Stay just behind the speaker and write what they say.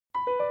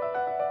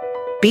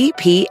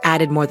BP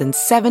added more than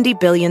 $70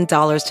 billion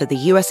to the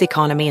U.S.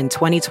 economy in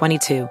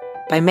 2022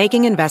 by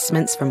making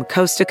investments from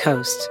coast to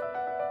coast.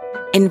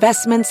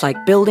 Investments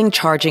like building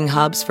charging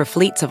hubs for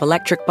fleets of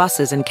electric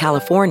buses in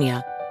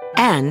California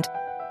and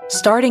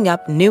starting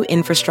up new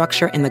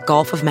infrastructure in the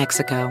Gulf of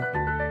Mexico.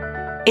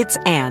 It's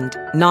and,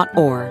 not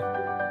or.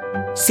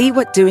 See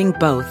what doing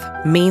both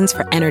means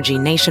for energy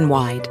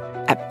nationwide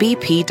at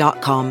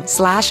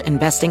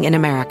bp.com/investing in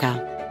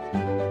America.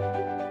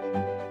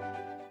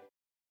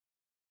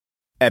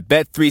 At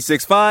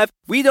Bet365,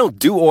 we don't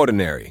do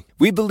ordinary.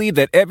 We believe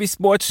that every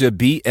sport should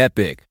be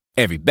epic.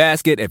 Every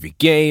basket, every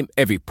game,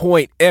 every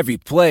point, every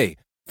play.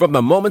 From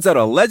the moments that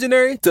are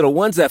legendary to the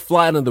ones that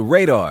fly under the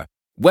radar.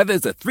 Whether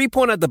it's a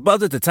three-pointer at the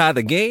buzzer to tie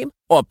the game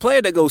or a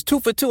player that goes 2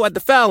 for 2 at the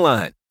foul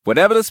line.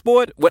 Whatever the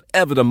sport,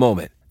 whatever the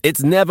moment.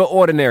 It's never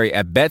ordinary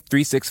at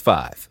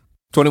Bet365.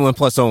 21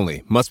 plus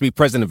only. Must be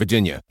present in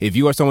Virginia. If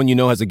you or someone you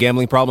know has a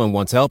gambling problem and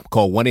wants help,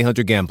 call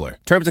 1-800-GAMBLER.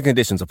 Terms and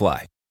conditions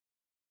apply.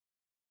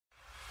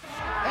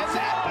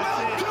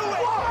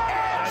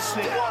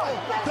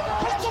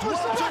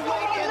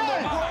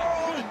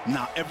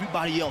 Now,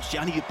 everybody else,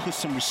 y'all need to put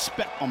some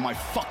respect on my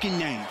fucking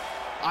name.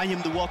 I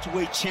am the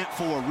welterweight champ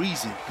for a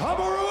reason.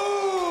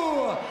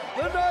 Kamaru,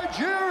 the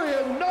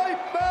Nigerian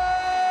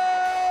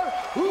Nightmare,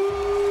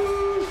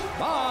 Usman.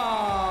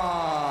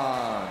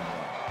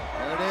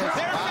 There it is.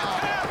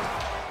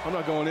 I'm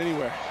not going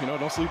anywhere.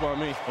 Don't sleep on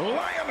me.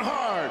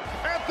 Lionheart,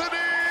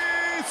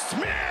 Anthony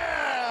Smith.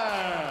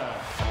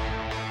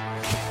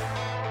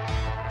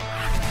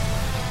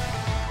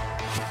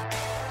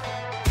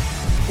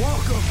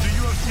 Welcome to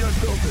UFC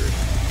Unfiltered.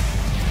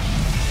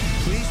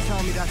 Please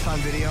tell me that's on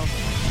video.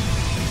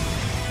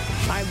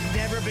 I've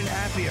never been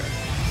happier.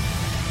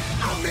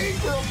 I'm made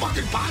for a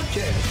fucking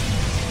podcast.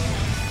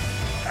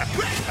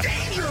 That's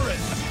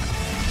dangerous.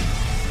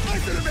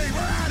 Listen to me, we're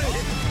at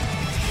it.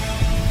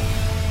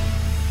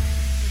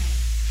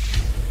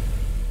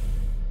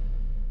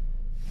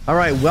 All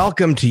right,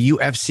 welcome to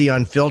UFC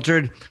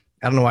Unfiltered.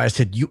 I don't know why I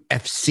said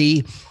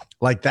UFC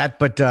like that,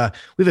 but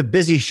we have a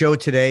busy show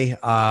today.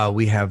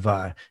 We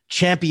have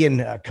champion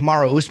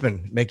Kamaru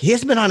Usman. He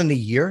hasn't been on in a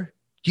year.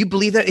 Do you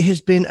believe that it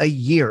has been a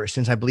year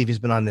since I believe he's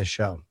been on this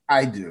show?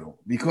 I do,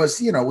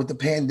 because, with the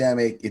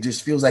pandemic, it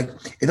just feels like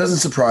it doesn't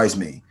surprise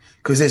me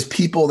because there's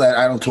people that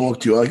I don't talk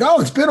to like, oh,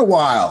 it's been a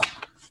while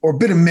or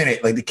been a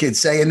minute, like the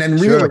kids say. And then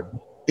really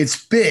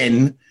It's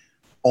been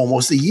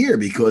almost a year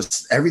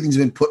because everything's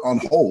been put on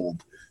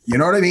hold. You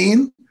know what I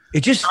mean?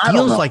 It just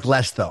feels like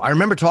less, though. I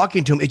remember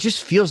talking to him. It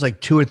just feels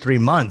like 2 or 3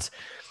 months.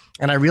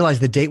 And I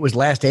realized the date was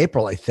last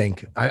April, I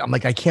think. I'm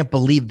like, I can't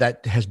believe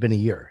that has been a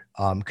year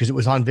because it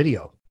was on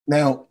video.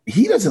 Now,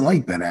 he doesn't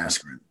like Ben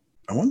Askren.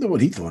 I wonder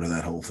what he thought of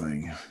that whole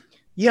thing.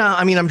 Yeah,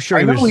 I mean, I'm sure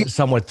he was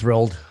somewhat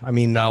thrilled. I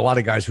mean, a lot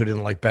of guys who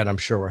didn't like Ben, I'm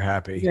sure were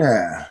happy.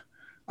 Yeah.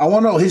 I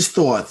want to know his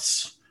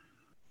thoughts.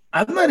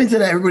 I'm not into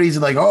that. Everybody's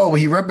like, oh,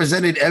 he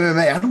represented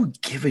MMA. I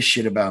don't give a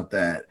shit about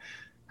that.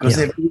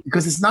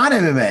 Because it's not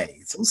MMA.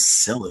 It's so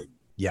silly.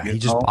 Yeah, he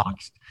just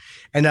boxed.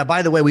 And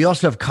by the way, we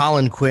also have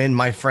Colin Quinn,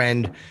 my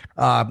friend,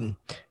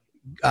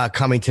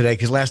 coming today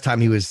because last time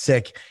he was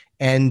sick.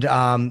 And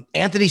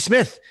Anthony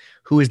Smith,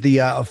 who is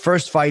the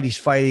first fight. He's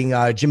fighting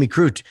Jimmy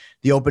Crute,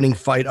 the opening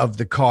fight of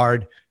the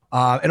card.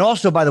 And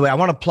also, by the way, I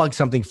want to plug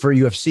something for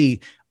UFC.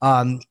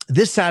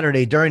 This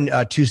Saturday during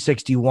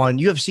 261,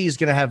 UFC is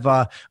going to have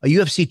a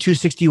UFC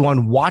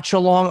 261 watch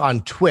along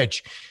on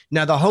Twitch.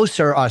 Now, the hosts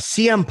are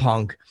CM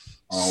Punk,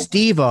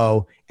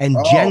 Steve-O, and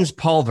Jens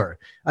Pulver.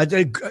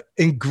 A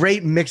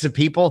great mix of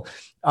people.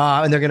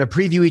 And they're going to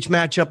preview each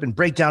matchup and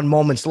break down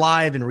moments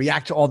live and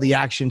react to all the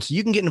action. So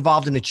you can get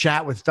involved in the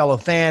chat with fellow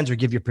fans or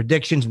give your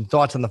predictions and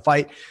thoughts on the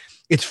fight.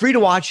 It's free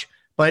to watch,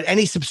 but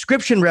any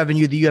subscription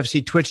revenue the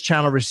UFC Twitch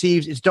channel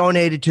receives is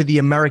donated to the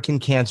American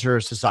Cancer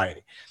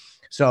Society.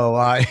 So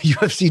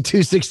UFC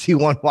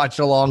 261 watch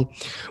along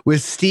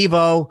with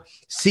Steve-O,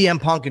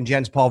 CM Punk, and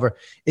Jens Pulver.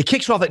 It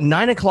kicks off at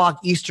 9 o'clock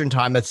Eastern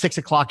time. That's 6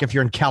 o'clock if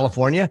you're in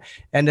California.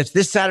 And it's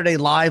this Saturday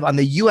live on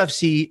the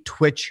UFC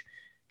Twitch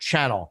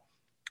channel.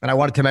 And I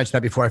wanted to mention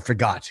that before I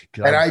forgot.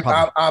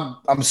 And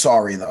I'm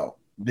sorry, though,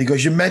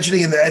 because you're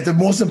mentioning the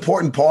most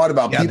important part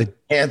about people with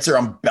cancer,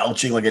 I'm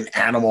belching like an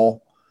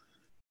animal.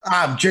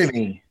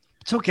 Jimmy.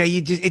 It's okay.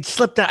 It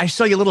slipped out. I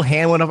saw your little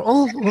hand went up.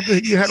 Oh,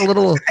 you had a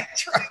little.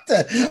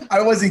 I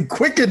wasn't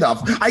quick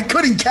enough. I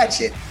couldn't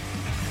catch it.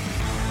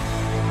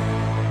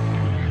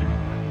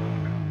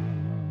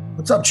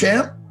 What's up,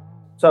 champ?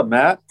 What's up,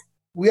 Matt?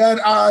 We had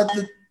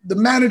the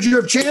manager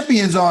of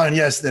champions on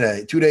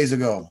yesterday, 2 days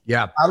ago.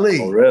 Yeah. Ali.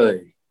 Oh,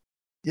 really?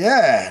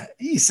 Yeah.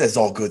 He says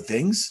all good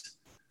things.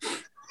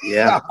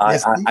 Yeah.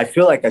 I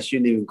feel like I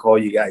shouldn't even call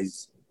you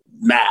guys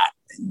Matt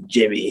and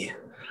Jimmy. I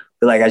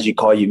feel like I should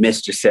call you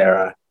Mr.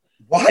 Sarah.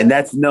 What? And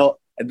that's no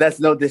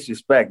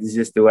disrespect. It's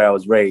just the way I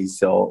was raised.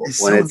 So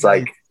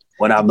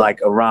when I'm like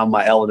around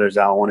my elders,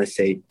 I don't want to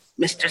say,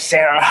 Mr.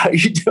 Sarah, how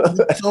you doing?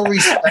 So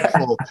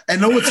respectful.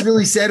 And know what's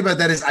really sad about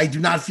that is I do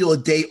not feel a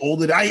day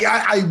older.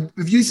 I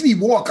if you see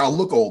me walk, I'll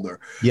look older.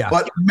 Yeah.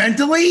 But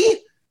mentally,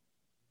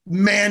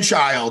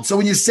 man-child. So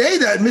when you say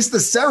that, Mr.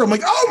 Sarah, I'm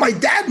like, oh, my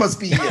dad must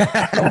be here.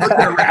 I'm looking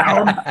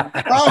around.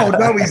 Oh,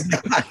 no, he's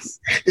not.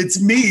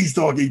 It's me he's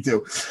talking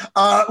to.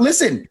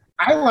 Listen,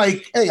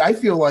 I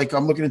feel like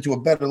I'm looking into a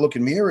better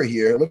looking mirror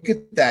here. Look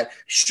at that.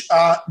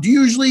 Do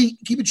you usually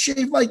keep it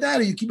shaved like that,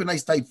 or you keep a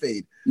nice tight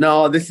fade?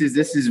 No, this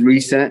is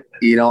recent.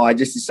 I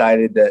just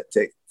decided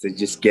to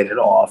just get it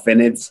off,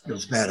 and it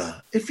feels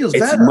better. It feels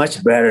it's better.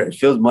 Much better. It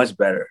feels much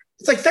better.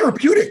 It's like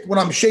therapeutic when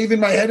I'm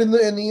shaving my head in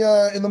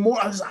the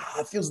morning.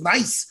 It feels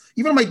nice.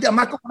 Even when I'm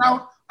not going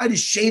out, I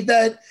just shave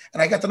that,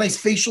 and I got the nice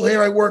facial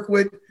hair I work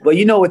with. Well,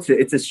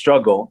 it's a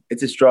struggle.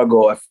 It's a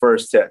struggle at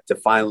first to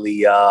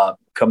finally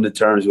come to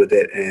terms with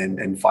it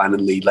and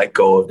finally let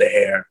go of the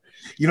hair.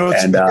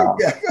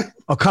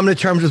 Come to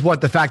terms with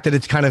what? The fact that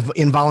it's kind of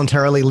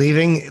involuntarily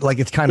leaving, like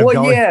it's kind of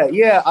going.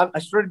 Yeah. I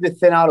started to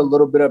thin out a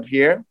little bit up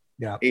here.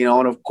 Yeah.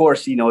 And of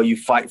course, you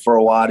fight for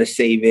a while to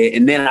save it.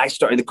 And then I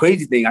start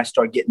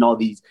getting all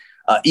these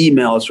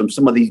emails from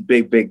some of these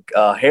big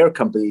hair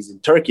companies in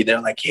Turkey. They're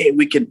like, hey,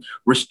 we can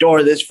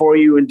restore this for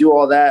you and do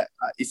all that.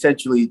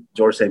 Essentially,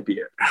 George St.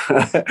 Pierre.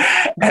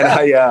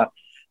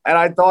 And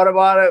I thought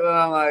about it, and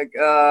I'm like,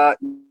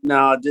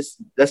 no,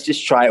 let's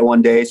just try it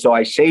one day. So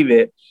I shave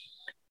it,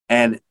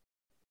 and it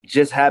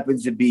just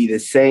happens to be the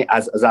same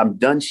as I'm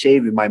done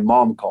shaving. My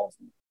mom calls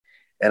me,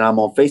 and I'm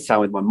on FaceTime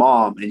with my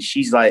mom, and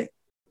she's like,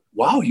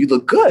 wow, you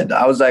look good.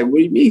 I was like, what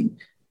do you mean?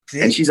 See?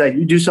 And she's like,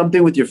 you do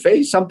something with your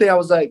face? Something? I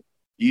was like,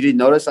 you didn't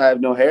notice I have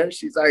no hair?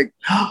 She's like,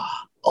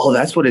 oh,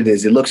 that's what it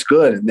is. It looks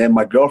good. And then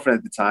my girlfriend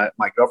at the time,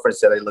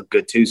 said I look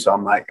good too. So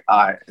I'm like,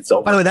 all right, it's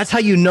over. By the way, that's how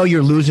you know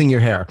you're losing your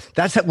hair.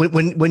 That's how,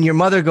 when your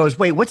mother goes,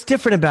 wait, what's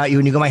different about you?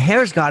 And you go, my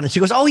hair's gone. And she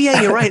goes, oh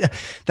yeah, you're right.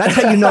 That's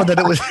how you know that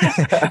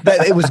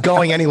it was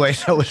going anyway.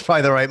 So it was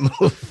probably the right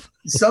move.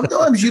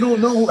 Sometimes you don't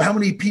know how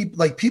many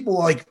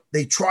people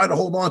they try to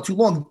hold on too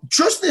long.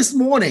 Just this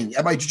morning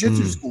at my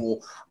jiu-jitsu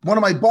school, one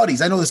of my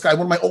buddies, I know this guy,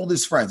 one of my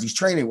oldest friends, he's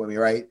training with me,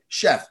 right?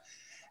 Chef.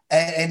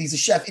 And he's a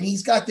chef, and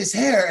he's got this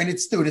hair, and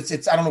it's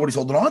I don't know what he's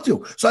holding on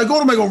to. So I go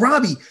to him, I go,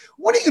 Robbie,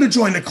 when are you going to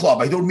join the club?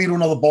 I go to meet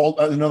another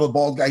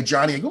bald guy,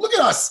 Johnny. I go, look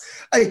at us.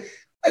 I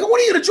go, when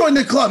are you going to join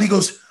the club? He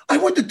goes, I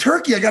went to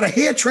Turkey. I got a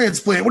hair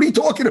transplant. What are you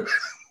talking about?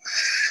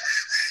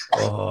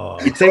 Oh,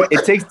 it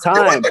takes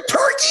time. The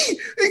turkey,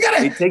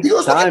 it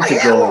takes time to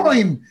go.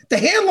 The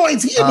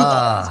hairline's here,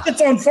 but it's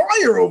on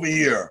fire over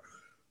here.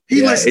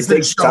 He listens to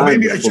the show.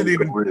 Maybe I shouldn't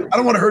even. I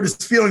don't want to hurt his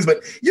feelings,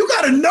 but you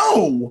got to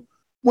know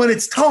when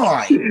it's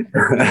time. You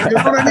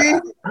know what I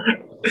mean?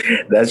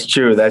 That's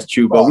true.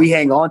 But we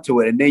hang on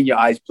to it, and then your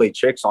eyes play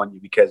tricks on you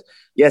because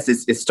yes,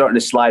 it's starting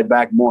to slide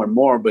back more and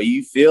more, but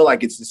you feel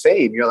like it's the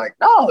same. You're like,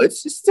 no,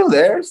 it's still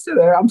there. It's still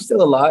there. I'm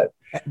still alive.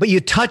 But you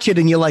touch it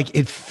and you're like,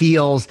 it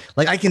feels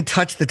like I can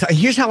touch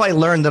Here's how I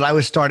learned that I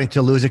was starting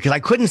to lose it, because I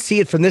couldn't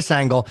see it from this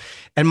angle.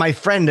 And my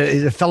friend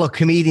is a fellow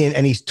comedian,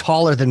 and he's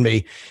taller than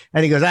me.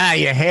 And he goes,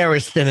 your hair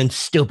is thin and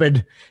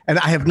stupid. And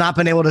I have not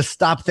been able to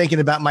stop thinking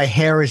about my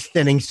hair is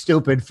thinning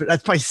stupid.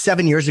 That's probably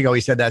 7 years ago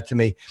he said that to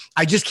me.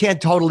 I just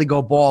can't totally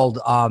go bald.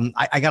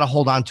 I got to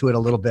hold on to it a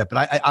little bit,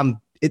 but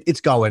it's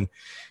going.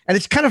 And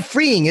it's kind of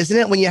freeing, isn't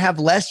it? When you have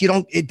less,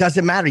 it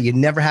doesn't matter. You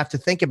never have to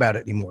think about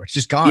it anymore. It's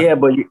just gone. Yeah,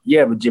 but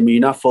Jimmy,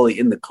 you're not fully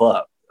in the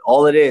club.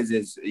 All it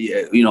is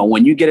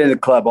when you get in the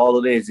club,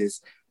 all it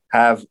is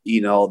have,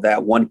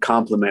 that one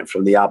compliment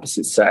from the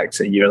opposite sex.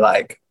 And you're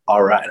like,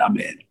 all right, I'm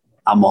in.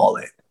 I'm all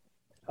in.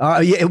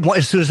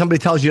 As soon as somebody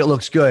tells you it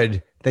looks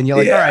good, then you're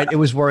like, all right, it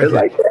was worth it.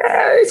 Like,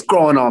 it's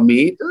growing on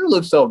me. It doesn't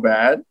look so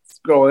bad. It's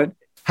growing.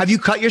 Have you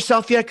cut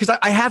yourself yet? Because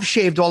I have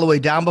shaved all the way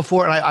down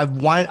before, and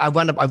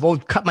I've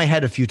always cut my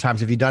head a few times.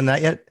 Have you done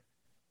that yet?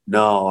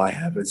 No, I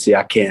haven't. See,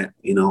 I can't.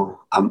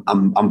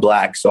 I'm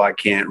black, so I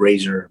can't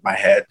razor my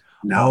head.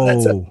 No,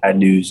 that's bad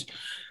news.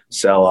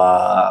 So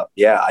I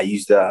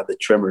use the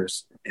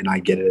trimmers, and I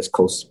get it as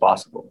close as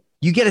possible.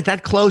 You get it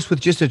that close with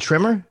just a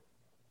trimmer?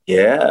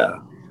 Yeah.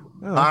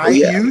 I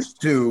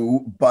used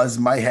to buzz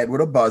my head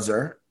with a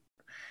buzzer.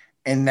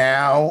 And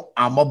now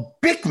I'm a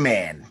big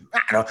man. I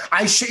don't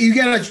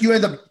know. You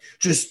end up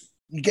just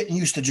getting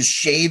used to just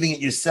shaving it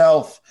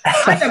yourself.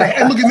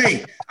 And look at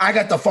me. I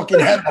got the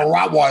fucking head of a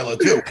Rottweiler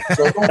too.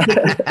 So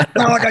it's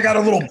not like I got a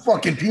little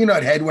fucking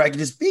peanut head where I can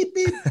just beep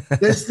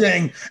this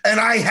thing. And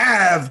I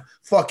have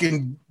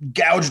fucking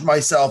gouged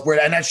myself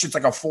and that shit's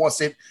like a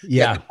faucet.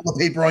 Yeah. The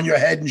paper on your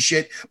head and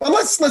shit. But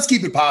let's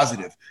keep it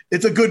positive.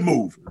 It's a good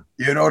move.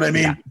 You know what I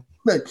mean?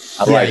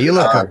 Yeah. You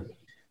look good.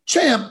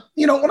 Champ,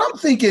 when I'm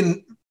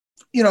thinking,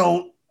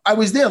 I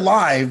was there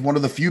live, one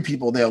of the few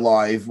people there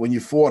live when you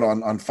fought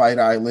on Fight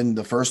Island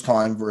the first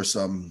time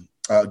versus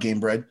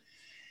Gamebred.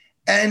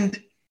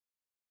 And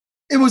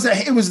it was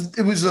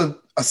a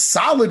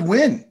solid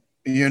win,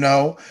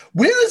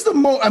 Where is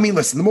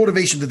listen, the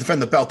motivation to defend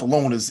the belt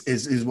alone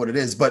is what it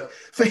is. But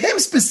for him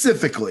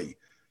specifically,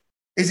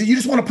 is it you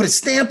just want to put a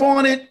stamp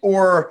on it,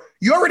 or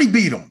you already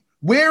beat him?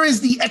 Where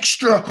is the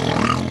extra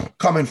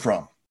coming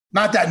from?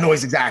 Not that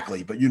noise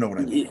exactly, but you know what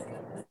I mean.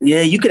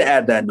 Yeah, you could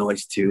add that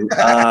noise too.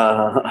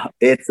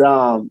 It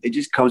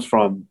just comes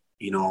from,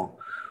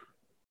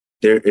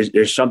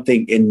 there's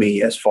something in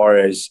me as far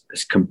as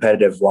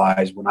competitive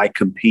wise. When I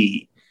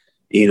compete,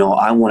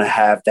 I want to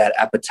have that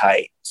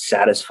appetite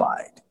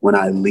satisfied when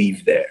I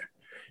leave there.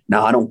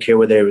 Now, I don't care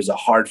whether it was a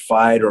hard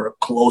fight or a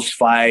close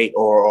fight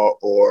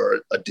or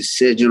a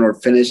decision or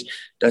finish.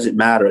 Doesn't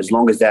matter. As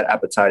long as that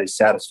appetite is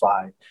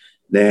satisfied,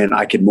 then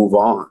I can move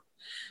on.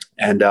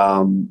 And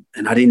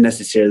I didn't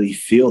necessarily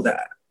feel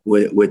that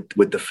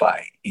with the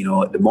fight.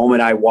 The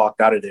moment I walked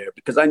out of there,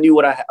 because I knew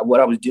what I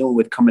was dealing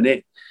with coming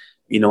in.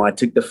 I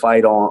took the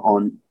fight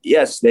on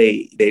yes,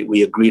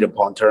 we agreed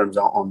upon terms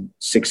on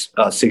 6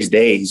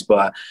 days,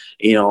 but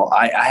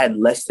I had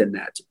less than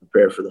that to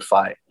prepare for the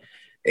fight.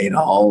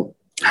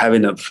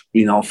 Having to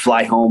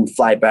fly home,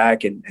 fly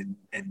back, and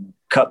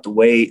cut the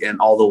weight,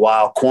 and all the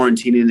while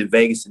quarantining in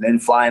Vegas and then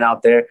flying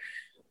out there.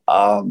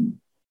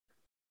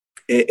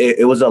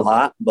 It was a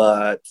lot,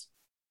 but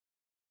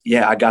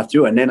yeah, I got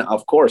through. And then,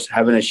 of course,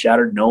 having a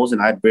shattered nose,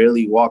 and I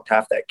barely walked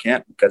half that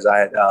camp because I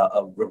had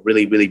a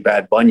really, really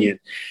bad bunion,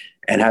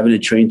 and having to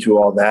train through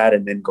all that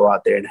and then go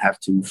out there and have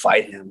to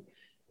fight him.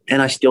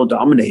 And I still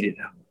dominated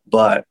him.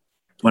 But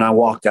when I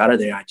walked out of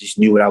there, I just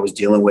knew what I was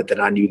dealing with,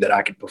 and I knew that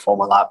I could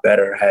perform a lot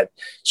better had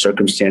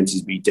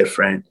circumstances be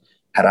different,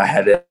 had I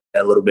had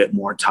a little bit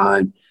more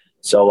time.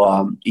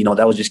 So,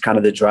 that was just kind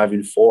of the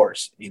driving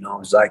force. It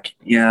was like,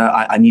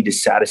 I need to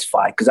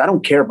satisfy, because I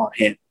don't care about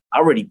him. I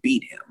already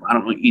beat him. I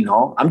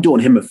don't, I'm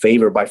doing him a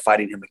favor by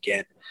fighting him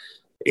again,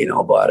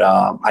 but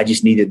I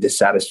just needed to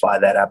satisfy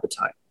that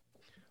appetite.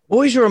 What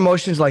was your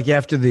emotions like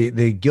after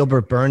the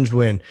Gilbert Burns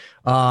win?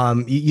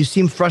 You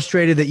seem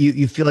frustrated that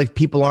you feel like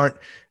people aren't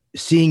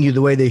seeing you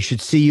the way they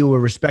should see you or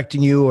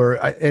respecting you,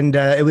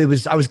 I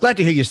was glad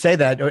to hear you say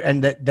that,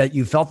 and that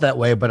you felt that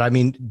way. But I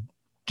mean,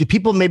 do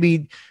people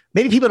maybe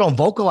people don't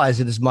vocalize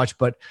it as much,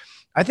 but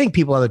I think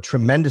people have a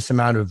tremendous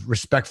amount of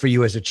respect for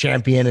you as a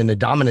champion and a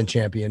dominant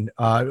champion.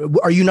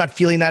 Are you not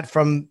feeling that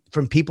from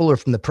people or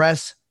from the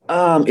press?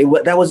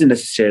 That wasn't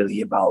necessarily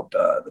about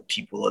the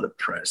people or the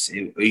press.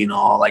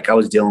 Like I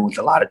was dealing with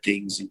a lot of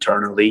things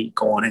internally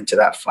going into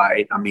that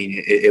fight. I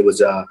mean, it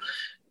was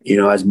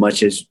as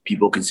much as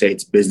people can say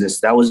it's business,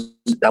 that was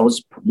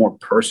more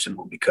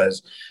personal,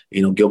 because,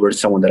 Gilbert is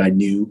someone that I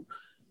knew,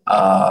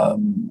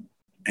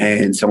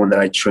 and someone that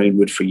I trained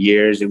with for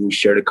years, and we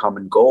shared a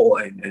common goal,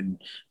 and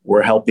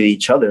we're helping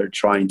each other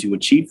trying to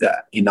achieve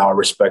that in our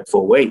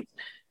respectful way.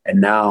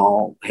 And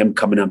now him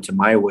coming up to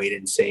my weight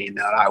and saying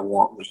that I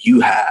want what you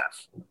have,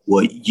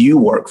 what you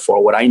work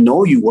for, what I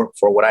know you work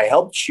for, what I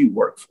helped you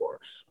work for.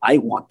 I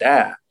want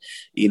that.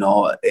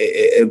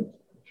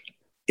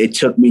 It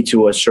took me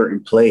to a certain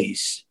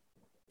place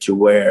to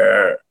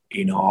where,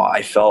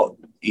 I felt,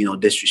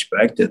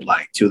 disrespected,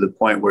 like to the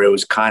point where it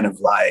was kind of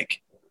like,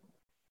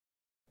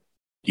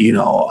 to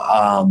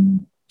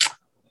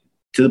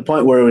the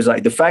point where it was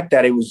like the fact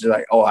that it was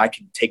like, oh, I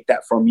can take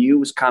that from you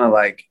was kind of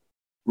like,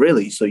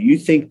 really? So you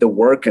think the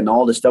work and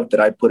all the stuff that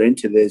I put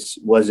into this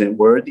wasn't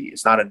worthy?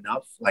 It's not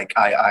enough? Like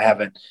I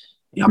haven't,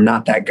 I'm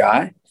not that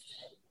guy.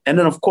 And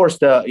then, of course,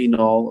 the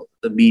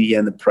media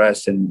and the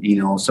press and,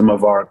 some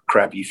of our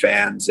crappy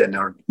fans and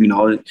our,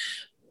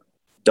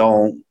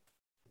 don't,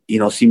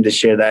 seem to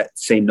share that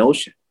same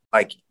notion.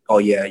 Like, oh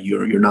yeah,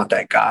 you're not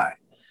that guy.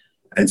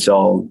 And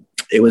so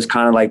it was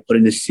kind of like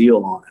putting a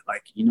seal on it.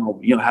 Like,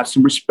 have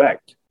some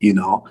respect,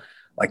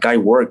 like I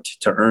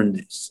worked to earn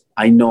this.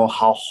 I know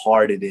how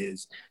hard it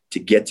is to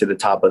get to the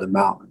top of the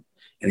mountain.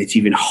 And it's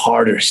even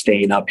harder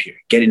staying up here,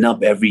 getting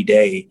up every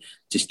day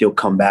to still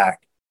come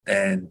back.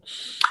 And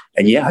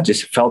yeah, I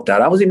just felt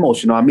that. I was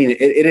emotional. I mean,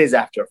 it is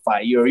after a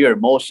fight. You're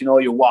emotional.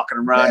 You're walking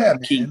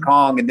around King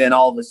Kong. And then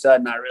all of a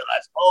sudden I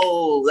realized,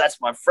 oh, that's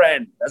my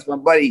friend. That's my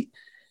buddy.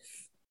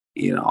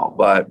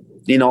 But,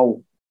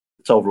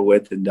 it's over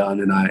with and done.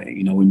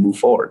 And we move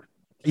forward.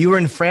 You were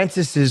in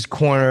Francis's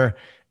corner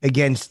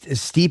against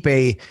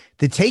Stipe.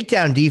 The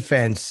takedown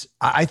defense,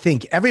 I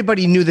think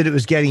everybody knew that it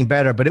was getting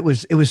better, but it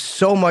was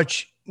so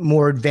much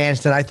more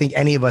advanced than I think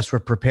any of us were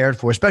prepared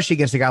for, especially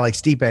against a guy like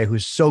Stipe,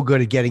 who's so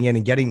good at getting in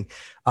and getting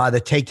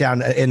the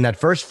takedown in that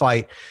first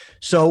fight.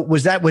 So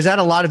was that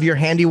a lot of your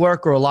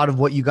handiwork or a lot of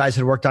what you guys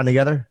had worked on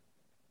together?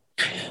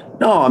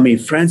 No, I mean,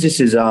 Francis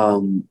is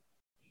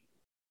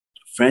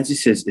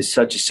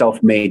such a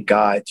self-made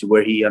guy to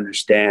where he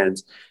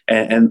understands.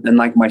 And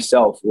like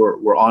myself,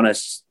 we're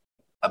honest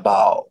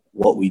about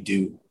what we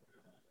do,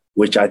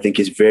 which I think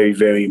is very,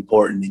 very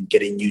important in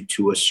getting you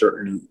to a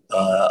certain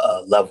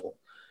level.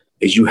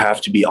 Is you have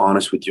to be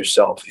honest with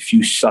yourself. If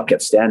you suck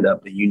at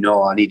stand-up, then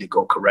I need to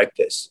go correct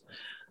this.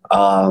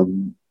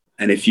 And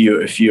if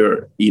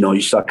you're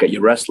you suck at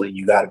your wrestling,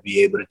 you got to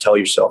be able to tell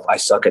yourself, I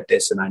suck at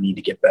this and I need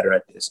to get better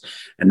at this.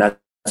 And that's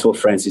what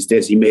Francis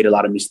did. He made a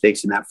lot of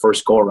mistakes in that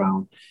first go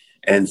around.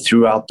 And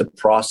throughout the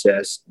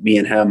process, me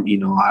and him,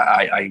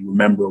 I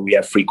remember we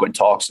had frequent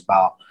talks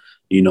about,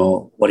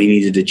 what he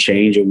needed to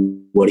change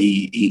and what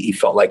he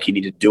felt like he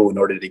needed to do in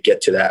order to get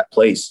to that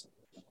place.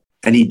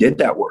 And he did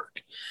that work.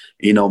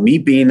 Me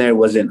being there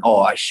wasn't,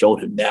 oh, I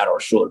showed him that or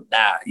showed him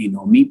that.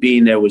 Me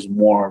being there was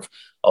more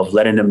of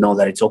letting him know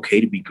that it's okay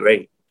to be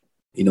great.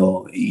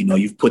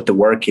 you've put the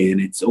work in.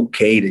 It's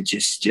okay to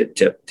just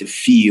to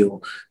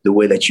feel the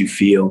way that you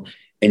feel,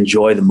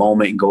 enjoy the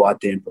moment, and go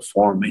out there and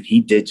perform. And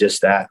he did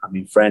just that. I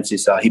mean,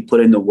 Francis, he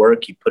put in the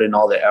work, he put in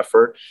all the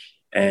effort,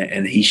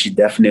 and he should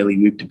definitely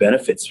reap the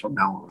benefits from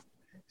now on.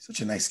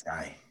 Such a nice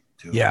guy,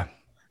 too. Yeah.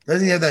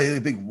 Doesn't he have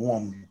that big,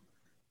 warm,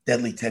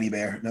 deadly teddy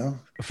bear? No,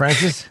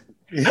 Francis.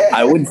 Yeah.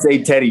 I wouldn't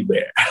say teddy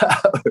bear.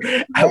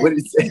 I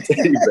wouldn't say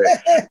teddy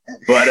bear,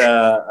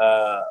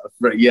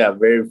 but yeah,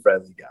 very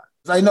friendly guy.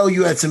 I know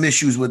you had some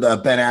issues with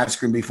Ben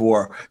Askren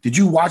before. Did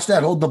you watch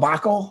that whole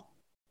debacle?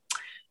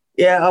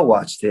 Yeah, I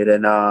watched it,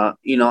 and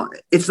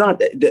it's not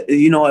that,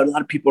 a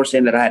lot of people are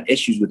saying that I had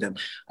issues with him.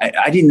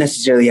 I didn't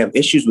necessarily have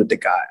issues with the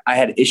guy. I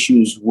had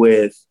issues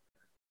with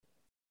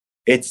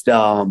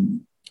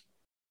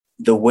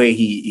the way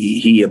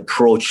he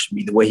approached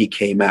me, the way he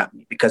came at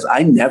me, because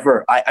I've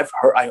heard,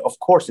 of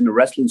course, in the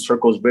wrestling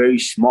circle is very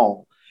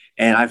small,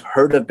 and I've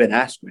heard of Ben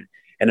Askren,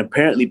 and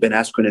apparently Ben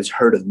Askren has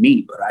heard of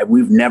me, but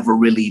we've never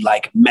really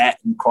met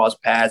and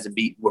crossed paths and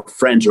we're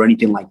friends or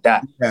anything like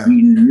that. Yeah.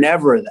 We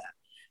never that.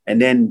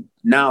 And then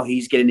now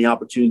he's getting the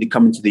opportunity to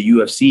come into the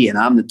UFC, and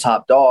I'm the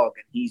top dog,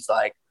 and he's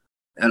like,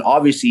 and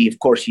obviously, of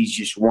course, he's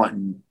just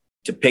wanting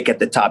to pick at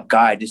the top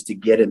guy just to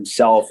get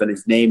himself and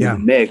his name in the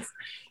mix.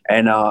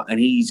 And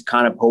he's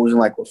kind of posing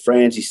like with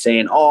friends. He's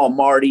saying, "Oh,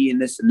 Marty,"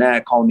 and this and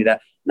that, calling me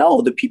that.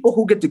 No, the people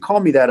who get to call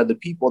me that are the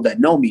people that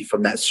know me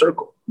from that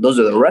circle. Those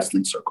are the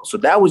wrestling circle. So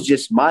that was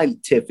just my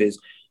tip is,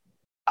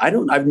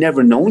 I've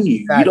never known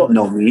you. Exactly. You don't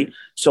know me.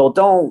 So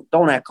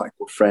don't act like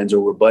we're friends or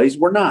we're buddies.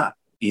 We're not,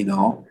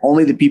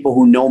 only the people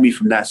who know me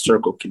from that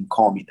circle can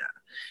call me that.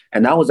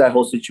 And that was that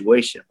whole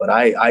situation. But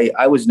I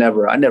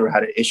never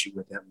had an issue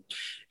with him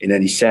in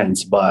any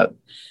sense. But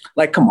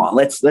come on,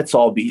 let's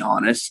all be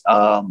honest.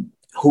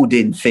 Who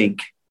didn't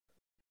think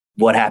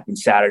what happened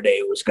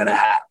Saturday was going to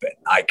happen?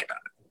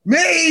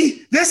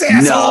 Me, this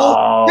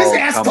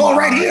asshole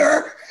right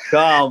here.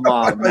 Come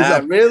on,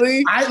 man. Really?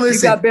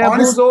 You got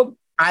bamboozled?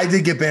 I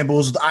did get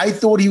bamboozled. I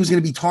thought he was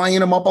going to be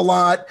tying him up a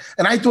lot.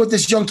 And I thought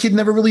this young kid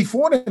never really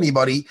fought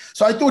anybody.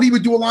 So I thought he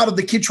would do a lot of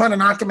the kid trying to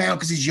knock him out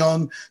because he's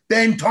young,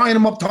 then tying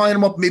him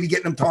up, maybe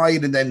getting him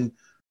tied, and then,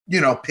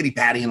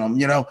 pity-patting him,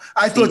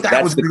 I thought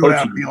that was going to go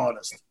down, to be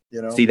honest.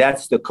 See,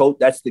 that's the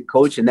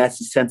coach, and that's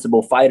the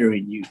sensible fighter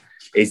in you.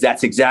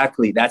 That's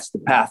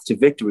the path to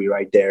victory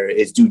right there,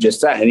 is do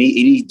just that. And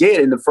he did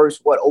in the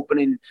first,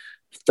 opening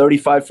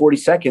 35, 40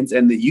 seconds.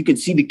 And you could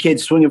see the kid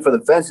swinging for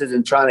the fences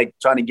and trying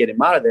to get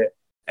him out of there.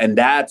 And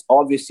that's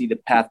obviously the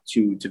path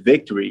to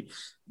victory.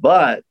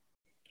 But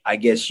I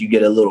guess you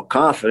get a little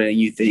confident and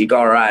you think,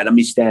 all right, let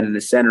me stand in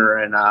the center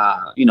and,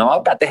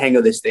 I've got the hang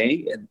of this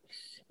thing. And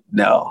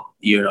no,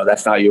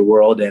 that's not your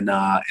world. And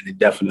it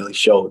definitely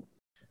showed.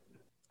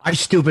 I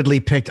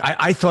stupidly picked.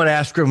 I thought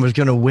Askren was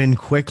going to win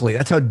quickly.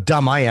 That's how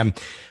dumb I am.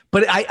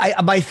 But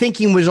my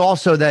thinking was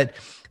also that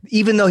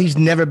even though he's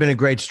never been a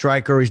great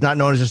striker, he's not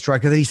known as a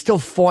striker, that he still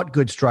fought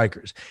good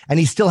strikers, and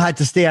he still had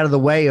to stay out of the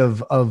way of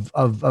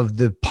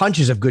the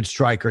punches of good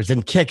strikers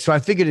and kicks. So I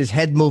figured his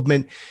head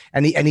movement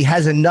and he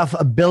has enough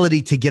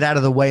ability to get out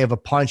of the way of a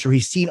punch, or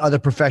he's seen other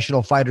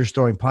professional fighters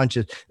throwing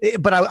punches.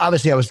 But I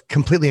was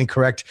completely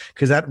incorrect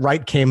because that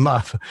right came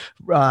up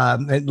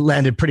and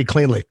landed pretty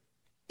cleanly.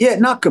 Yeah,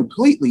 not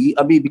completely.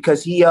 I mean,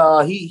 because he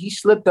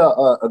slipped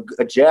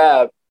a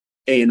jab,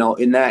 in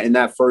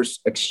that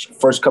first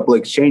couple of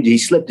exchanges. He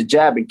slipped the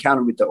jab and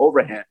countered with the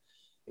overhand.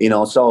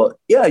 So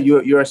yeah,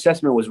 your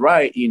assessment was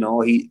right. He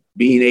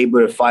being able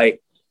to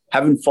fight,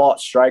 having fought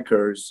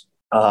strikers,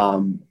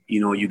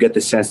 you get the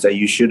sense that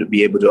you should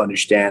be able to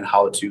understand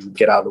how to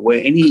get out of the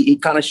way, and he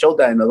kind of showed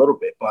that in a little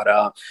bit. But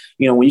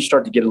when you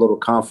start to get a little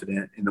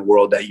confident in the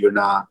world that you're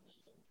not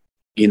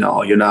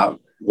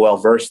well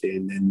versed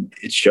in, and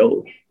it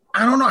showed.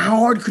 I don't know how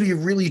hard could he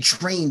have really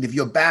trained if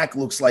your back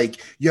looks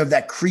like you have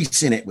that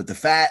crease in it with the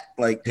fat.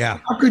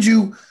 How could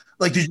you?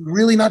 Did you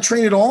really not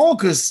train at all?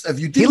 Because if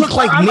you did, he looked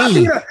like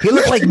me. He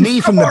looked like me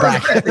from the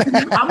back.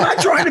 I'm not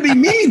trying to be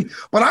mean,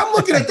 but I'm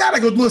looking at that. I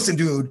go, listen,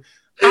 dude.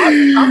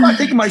 I'm not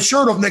taking my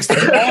shirt off next to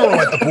tomorrow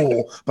at the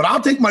pool, but I'll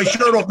take my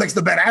shirt off next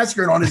to Ben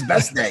Askren on his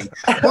best day.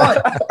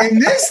 But in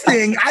this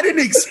thing, I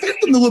didn't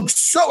expect him to look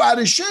so out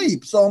of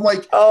shape. So I'm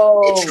like,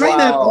 it's trained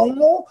at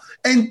all.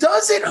 And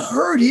does it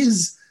hurt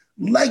his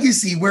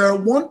legacy, where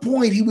at one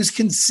point he was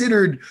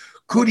considered,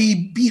 could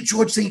he beat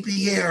George St.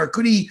 Pierre?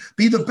 Could he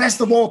be the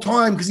best of all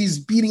time because he's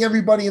beating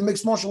everybody in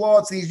mixed martial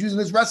arts and he's using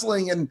his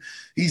wrestling and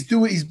he's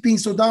being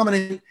so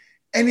dominant?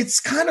 And it's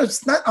kind of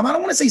not, I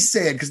don't want to say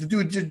sad because the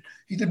dude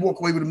did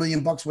walk away with $1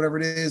 million, whatever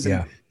it is.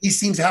 And he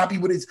seems happy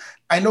with his,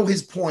 I know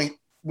his point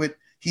with,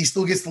 he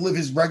still gets to live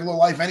his regular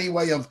life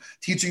anyway of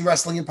teaching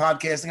wrestling and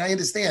podcasting. I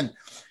understand.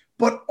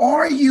 But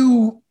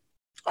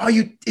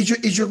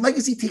is your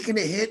legacy taking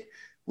a hit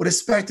with a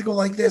spectacle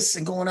like this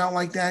and going out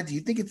like that? Do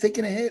you think it's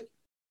taking a hit?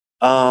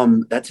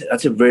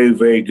 That's a very,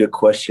 very good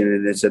question.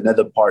 And there's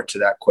another part to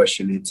that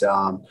question. It's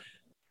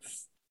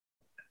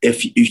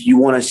if you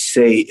want to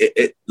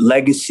say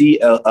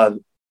legacy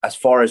as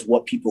far as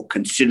what people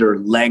consider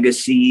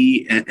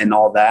legacy and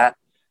all that,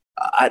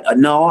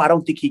 no, I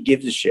don't think he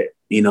gives a shit.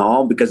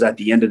 because at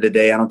the end of the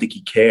day, I don't think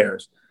he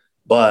cares.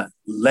 But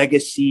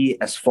legacy,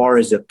 as far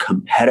as a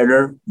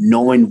competitor,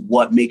 knowing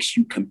what makes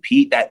you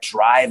compete, that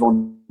drive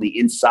on the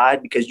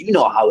inside, because you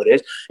know how it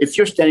is. If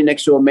you're standing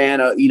next to a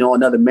man,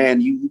 another man,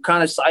 you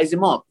kind of size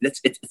him up.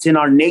 It's in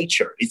our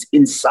nature. It's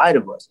inside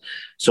of us.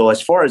 So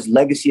as far as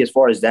legacy, as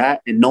far as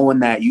that, and knowing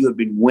that you have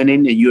been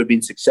winning and you have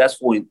been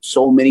successful in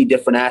so many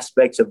different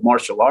aspects of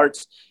martial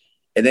arts,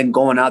 and then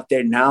going out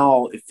there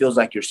now, it feels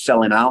like you're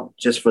selling out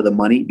just for the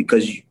money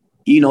because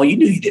you knew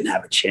you didn't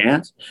have a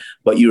chance,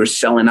 but you were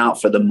selling out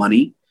for the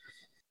money.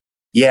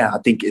 Yeah, I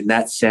think in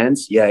that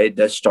sense, yeah, it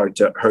does start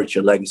to hurt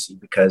your legacy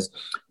because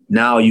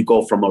now you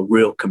go from a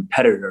real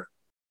competitor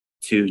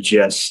to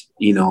just,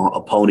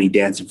 a pony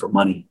dancing for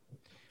money.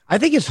 I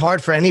think it's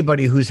hard for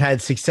anybody who's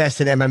had success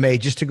in MMA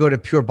just to go to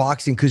pure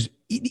boxing because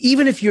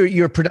even if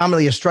you're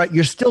predominantly a strike,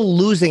 you're still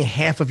losing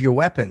half of your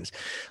weapons.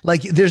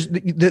 Like there's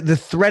the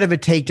threat of a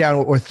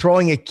takedown or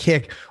throwing a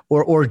kick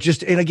or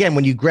just, and again,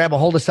 when you grab a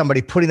hold of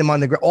somebody, putting them on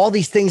the ground, all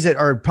these things that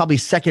are probably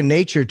second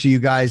nature to you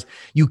guys,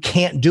 you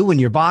can't do when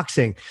you're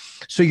boxing.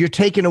 So you're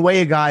taking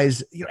away a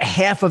guy's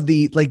half of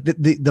the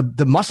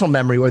muscle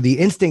memory or the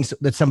instincts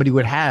that somebody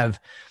would have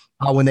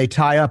when they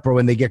tie up or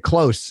when they get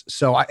close.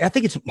 So I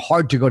think it's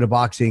hard to go to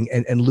boxing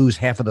and lose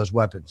half of those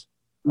weapons.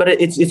 But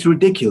it's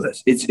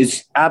ridiculous.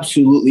 It's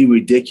absolutely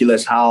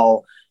ridiculous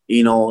how,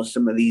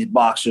 some of these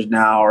boxers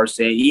now are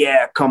saying,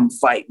 yeah, come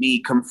fight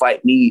me.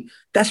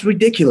 That's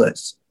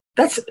ridiculous.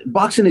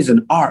 Boxing is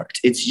an art.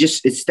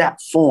 It's that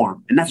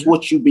form. And that's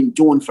what you've been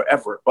doing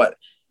forever. But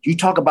you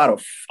talk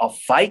about a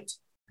fight.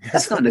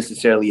 That's not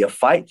necessarily a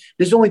fight.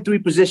 There's only 3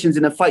 positions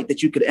in a fight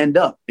that you could end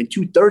up. And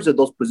 2/3 of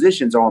those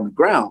positions are on the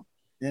ground.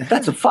 Yeah.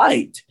 That's a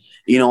fight,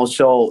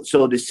 so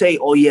to say,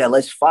 oh yeah,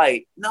 let's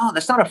fight. No,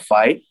 that's not a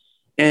fight.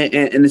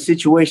 And the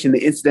situation,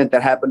 the incident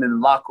that happened in the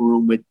locker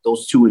room with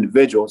those 2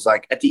 individuals,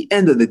 like at the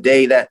end of the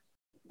day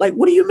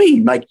what do you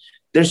mean? Like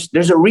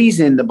there's a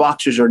reason the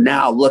boxers are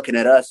now looking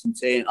at us and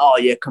saying, oh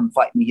yeah, come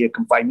fight me here,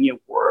 come fight me.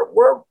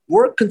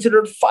 We're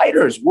considered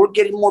fighters. We're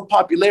getting more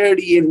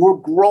popularity and we're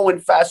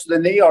growing faster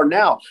than they are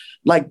now.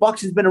 Like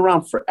boxing's been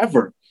around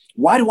forever.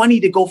 Why do I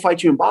need to go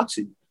fight you in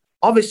boxing?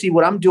 Obviously,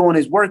 what I'm doing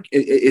is work.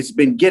 It's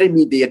been getting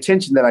me the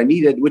attention that I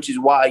needed, which is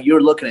why you're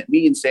looking at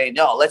me and saying,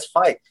 no, let's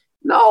fight.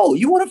 No,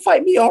 you want to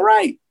fight me? All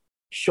right.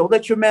 Show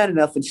that you're man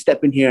enough and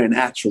step in here and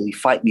actually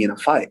fight me in a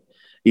fight.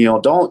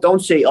 Don't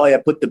say, oh, yeah,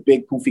 put the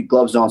big poofy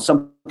gloves on,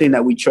 something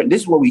that we train.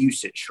 This is what we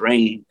used to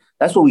train.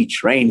 That's what we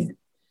train in.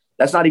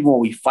 That's not even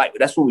what we fight.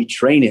 That's what we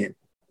train in.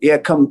 Yeah,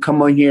 come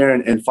on here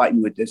and fight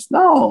me with this.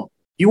 No,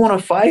 you want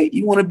to fight?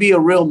 You want to be a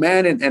real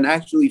man and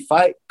actually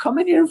fight? Come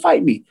in here and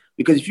fight me.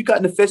 Because if you got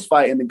in a fist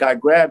fight and the guy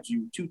grabs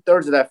you,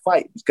 2/3 of that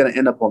fight is going to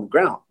end up on the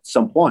ground at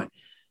some point.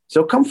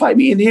 So come fight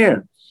me in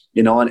here,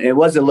 and it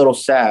was a little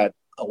sad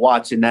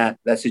watching that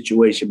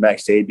situation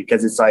backstage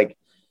because it's like,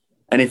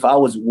 and if I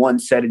was one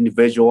set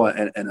individual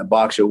and a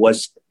boxer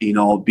was,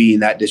 being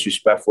that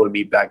disrespectful to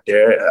me back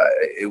there,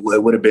 it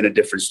would have been a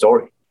different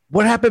story.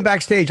 What happened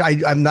backstage?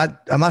 I'm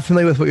not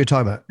familiar with what you're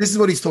talking about. This is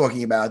what he's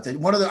talking about.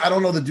 I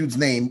don't know the dude's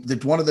name.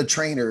 That one of the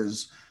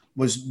trainers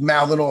was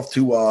mouthing off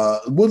to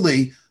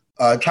Woodley.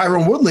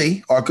 Tyron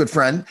Woodley, our good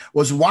friend,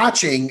 was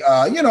watching,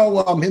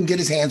 him get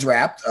his hands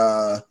wrapped,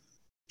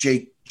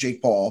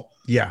 Jake Paul.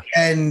 Yeah.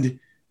 And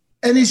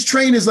his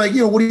trainer's like,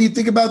 what do you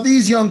think about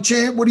these, young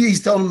champ?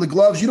 He's telling him the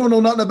gloves. You don't know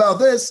nothing about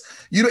this.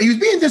 He was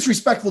being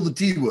disrespectful to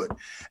T-Wood.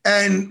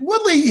 And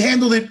Woodley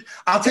handled it.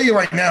 I'll tell you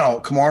right now,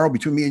 Kamaru,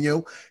 between me and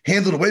you,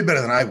 handled it way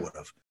better than I would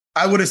have.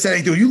 I would have said,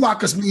 hey, dude, you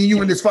lock us, me and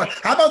you in this fight.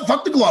 How about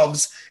fuck the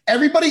gloves?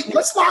 Everybody,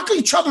 let's lock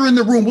each other in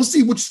the room. We'll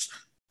see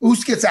who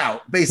gets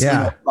out,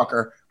 basically,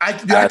 motherfucker.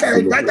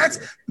 That's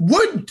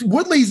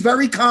Woodley's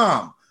very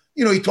calm.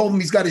 He told him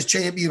he's got his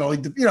champ. He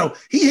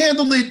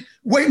handled it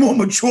way more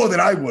mature than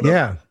I would have.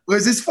 Yeah.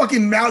 Whereas this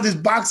boxing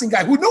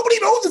guy who nobody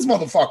knows this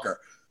motherfucker.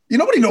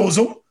 Nobody knows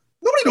him.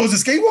 Nobody knows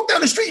this guy. You walk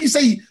down the street, you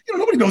say,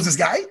 nobody knows this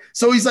guy.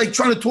 So he's like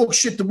trying to talk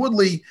shit to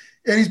Woodley,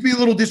 and he's being a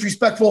little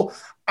disrespectful.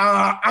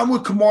 I'm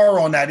with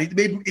Kamaru on that.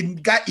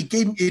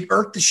 It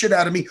irked the shit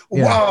out of me.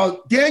 Yeah.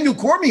 Daniel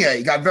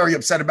Cormier got very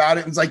upset about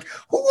it and was like,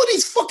 who are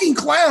these fucking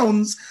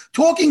clowns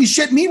talking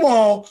shit?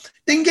 Meanwhile,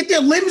 they can get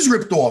their limbs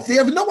ripped off. They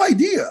have no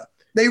idea.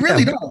 They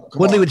really don't.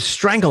 Woodley would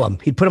strangle him.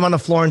 He'd put him on the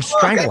floor and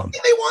strangle him.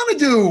 Anything they want to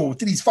do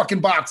to these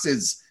fucking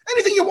boxes.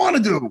 Anything you want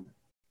to do.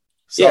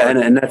 So. Yeah,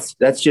 and that's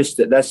just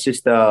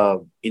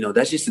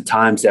the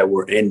times that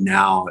we're in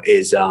now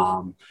is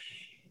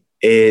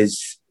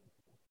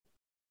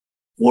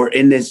we're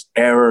in this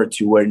era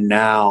to where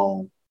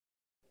now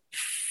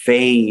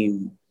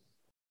fame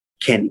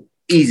can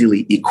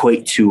easily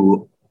equate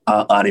to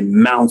an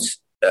immense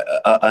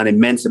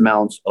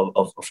amount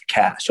of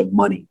cash, of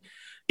money.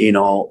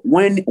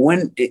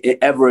 When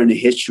ever in the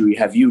history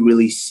have you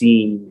really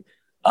seen,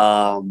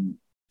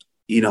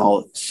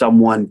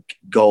 someone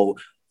go,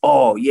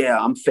 oh yeah,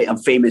 I'm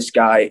famous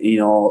guy,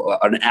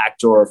 an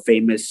actor or a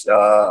famous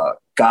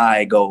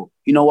guy go,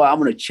 you know what, I'm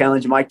going to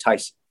challenge Mike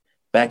Tyson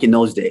back in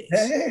those days.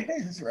 Hey,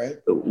 that's right.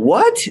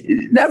 What?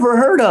 Never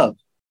heard of.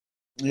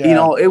 You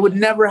know, it would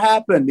never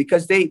happen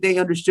because they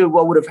understood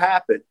what would have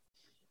happened,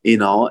 you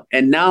know.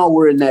 And now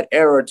we're in that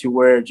era to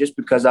where just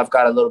because I've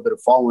got a little bit of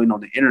following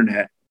on the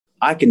internet,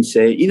 I can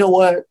say, you know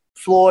what,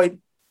 Floyd,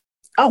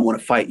 I want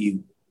to fight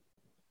you.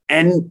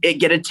 And it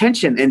get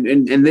attention.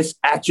 And this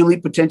actually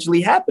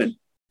potentially happened,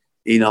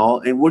 you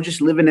know. And we're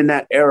just living in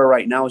that era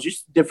right now. It's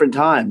just a different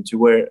time to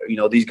where, you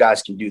know, these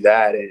guys can do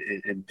that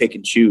and pick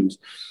and choose.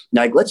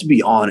 Like, let's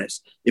be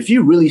honest. If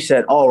you really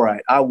said, all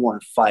right, I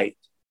want to fight.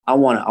 I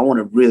want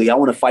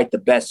to fight the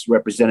best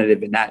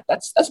representative in that.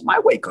 That's my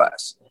weight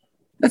class.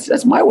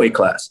 That's my weight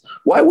class.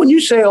 Why wouldn't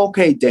you say,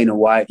 okay, Dana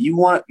White, you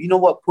know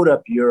what? Put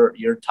up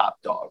your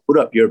top dog. Put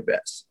up your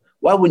best.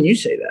 Why wouldn't you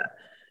say that?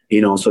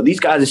 You know, so these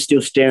guys are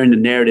still steering the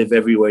narrative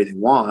every way they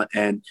want.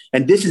 And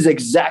this is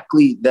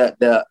exactly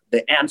the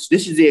answer.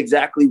 This is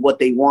exactly what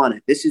they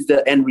wanted. This is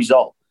the end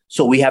result.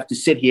 So we have to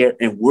sit here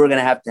and we're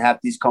going to have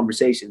these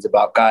conversations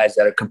about guys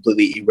that are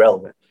completely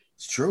irrelevant.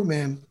 It's true,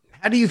 man.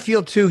 How do you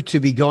feel, too, to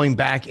be going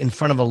back in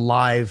front of a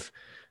live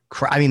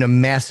crowd? I mean, a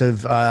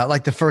massive,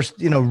 like the first,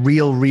 you know,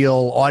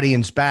 real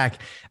audience back.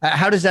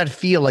 How does that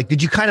feel? Like,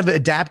 did you kind of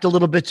adapt a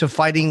little bit to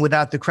fighting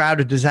without the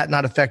crowd, or does that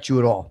not affect you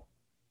at all?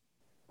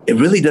 It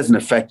really doesn't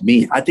affect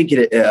me. I think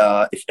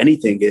if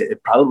anything,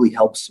 it probably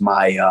helps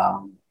my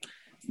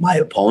my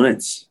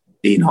opponents,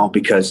 you know,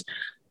 because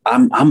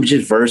I'm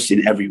just versed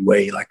in every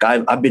way. Like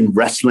I've been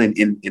wrestling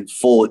in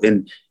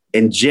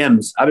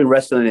gyms. I've been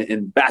wrestling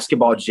in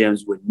basketball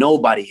gyms with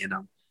nobody in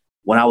them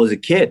when I was a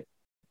kid.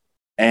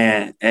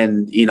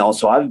 And you know,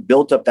 so I've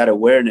built up that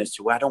awareness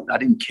to where I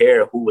didn't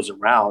care who was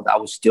around. I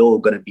was still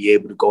going to be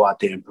able to go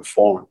out there and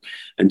perform.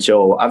 And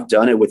so I've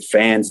done it with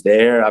fans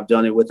there. I've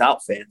done it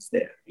without fans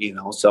there, you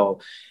know.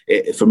 So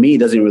for me, it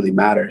doesn't really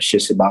matter. It's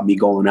just about me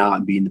going out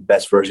and being the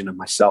best version of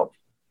myself.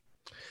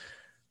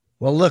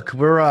 Well, look,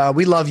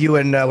 we love you,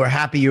 and we're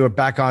happy you are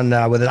back on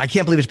with it. I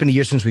can't believe it's been a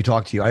year since we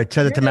talked to you. I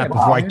said it to Matt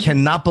before. I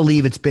cannot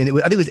believe I think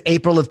it was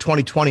April of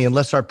 2020,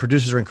 unless our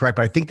producers are incorrect,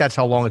 but I think that's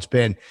how long it's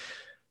been.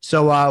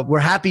 So we're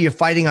happy you're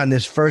fighting on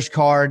this first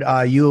card,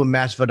 you and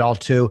Masvidal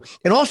too.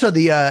 And also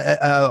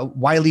the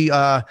Wiley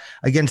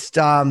against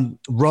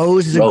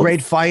Rose is a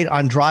great fight.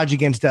 Andrade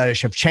against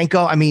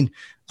Shevchenko. I mean,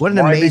 what an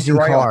amazing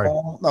card.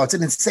 No, it's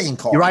an insane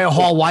card. Uriah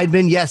Hall,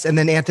 Weidman, yes. And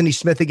then Anthony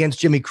Smith against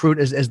Jimmy Crute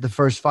as the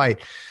first fight.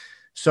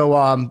 So,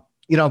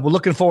 you know, we're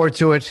looking forward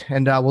to it,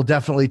 and we'll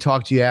definitely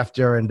talk to you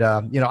after. And,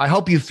 you know, I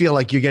hope you feel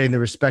like you're getting the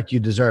respect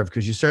you deserve,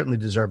 because you certainly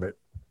deserve it.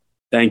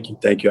 Thank you.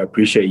 Thank you. I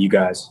appreciate you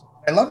guys.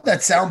 I love that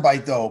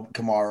soundbite, though,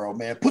 Kamaru,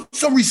 man. Put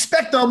some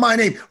respect on my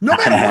name. No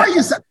matter why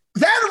you said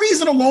that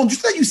reason alone,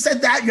 just that you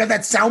said that, you had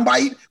that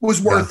soundbite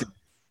was worth it.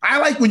 I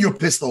like when you're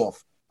pissed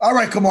off. All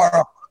right,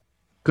 Kamaru.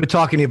 Good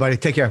talking to you, buddy.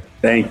 Take care.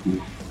 Thank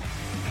you.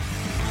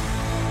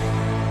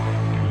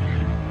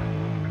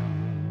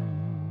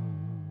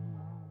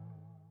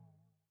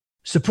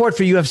 Support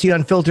for UFC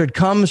Unfiltered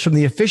comes from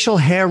the official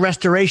hair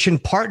restoration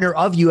partner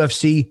of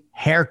UFC,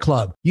 Hair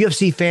Club.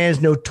 UFC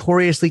fans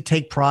notoriously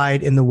take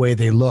pride in the way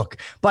they look.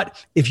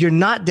 But if you're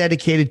not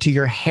dedicated to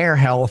your hair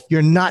health,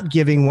 you're not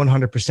giving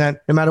 100%.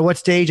 No matter what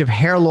stage of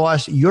hair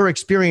loss you're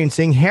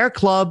experiencing, Hair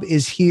Club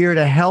is here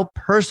to help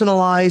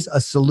personalize a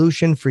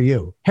solution for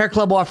you. Hair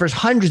Club offers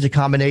hundreds of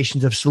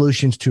combinations of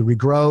solutions to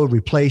regrow,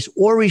 replace,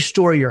 or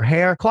restore your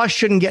hair. Cost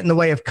shouldn't get in the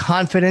way of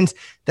confidence.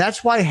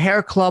 That's why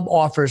Hair Club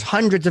offers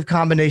hundreds of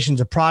combinations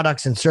of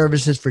products and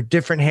services for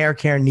different hair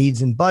care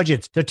needs and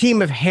budgets. Their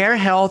team of hair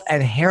health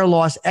and hair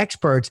loss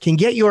experts can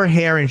get your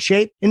hair in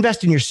shape,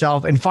 invest in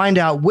yourself, and find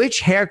out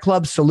which Hair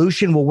Club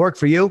solution will work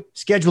for you.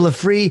 Schedule a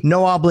free,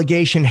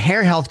 no-obligation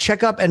hair health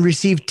checkup and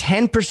receive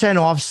 10%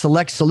 off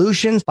select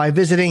solutions by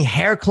visiting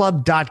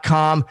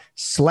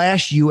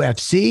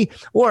hairclub.com/UFC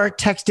or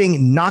texting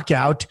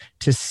knockout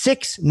to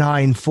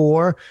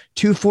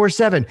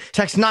 694-247.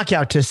 Text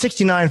knockout to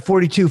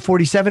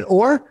 694247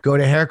 or go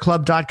to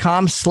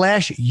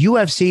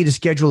hairclub.com/UFC to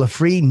schedule a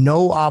free,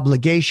 no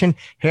obligation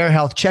hair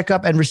health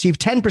checkup and receive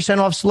 10%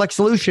 off select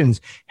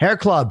solutions. Hair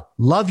Club,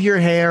 love your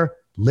hair,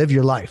 live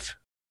your life.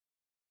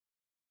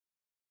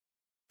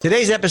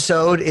 Today's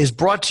episode is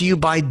brought to you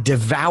by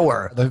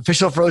Devour, the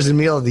official frozen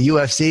meal of the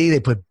UFC.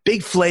 They put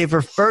big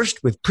flavor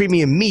first with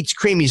premium meats,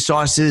 creamy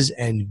sauces,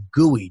 and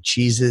gooey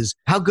cheeses.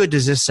 How good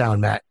does this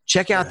sound, Matt?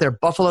 Check out their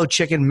buffalo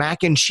chicken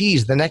mac and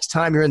cheese the next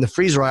time you're in the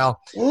freezer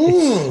aisle.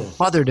 It's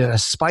smothered in a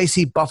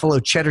spicy buffalo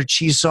cheddar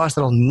cheese sauce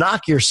that'll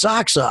knock your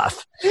socks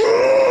off.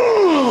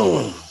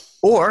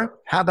 Or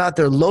how about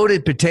their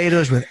loaded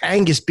potatoes with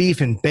Angus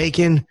beef and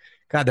bacon?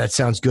 God, that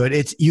sounds good.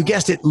 It's, you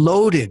guessed it,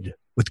 loaded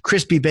with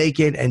crispy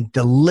bacon and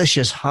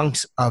delicious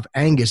hunks of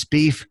Angus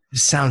beef. It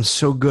sounds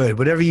so good.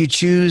 Whatever you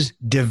choose,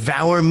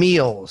 Devour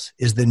Meals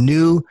is the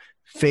new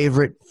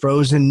favorite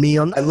frozen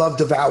meal. I love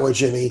Devour,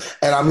 Jimmy,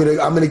 and I'm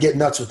gonna get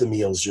nuts with the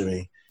meals,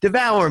 Jimmy.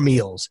 Devour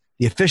Meals,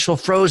 the official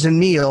frozen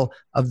meal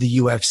of the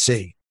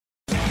UFC.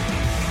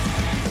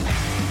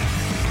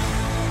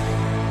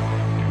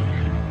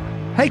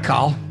 Hey,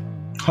 Carl.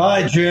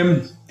 Hi,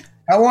 Jim.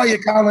 How are you,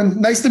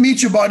 Colin? Nice to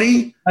meet you,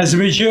 buddy. Nice to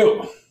meet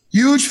you.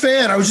 Huge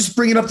fan. I was just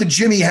bringing up to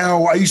Jimmy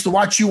how I used to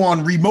watch you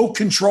on Remote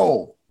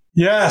Control.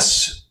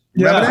 Yes.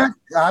 Remember Yeah.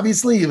 that?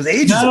 Obviously, it was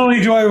ages Not ago.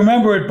 only do I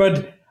remember it,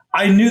 but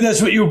I knew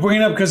that's what you were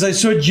bringing up because I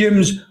saw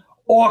Jim's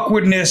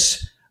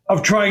awkwardness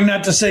of trying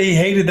not to say he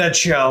hated that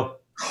show.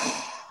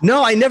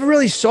 No, I never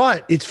really saw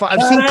it. It's fine.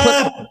 I've seen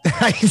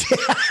clips.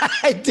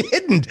 I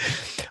didn't.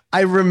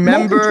 I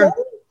remember.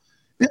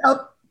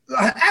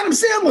 Adam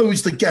Sandler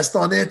was the guest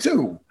on there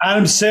too.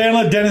 Adam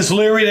Sandler, Dennis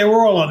Leary, they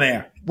were all on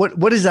there.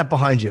 What is that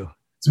behind you?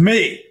 It's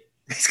me.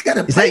 He's got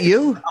a Is that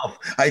you?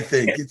 I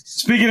think.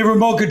 Speaking of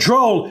remote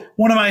control,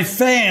 one of my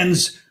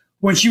fans,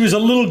 when she was a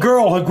little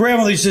girl, her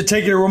grandmother used to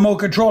take her to remote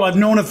control. I've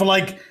known her for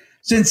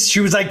since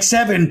she was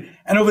 7.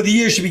 And over the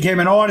years, she became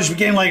an artist, she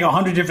became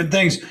 100 different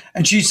things.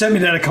 And she sent me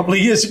that a couple of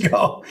years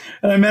ago.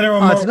 And I met her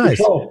on remote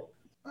control.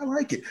 I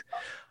like it.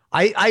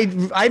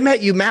 I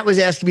met you. Matt was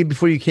asking me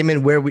before you came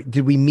in,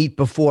 did we meet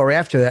before or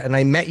after that? And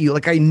I met you.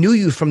 I knew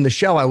you from the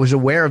show. I was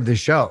aware of the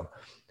show.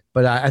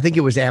 But I think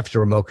it was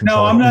after remote control.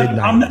 No,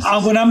 I'm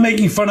not. What I'm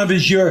making fun of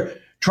is you're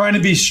trying to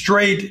be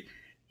straight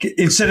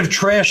instead of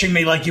trashing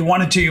me like you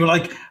wanted to. You were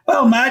like,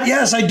 well, Matt,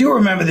 yes, I do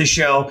remember the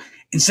show.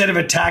 Instead of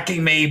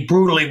attacking me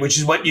brutally, which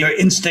is what your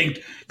instinct,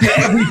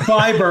 every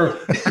fiber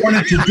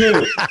wanted to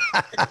do.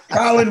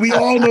 Colin, we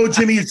all know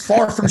Jimmy is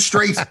far from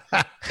straight.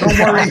 Don't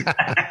worry.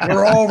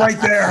 We're all right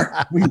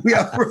there.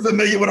 We're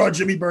familiar with our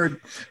Jimmy Bird.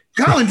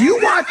 Colin, do you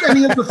watch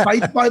any of the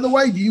fights, by the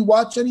way? Do you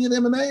watch any of the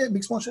MMA at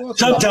Mixed Martial Arts?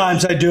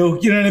 Sometimes I do.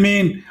 You know what I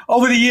mean?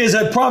 Over the years,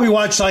 I've probably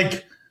watched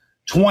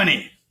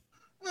 20.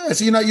 Yeah,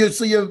 so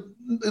you're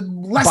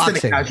less boxing.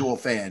 than a casual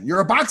fan.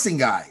 You're a boxing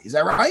guy. Is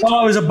that right? Well,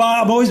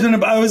 I've always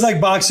been, I was like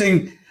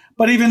boxing,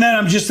 but even then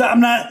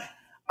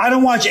I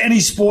don't watch any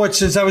sports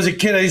since I was a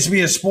kid. I used to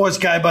be a sports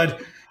guy,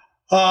 but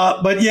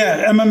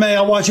yeah, MMA,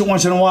 I'll watch it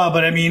once in a while,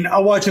 but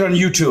I'll watch it on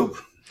YouTube.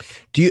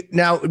 Do you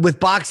now with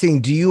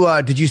boxing?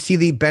 Did you see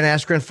the Ben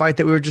Askren fight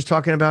that we were just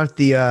talking about?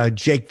 The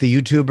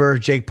the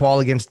YouTuber Jake Paul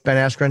against Ben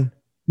Askren?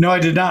 No, I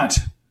did not.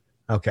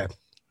 Okay,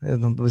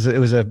 it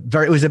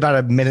was about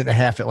a minute and a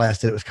half. It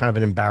lasted. It was kind of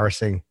an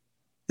embarrassing.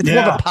 It's more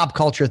of a pop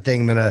culture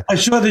thing than a. I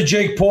saw the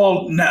Jake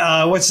Paul,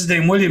 what's his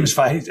name, Williams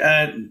fight.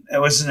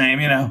 What's his name?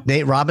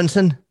 Nate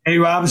Robinson. Nate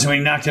Robinson. When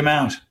he knocked him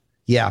out.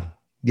 Yeah,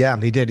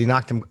 he did. He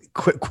knocked him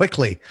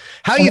quickly.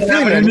 How are you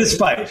feeling in this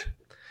fight?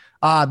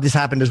 This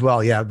happened as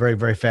well. Yeah, very,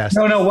 very fast.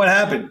 No, what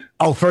happened?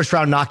 Oh, first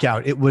round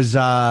knockout. It was,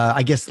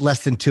 I guess,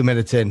 less than 2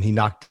 minutes in. He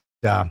knocked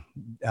Ben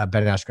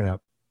Askren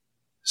out.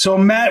 So,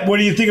 Matt, what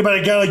do you think about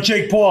a guy like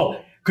Jake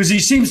Paul? Because he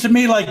seems to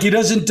me like he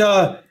doesn't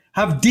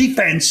have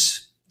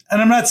defense.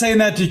 And I'm not saying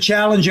that to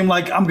challenge him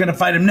like I'm going to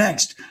fight him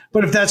next.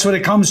 But if that's what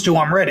it comes to,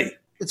 I'm ready.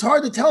 It's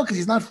hard to tell because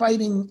he's not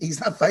fighting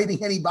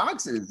any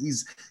boxers.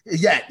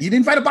 He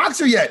didn't fight a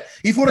boxer yet.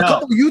 He fought a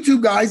couple of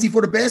YouTube guys. He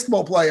fought a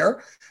basketball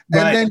player.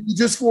 And then he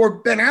just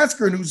fought Ben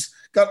Askren, who's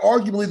got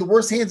arguably the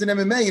worst hands in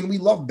MMA, and we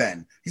love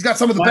Ben. He's got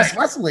some of the best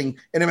wrestling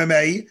in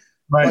MMA,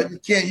 but you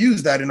can't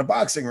use that in a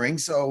boxing ring.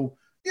 So,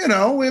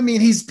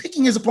 he's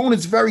picking his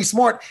opponents very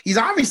smart. He's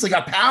obviously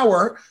got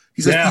power.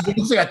 He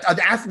looks like an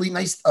athlete,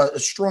 nice, a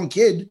strong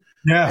kid.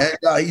 Yeah.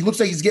 And he looks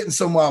like he's getting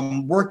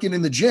some working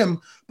in the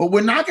gym, but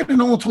we're not going to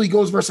know until he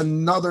goes versus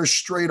another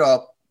straight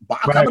up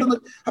boxer. How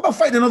about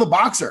fighting another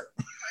boxer?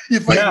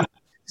 He's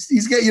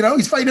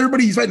fighting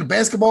everybody. He's fighting a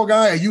basketball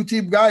guy, a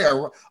YouTube guy,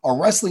 a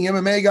wrestling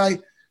MMA guy.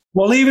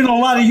 Well, even a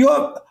lot of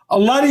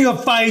your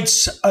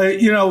fights,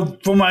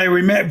 from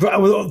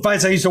my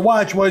fights I used to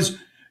watch was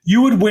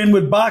you would win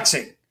with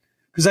boxing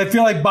because I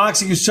feel like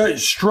boxing is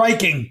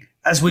striking,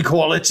 as we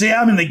call it. See,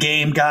 I'm in the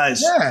game,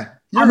 guys. Yeah,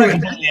 I'm not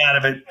completely out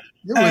of it.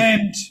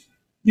 And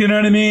you know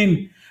what I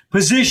mean?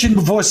 Position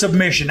before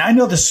submission. I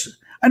know this.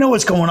 I know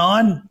what's going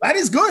on. That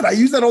is good. I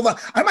use that all the.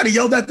 I might have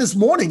yelled that this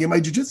morning in my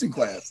jiu-jitsu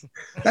class.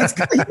 That's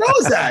good. He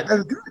knows that.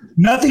 That's good.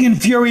 Nothing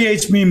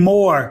infuriates me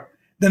more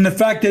than the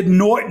fact that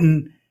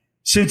Norton,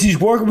 since he's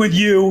working with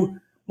you,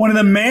 one of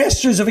the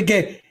masters of a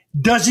game,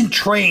 doesn't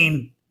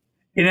train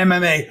in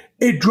MMA.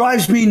 It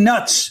drives me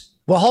nuts.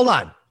 Well, hold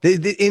on.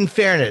 In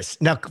fairness,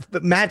 now,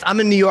 Matt, I'm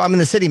in New York. I'm in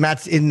the city.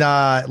 Matt's in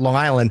Long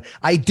Island.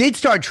 I did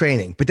start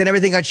training, but then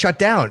everything got shut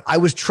down. I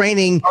was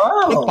training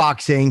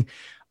kickboxing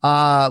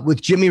with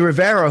Jimmy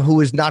Rivera,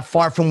 who is not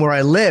far from where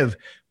I live,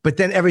 but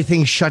then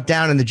everything shut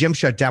down and the gym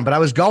shut down. But I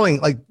was going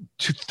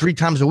 2-3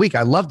 times a week.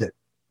 I loved it.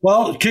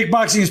 Well,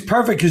 kickboxing is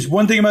perfect because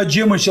one thing about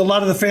Jim, which a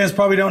lot of the fans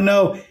probably don't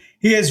know,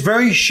 he has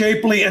very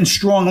shapely and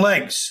strong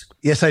legs.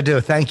 Yes, I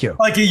do. Thank you.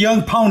 Like a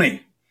young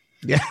pony.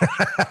 Yeah,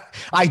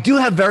 I do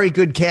have very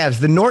good calves.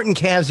 The Norton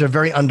calves are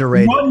very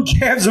underrated. Norton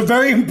calves are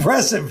very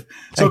impressive.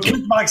 So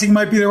kickboxing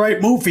might be the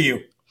right move for you.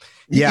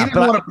 Yeah, you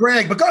didn't want to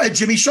brag, but go ahead,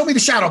 Jimmy. Show me the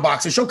shadow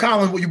boxing. Show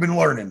Colin what you've been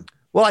learning.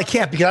 Well, I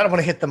can't because I don't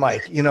want to hit the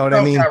mic. You know what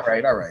I mean? All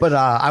right. But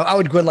I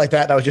would go in like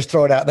that. And I would just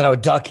throw it out. And then I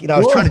would duck. I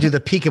was trying to do the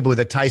peekaboo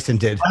that Tyson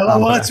did.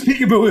 That's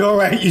peekaboo. All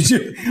right. You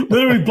should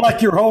literally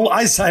block your whole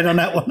eyesight on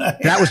that one.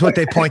 That was what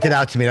they pointed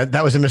out to me.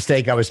 That was a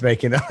mistake I was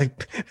making.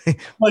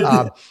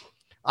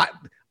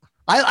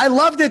 I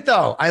loved it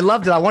though. I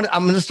loved it. I'm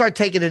going to start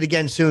taking it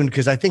again soon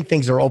because I think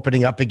things are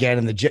opening up again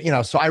in the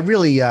gym. So I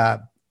really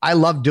I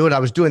love doing it. I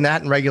was doing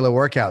that in regular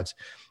workouts.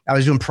 I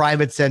was doing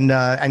privates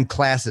and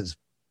classes.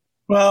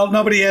 Well,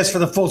 nobody asked for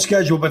the full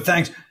schedule, but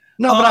thanks.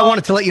 No, but I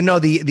wanted to let you know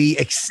the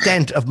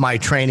extent of my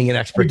training and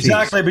expertise.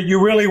 Exactly, but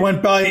you really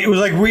went by. It was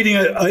like reading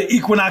a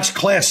Equinox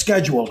class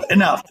schedule.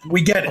 Enough.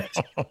 We get it.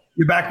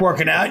 You're back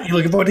working out. You're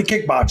looking forward to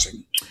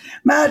kickboxing.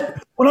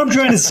 Matt, what I'm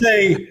trying to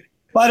say,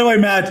 by the way,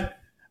 Matt,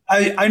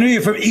 I know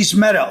you're from East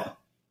Meadow.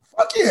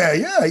 Fuck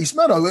yeah, East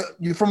Meadow.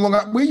 You from Long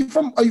Island? Where are you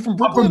from? Are you from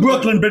Brooklyn? I'm from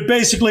Brooklyn, but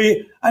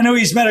basically, I know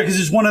East Meadow because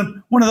it's one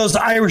of those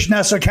Irish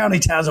Nassau County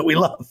towns that we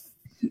love.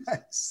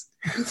 Yes.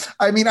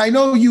 I mean, I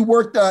know you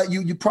worked.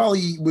 You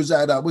probably was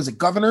at was it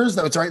Governor's?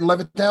 That was right in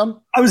Levittown.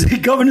 I was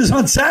at Governor's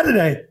on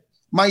Saturday.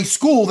 My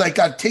school that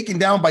got taken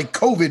down by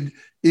COVID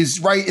is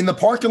right in the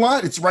parking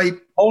lot. It's right.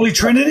 Holy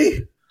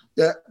Trinity.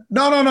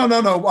 No.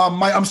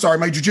 I'm sorry,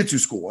 my jiu-jitsu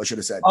school. I should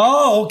have said.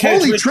 Oh, okay.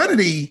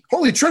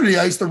 Holy Trinity.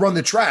 I used to run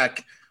the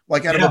track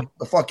like out of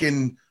a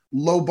fucking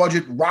low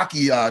budget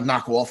Rocky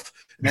knockoff,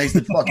 and I used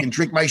to fucking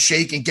drink my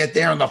shake and get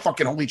there on the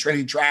fucking Holy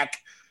Trinity track.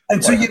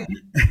 And so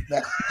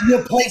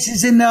your place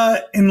is in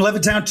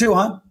Levittown too,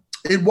 huh?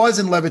 It was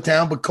in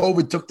Levittown, but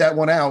COVID took that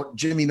one out.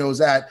 Jimmy knows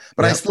that.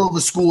 But I still have a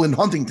school in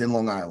Huntington,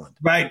 Long Island.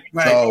 Right.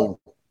 So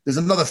there's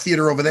another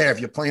theater over there. If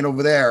you're playing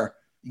over there,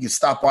 you can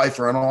stop by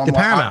for an on. The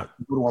Paramount.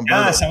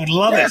 Yes, I would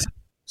love it.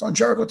 It's on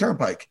Jericho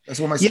Turnpike. That's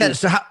where my school. Yeah.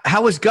 So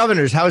how was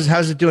Governor's?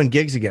 How's it doing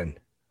gigs again?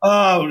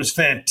 Oh, it was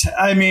fantastic.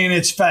 I mean,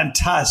 it's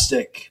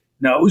fantastic.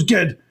 No, it was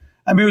good.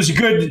 I mean, it was a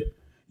good.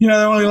 They're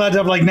only allowed to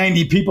have like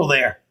 90 people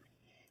there.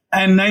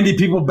 And 90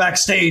 people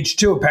backstage,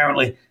 too,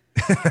 apparently.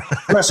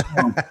 But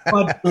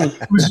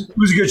it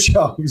was a good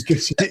show. It was a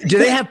good show. Do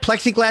they have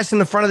plexiglass in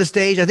the front of the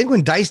stage? I think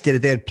when Dice did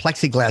it, they had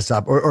plexiglass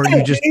up. Or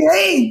you just...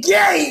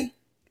 Yay!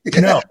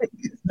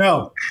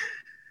 No.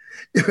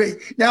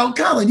 Now,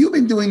 Colin, you've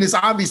been doing this,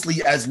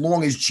 obviously, as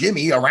long as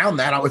Jimmy, around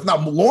that, if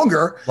not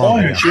longer. How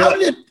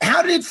did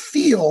it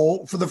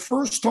feel for the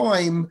first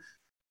time?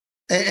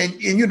 And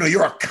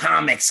you're a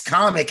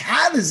comic.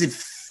 How does it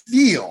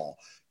feel?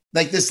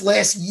 Like this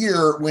last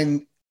year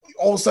when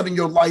all of a sudden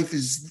your life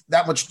is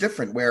that much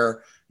different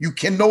where you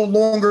can no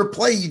longer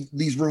play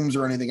these rooms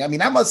or anything. I mean,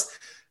 that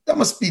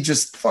must be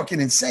just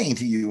fucking insane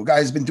to you. A guy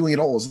who's been doing it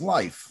all his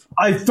life.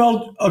 I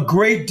felt a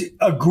great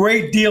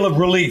deal of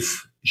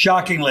relief,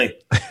 shockingly.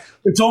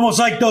 It's almost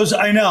like those,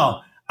 I know.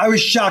 I was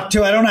shocked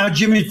too. I don't know how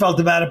Jimmy felt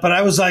about it, but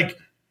I was like,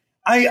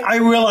 I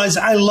realized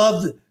I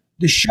love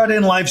the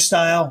shut-in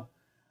lifestyle.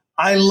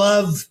 I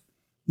love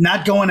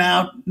not going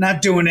out,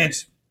 not doing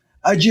it.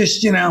 I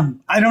just,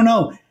 I don't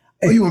know.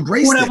 Oh, you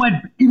embraced it.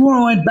 Even when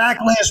I went back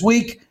last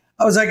week,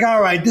 I was like,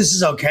 all right, this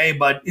is okay.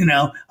 But,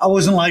 I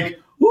wasn't like,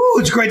 ooh,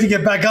 it's great to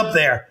get back up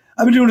there.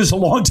 I've been doing this a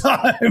long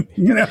time,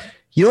 You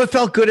know what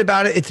felt good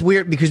about it? It's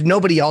weird because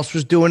nobody else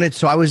was doing it.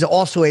 So I was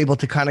also able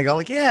to kind of go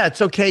like, yeah,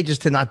 it's okay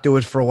just to not do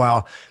it for a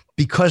while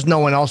because no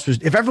one else was.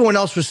 If everyone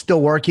else was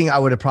still working, I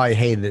would have probably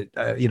hated it,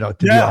 to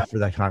be off for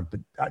that time.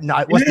 But no,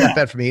 it wasn't that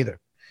bad for me either.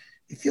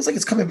 It feels like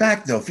it's coming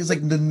back, though. It feels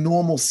like the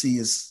normalcy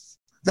is.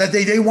 That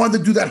they wanted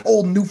to do that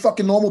whole new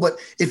fucking normal, but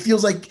it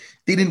feels like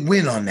they didn't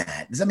win on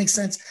that. Does that make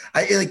sense?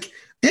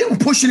 They were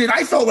pushing it.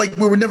 I felt like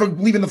we were never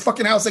leaving the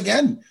fucking house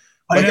again.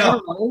 Like, I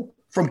don't know,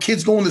 from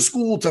kids going to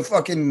school to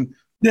fucking.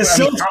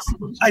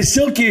 I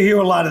still can hear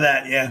a lot of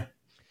that. Yeah.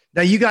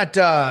 Now you got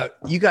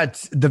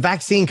the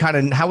vaccine kind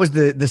of. How was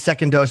the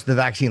second dose of the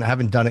vaccine? I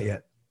haven't done it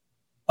yet.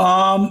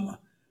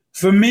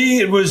 For me,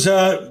 it was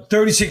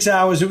 36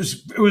 hours. It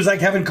was like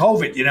having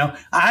COVID.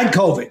 I had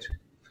COVID,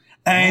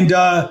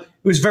 and.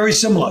 It was very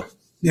similar,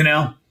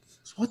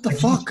 What the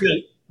fuck?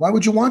 Why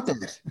would you want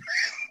that?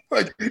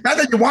 Not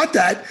that you want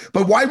that,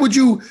 but why would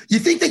you? You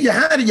think that you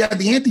had it, you had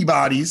the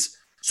antibodies,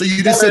 so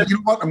you just said, you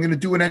know what, I'm going to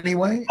do it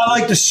anyway? I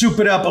like to soup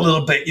it up a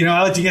little bit.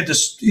 I like to get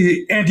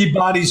the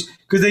antibodies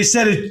because they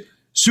said it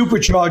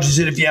supercharges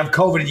it if you have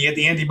COVID and you get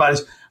the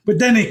antibodies. But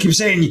then they keep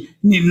saying you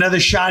need another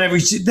shot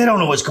they don't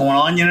know what's going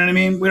on. You know what I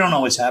mean? We don't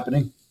know what's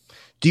happening.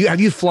 Have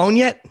you flown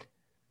yet?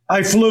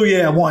 I flew,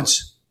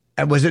 once.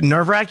 And was it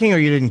nerve-wracking or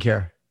you didn't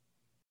care?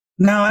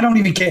 No, I don't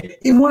even care.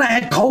 Even when I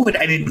had COVID,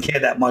 I didn't care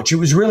that much. It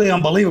was really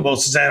unbelievable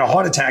since I had a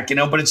heart attack,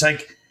 but it's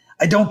like,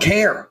 I don't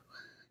care,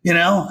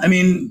 I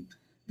mean,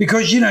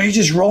 because, you're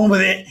just rolling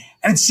with it.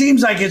 And it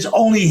seems like it's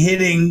only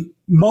hitting,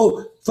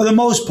 for the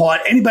most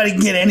part, anybody can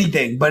get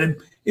anything, but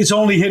it's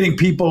only hitting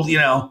people,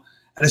 at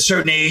a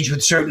certain age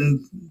with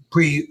certain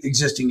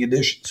pre-existing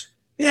conditions.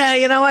 Yeah,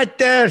 you know what,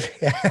 dude?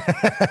 You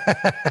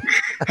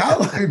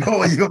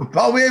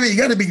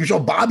got to be sure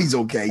Bobby's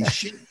okay.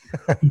 Shit.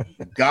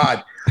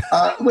 God.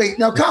 Wait,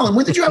 now, Colin,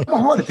 when did you have a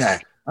heart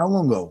attack? How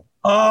long ago?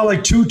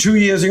 Like two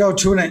years ago,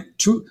 Whoa.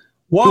 2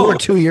 or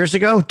 2 years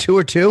ago? 2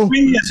 or 2? 3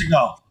 years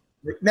ago.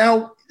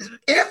 Now,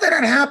 after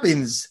that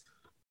happens,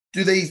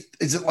 is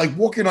it like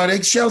walking on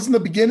eggshells in the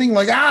beginning?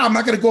 Like, I'm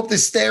not going to go up the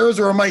stairs,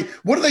 or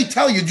what do they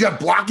tell you? Do you have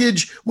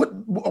blockage?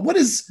 What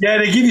is? Yeah,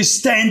 they give you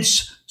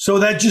stents. So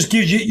that just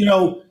gives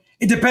you,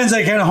 it depends on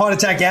what kind of heart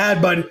attack you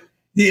had, but,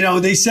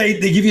 they say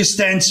they give you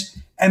stents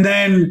and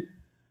then,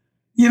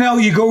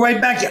 you go right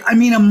back. I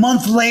mean, a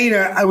month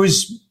later, I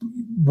was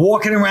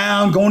walking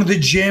around, going to the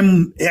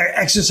gym,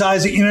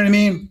 exercising. You know what I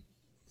mean?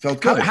 Felt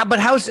good.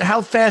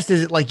 How fast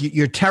is it? Like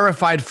you're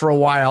terrified for a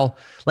while.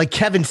 Like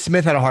Kevin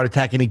Smith had a heart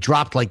attack and he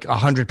dropped like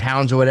 100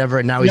 pounds or whatever,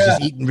 and now he's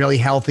just eating really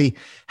healthy.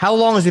 How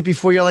long is it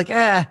before you're like,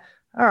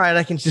 all right,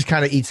 I can just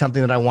kind of eat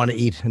something that I want to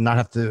eat and not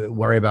have to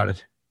worry about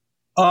it?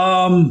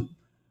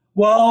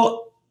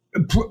 Well,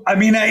 I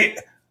mean,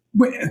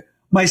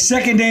 my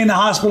second day in the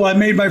hospital, I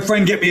made my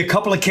friend get me a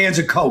couple of cans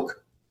of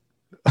Coke.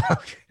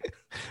 Okay.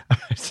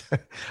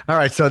 All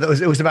right, so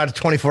it was about a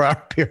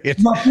 24-hour period.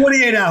 About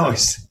 48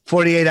 hours.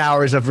 48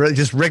 hours of really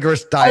just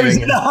rigorous I was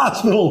dieting. in the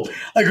hospital.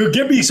 I go,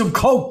 get me some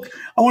Coke.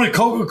 I want a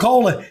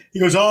Coca-Cola. He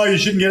goes, oh, you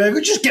shouldn't get it. I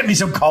go, just get me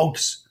some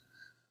Cokes.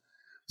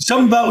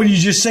 Something about when you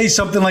just say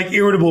something like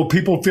irritable,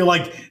 people feel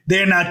like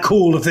they're not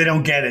cool if they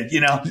don't get it, you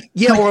know?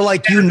 Yeah, or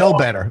like you know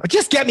better.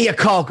 Just get me a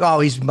Coke. Oh,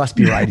 he must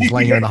be right. He's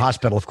laying here in the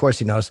hospital. Of course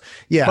he knows.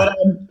 Yeah. But,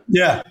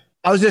 yeah.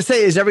 I was going to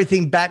say, is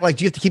everything back? Like,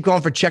 do you have to keep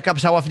going for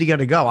checkups? How often do you got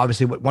to go?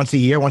 Obviously, once a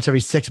year, once every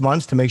 6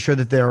 months to make sure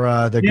that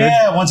they're good?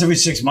 Yeah, once every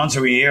 6 months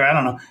or a year. I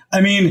don't know. I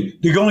mean,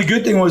 the only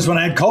good thing was when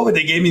I had COVID,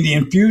 they gave me the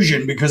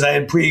infusion because I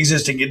had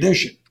pre-existing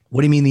condition.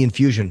 What do you mean the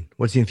infusion?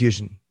 What's the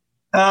infusion?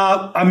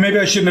 Maybe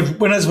I shouldn't have.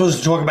 We're not supposed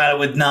to talk about it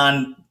with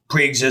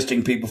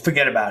non-pre-existing people.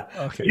 Forget about it.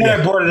 Okay. Yeah,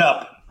 I brought it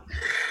up.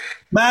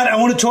 Matt, I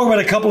want to talk about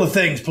a couple of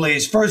things,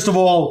 please. First of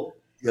all,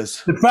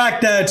 Yes. the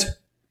fact that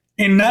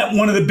in that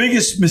one of the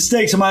biggest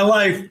mistakes of my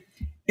life,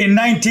 in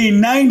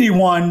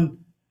 1991,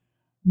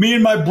 me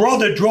and my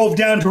brother drove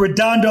down to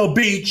Redondo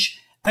Beach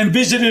and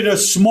visited a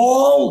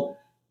small,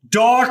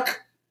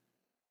 dark,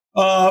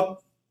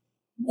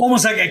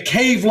 almost like a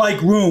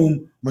cave-like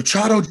room.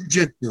 Machado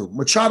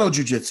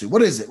Jiu-Jitsu.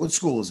 What is it? What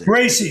school is it?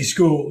 Gracie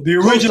School. The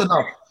Close original.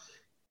 enough.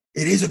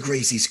 It is a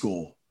Gracie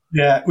school.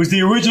 Yeah, it was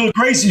the original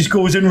Gracie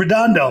School. It was in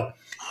Redondo.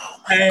 Oh,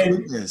 my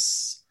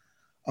goodness.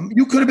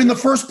 You could have been the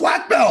first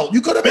black belt.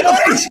 You could have been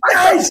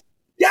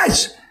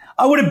Yes.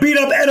 I would have beat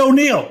up Ed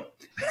O'Neill.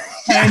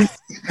 And,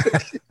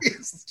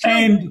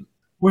 and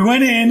we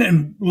went in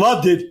and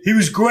loved it. He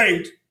was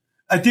great.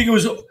 I think it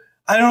was,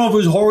 I don't know if it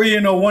was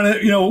Horian or one of,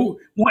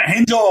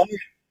 Henzo.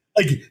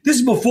 Like, this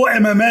is before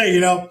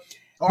MMA,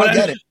 Oh, I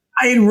get it.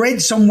 I had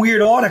read some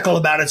weird article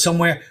about it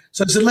somewhere.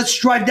 So I said, let's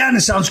drive down.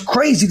 It sounds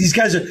crazy. These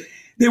guys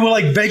they were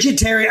like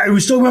vegetarian. I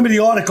still remember the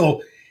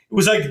article. It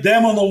was like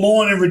them on the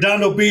lawn in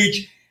Redondo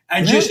Beach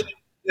and just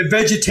the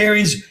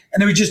vegetarians,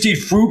 and they would just eat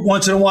fruit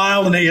once in a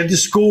while, and they had the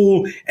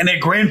school and their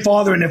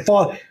grandfather and their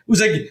father. It was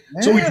like,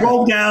 so we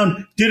drove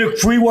down, did a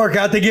free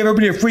workout. They gave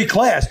everybody a free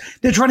class.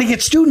 They're trying to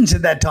get students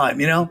at that time,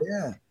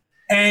 Yeah.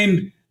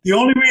 And the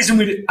only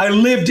reason I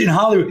lived in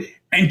Hollywood,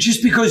 and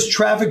just because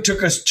traffic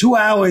took us 2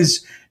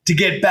 hours to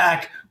get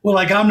back, we're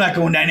like, I'm not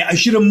going down there. I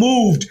should have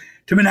moved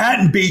to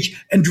Manhattan Beach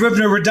and driven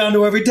to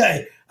Redondo every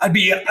day. I'd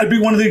be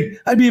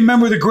a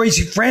member of the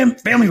Gracie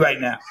family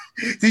right now.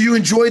 Do you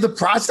enjoy the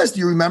process? Do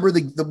you remember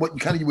what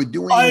kind of you were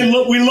doing?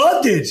 We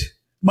loved it.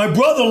 My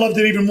brother loved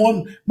it even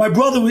more. My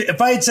brother,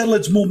 if I had said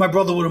let's move, my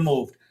brother would have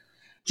moved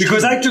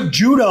because I took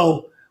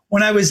judo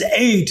when I was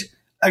 8.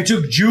 I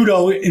took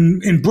judo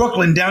in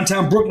Brooklyn,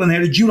 downtown Brooklyn. They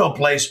had a judo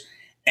place,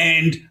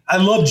 and I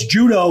loved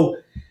judo.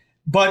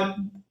 But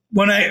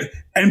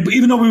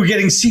even though we were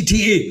getting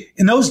CTE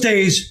in those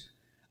days,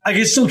 I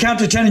could still count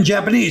to 10 in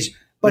Japanese.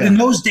 But in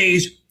those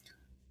days,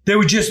 they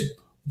would just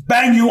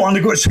bang you on the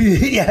ground. So you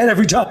hit your head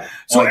every time.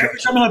 So every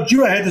time I loved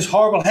judo, I had this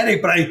horrible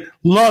headache, but I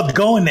loved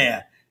going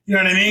there. You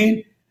know what I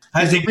mean?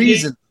 There's a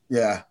reason.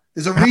 Yeah.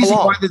 There's a reason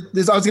why I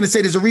was going to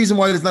say there's a reason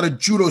why there's not a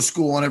judo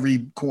school on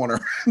every corner.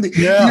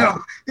 Yeah.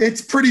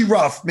 It's pretty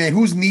rough, man.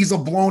 Whose knees are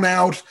blown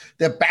out,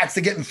 their backs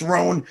are getting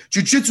thrown.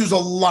 Jiu-jitsu is a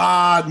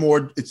lot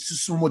more. It's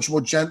just so much more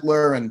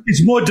gentler and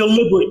it's more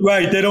deliberate,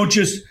 right? They don't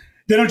just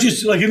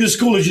like in the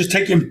school. They just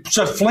take you and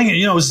start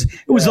flinging. It was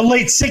the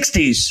late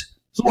 '60s.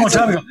 It's a long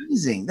time ago.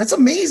 Amazing. That's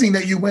amazing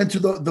that you went to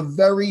the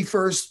very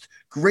first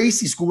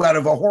Gracie school out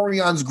of a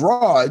Horion's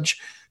garage.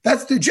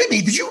 That's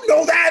Jimmy. Did you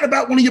know that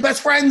about one of your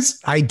best friends?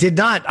 I did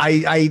not.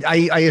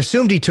 I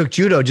assumed he took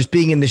judo, just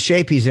being in the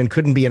shape he's in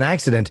couldn't be an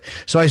accident.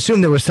 So I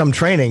assumed there was some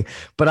training,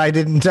 but I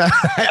didn't.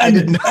 I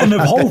didn't know. And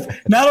the whole,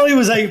 not only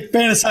was I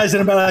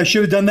fantasizing about I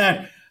should have done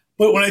that,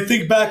 but when I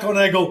think back on it,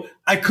 I go,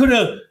 I could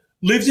have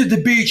lived at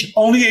the beach,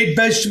 only ate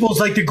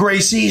vegetables like the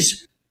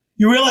Gracies.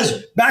 You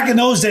realize back in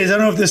those days, I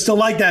don't know if they're still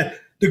like that,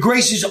 the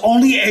Gracies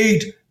only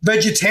ate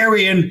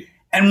vegetarian,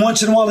 and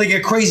once in a while they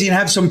get crazy and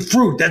have some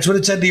fruit. That's what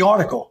it said in the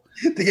article.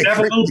 They have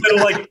a little bit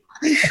of like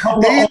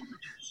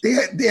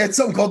they had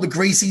something called the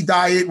Gracie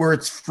diet where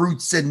it's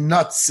fruits and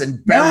nuts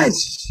and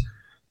berries.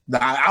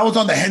 Nice. I was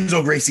on the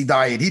Henzo Gracie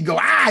diet. He'd go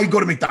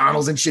to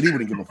McDonald's and shit. He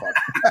wouldn't give a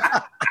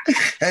fuck.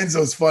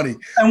 Henzo's funny.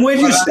 And where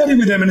did you study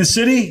with them, in the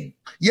city?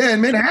 Yeah,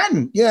 in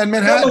Manhattan.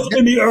 That was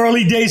in the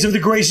early days of the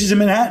Gracies in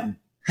Manhattan.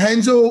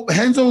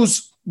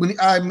 Henzo's when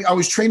I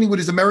was training with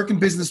his American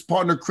business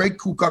partner, Craig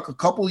Kukuk, a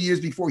couple of years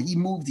before he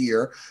moved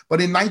here. But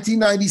in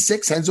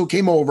 1996, Henzo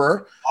came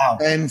over. Wow.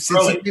 And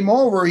since he came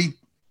over, he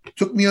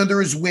took me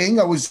under his wing.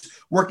 I was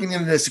working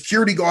in a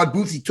security guard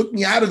booth. He took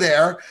me out of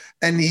there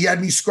and he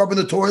had me scrubbing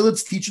the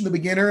toilets, teaching the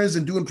beginners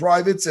and doing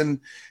privates. And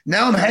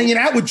now I'm hanging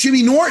out with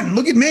Jimmy Norton.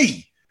 Look at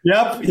me.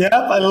 Yep.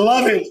 I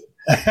love it.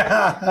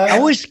 I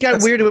always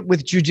got weird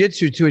with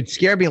jujitsu too. It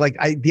scared me. Like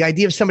the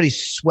idea of somebody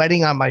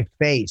sweating on my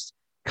face,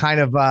 kind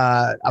of.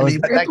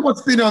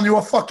 What's been on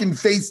your fucking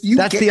face?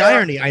 That's the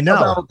irony. I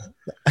know.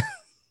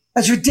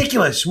 That's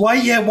ridiculous. Why?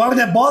 Yeah. Why would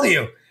that bother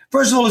you?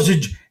 First of all,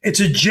 it's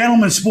a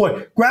gentleman's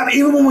sport.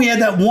 Even when we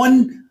had that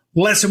one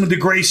lesson with the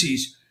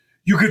Gracies,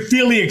 you could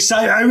feel the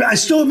excitement. I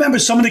still remember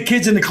some of the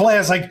kids in the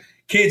class, like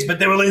kids, but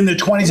they were in their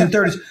 20s and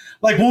 30s.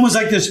 Like one was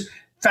like this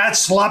fat,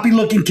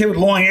 sloppy-looking kid with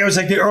long hair. It was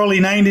like the early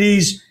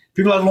 90s.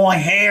 People had long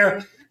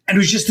hair, and it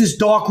was just this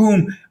dark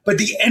room. But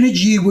the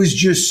energy was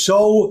just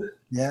so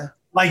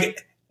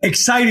like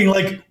exciting.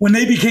 Like when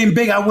they became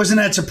big, I wasn't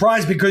that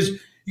surprised because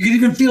you could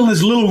even feel in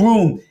this little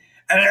room,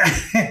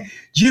 and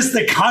just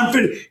the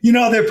confidence. You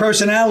know their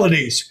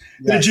personalities.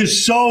 Yes. They're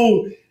just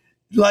so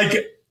like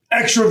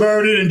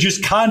extroverted and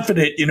just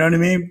confident. You know what I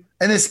mean?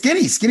 And they're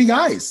skinny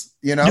guys.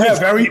 You know, yeah,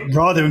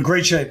 they're in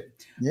great shape.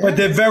 Yeah. But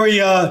they're very.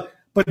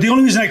 But the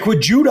only reason I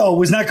quit judo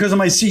was not because of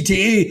my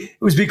CTE.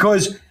 It was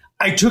because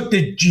I took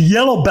the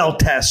yellow belt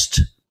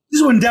test.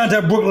 This is when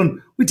downtown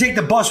Brooklyn, we take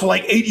the bus. We're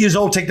like 8 years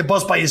old, take the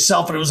bus by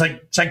yourself. And it was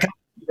like psychotic.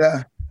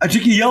 Yeah. I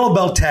took a yellow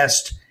belt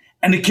test,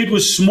 and the kid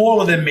was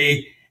smaller than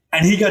me,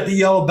 and he got the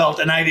yellow belt,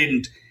 and I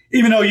didn't.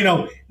 Even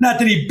though, not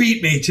that he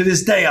beat me. To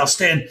this day, I'll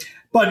stand.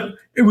 But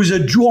it was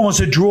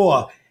almost a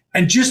draw.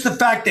 And just the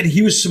fact that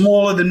he was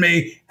smaller than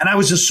me, and I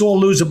was a sore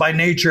loser by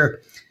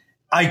nature,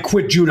 I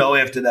quit judo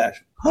after that.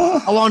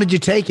 How long did you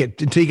take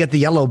it until you get the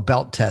yellow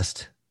belt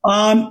test?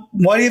 Why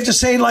do you have to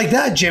say it like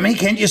that, Jimmy?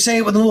 Can't you say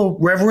it with a little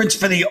reverence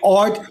for the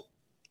art?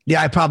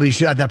 Yeah, I probably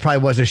should. That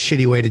probably was a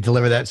shitty way to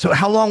deliver that. So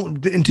how long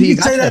until you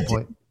got to that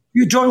point?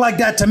 You talk like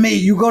that to me.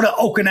 You go to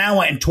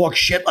Okinawa and talk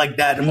shit like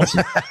that.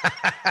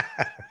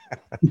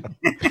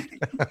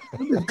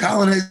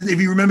 Colin, if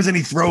he remembers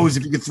any throws,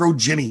 if you could throw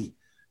Jimmy.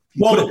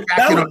 On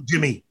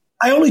Jimmy.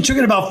 I only took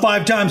it about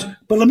 5 times,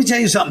 but let me tell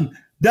you something.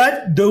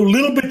 The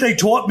little bit they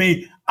taught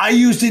me, I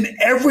used in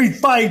every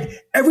fight.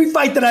 Every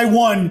fight that I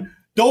won,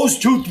 those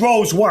 2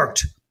 throws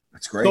worked.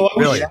 That's great. So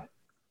really?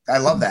 I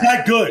love that.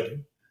 That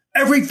good.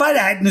 Every fight I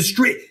had in the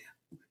street.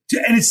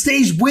 And it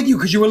stays with you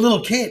because you're a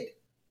little kid.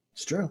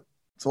 It's true.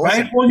 It's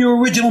awesome. Right? All your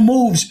original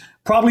moves,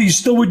 probably you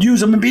still would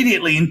use them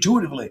immediately,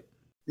 intuitively.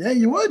 Yeah,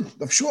 you would.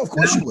 I'm sure. Of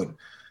course you would.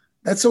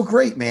 That's so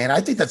great, man. I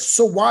think that's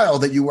so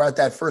wild that you were at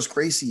that first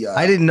Gracie.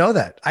 I didn't know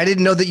that. I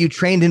didn't know that you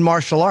trained in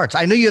martial arts.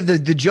 I knew you have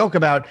the joke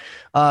about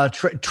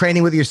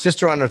training with your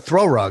sister on a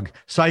throw rug.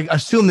 So I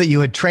assumed that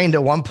you had trained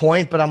at one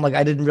point, but I'm like,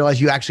 I didn't realize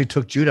you actually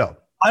took judo.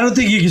 I don't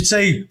think you could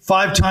say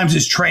 5 times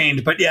as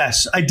trained, but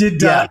yes, I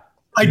did.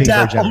 I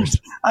dabbled.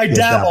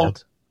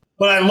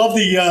 But I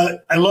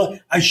love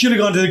I should have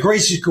gone to the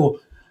Gracie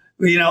school.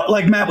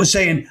 Like Matt was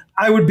saying,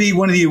 I would be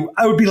one of you.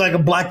 I would be like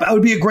I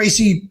would be a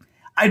Gracie.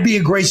 I'd be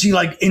a Gracie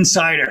like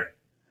insider,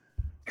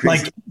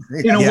 like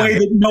in a way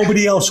that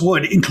nobody else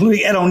would,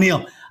 including Ed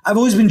O'Neill. I've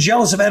always been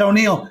jealous of Ed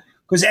O'Neill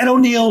because Ed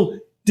O'Neill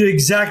did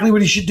exactly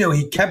what he should do.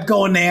 He kept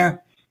going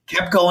there,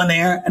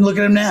 and look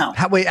at him now.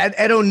 Wait,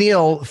 Ed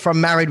O'Neill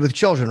from Married with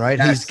Children, right?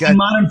 Yes. He's got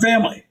Modern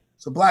Family.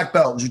 It's a black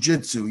belt in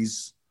jiu-jitsu.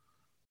 He's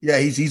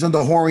under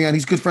Horion.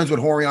 He's good friends with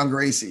Horion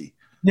Gracie.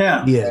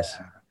 Yeah, he is.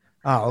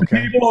 Oh,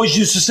 okay. People always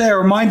used to say I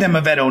remind them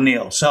of Ed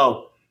O'Neill.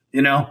 So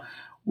Yeah,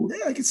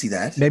 I can see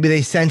that. Maybe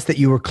they sensed that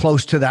you were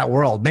close to that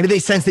world. Maybe they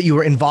sensed that you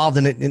were involved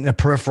in it in a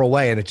peripheral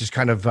way, and it just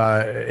kind of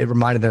it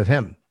reminded them of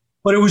him.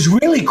 But it was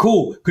really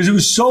cool because it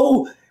was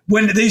so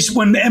when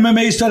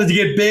MMA started to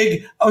get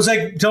big, I was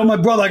like telling my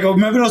brother, I go,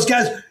 remember those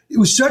guys? It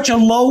was such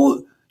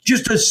a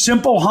just a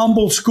simple,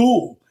 humble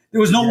school.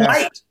 There was no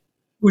light.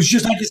 It was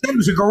just like you said, it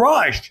was a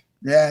garage.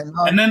 Yeah.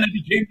 No. And then it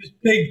became this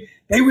big.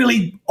 They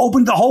really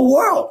opened the whole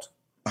world.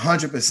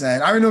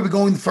 100%. I remember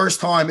going the first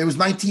time. It was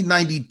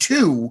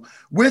 1992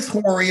 with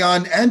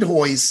Horion and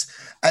Hoyce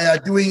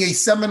doing a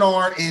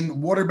seminar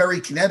in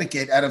Waterbury,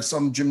 Connecticut, out of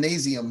some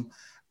gymnasium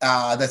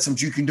that some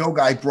Jeet Kune Do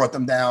guy brought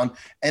them down.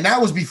 And that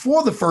was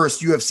before the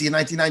first UFC in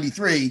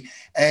 1993.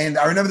 And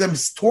I remember them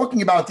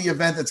talking about the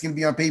event that's going to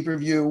be on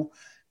pay-per-view.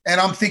 And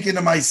I'm thinking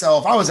to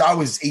myself, I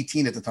was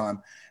 18 at the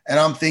time. And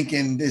I'm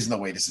thinking, there's no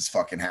way this is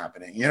fucking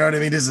happening. You know what I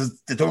mean?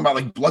 They're talking about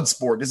like blood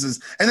sport.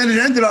 And then it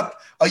ended up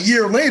a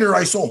year later,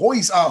 I saw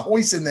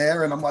Hoyce in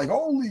there and I'm like,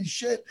 holy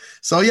shit.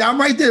 So yeah, I'm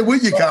right there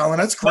with you, Colin.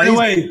 That's crazy. By the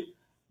way,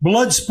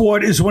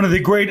 Bloodsport is one of the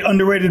great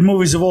underrated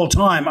movies of all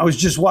time. I was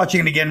just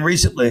watching it again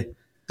recently.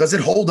 Does it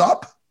hold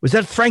up? Was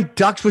that Frank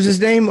Dux was his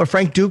name or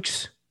Frank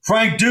Dukes?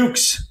 Frank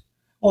Dukes.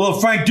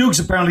 Although Frank Dukes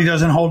apparently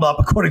doesn't hold up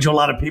according to a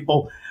lot of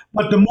people.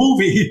 But the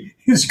movie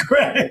is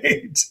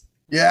great.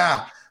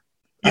 Yeah.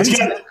 It's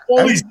got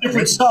all these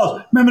different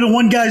styles. Remember the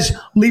one guy's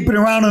leaping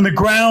around on the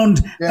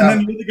ground, and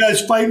then the other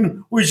guy's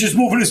fighting where he's just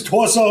moving his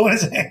torso and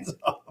his hands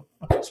up.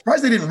 I'm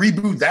surprised they didn't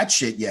reboot that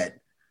shit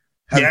yet.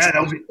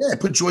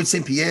 Put George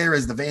St. Pierre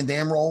as the Van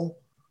Damme role.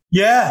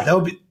 Yeah, that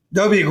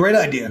would be a great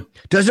idea.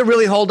 Does it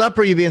really hold up,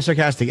 or are you being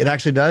sarcastic? It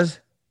actually does.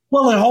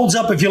 Well, it holds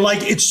up if you like.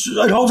 It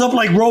holds up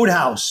like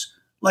Roadhouse,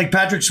 like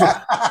Patrick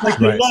Swayze. Like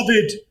you love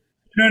it. You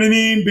know what I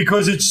mean?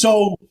 Because it's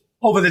so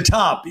over the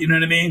top. You know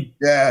what I mean?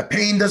 Yeah,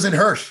 pain doesn't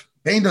hurt.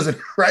 Pain doesn't,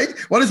 right?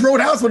 What is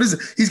Roadhouse? What is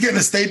it? He's getting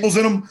the staples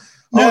in him.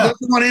 Oh, doesn't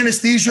want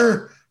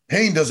anesthesia.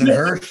 Pain doesn't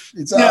hurt.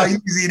 It's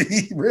easy to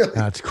eat, really.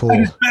 That's cool.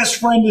 And his best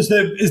friend is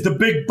the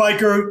big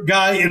biker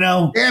guy, you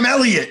know.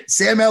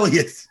 Sam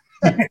Elliott.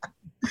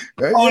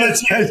 Right? Oh,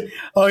 that's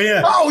oh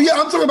yeah. Oh yeah,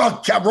 I'm talking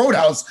about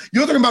Roadhouse.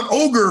 You're talking about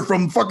Ogre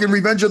from fucking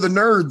Revenge of the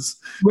Nerds.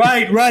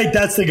 Right.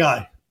 That's the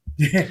guy.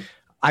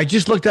 I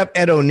just looked up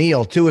Ed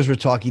O'Neill too as we're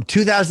talking.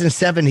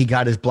 2007, he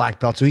got his black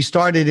belt. So he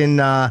started in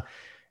that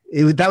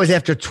was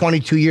after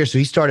 22 years. So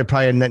he started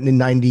probably in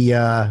 90,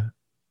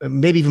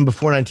 maybe even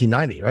before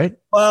 1990, right?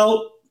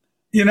 Well,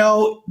 you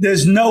know,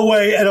 there's no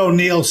way Ed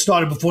O'Neill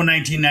started before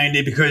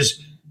 1990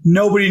 because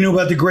nobody knew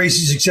about the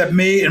Gracies except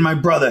me and my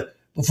brother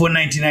before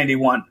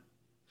 1991.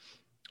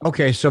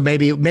 Okay, so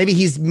maybe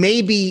he's a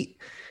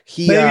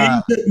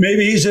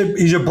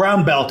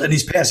brown belt and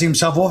he's passing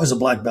himself off as a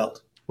black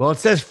belt. Well, it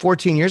says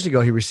 14 years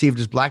ago he received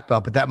his black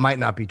belt, but that might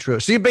not be true.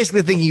 So you're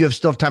basically thinking you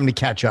still have time to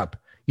catch up.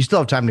 You still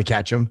have time to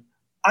catch him.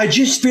 I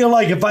just feel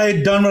like if I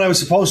had done what I was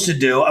supposed to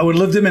do, I would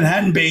have lived in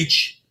Manhattan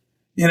Beach,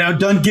 you know,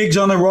 done gigs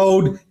on the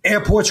road,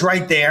 airport's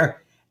right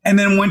there, and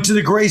then went to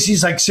the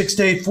Gracies like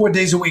 4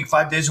 days a week,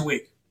 5 days a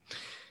week.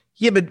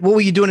 Yeah, but what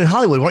were you doing in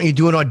Hollywood? Weren't you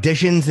doing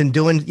auditions and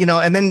doing, you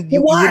know, and then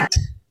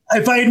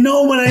If I had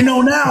known what I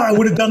know now, I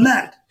would have done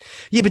that.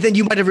 Yeah, but then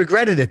you might have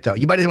regretted it, though.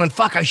 You might have went,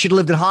 fuck, I should have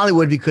lived in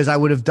Hollywood because I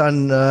would have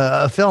done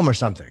a film or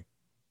something.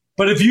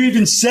 But if you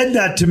even said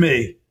that to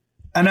me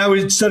and I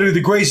would study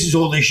the Gracies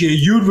all this year,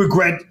 you'd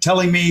regret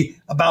telling me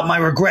about my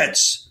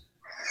regrets.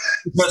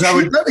 Because I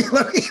would.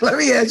 Let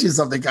me ask you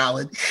something,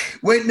 Colin.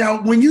 Wait, now,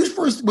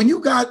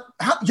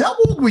 how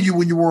old were you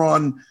when you were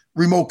on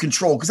Remote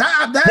Control? Because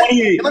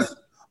 28.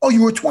 Oh,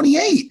 you were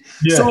 28.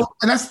 Yeah. So,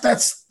 and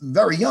that's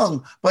very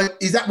young.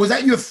 But was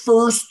that your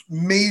first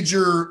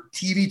major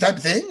TV type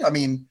of thing? I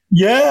mean,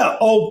 yeah.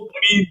 Oh, I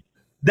mean,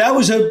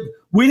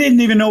 we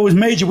didn't even know it was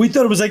major. We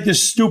thought it was like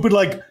this stupid,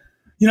 like,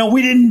 you know,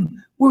 we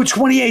were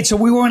 28, so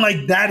we weren't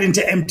like that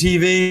into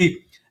MTV.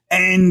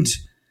 And,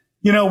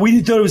 you know,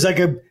 we thought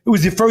it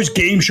was the first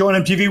game show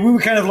on MTV. We were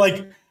kind of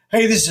like,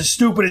 hey, this is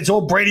stupid. It's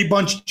all Brady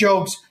Bunch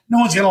jokes. No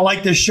one's going to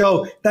like this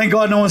show. Thank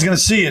God no one's going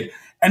to see it.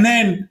 And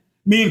then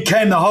me and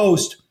Ken, the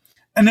host,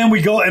 and then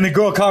we go, and the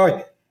girl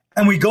Kara,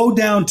 and we go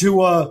down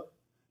to,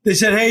 they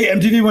said, hey,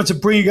 MTV wants to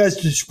bring you guys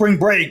to spring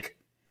break.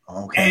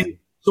 Okay. And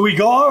so we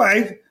go, all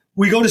right.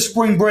 We go to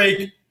spring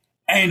break,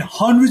 and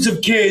hundreds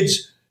of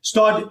kids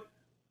start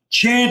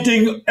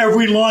chanting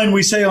every line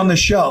we say on the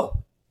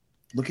show.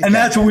 And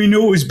that's when we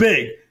knew it was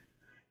big.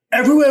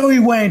 Everywhere we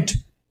went,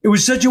 it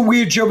was such a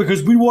weird show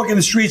because we'd walk in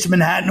the streets of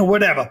Manhattan or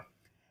whatever,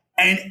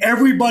 and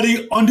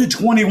everybody under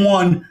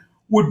 21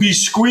 would be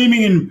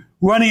screaming and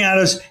running at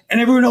us, and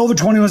everyone over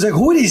 21 was like,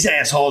 who are these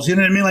assholes? You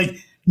know what I mean? Like,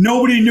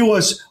 nobody knew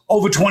us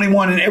over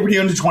 21, and everybody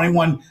under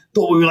 21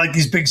 thought we were like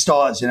these big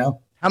stars, you know?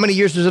 How many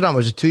years was it on?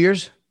 Was it 2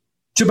 years?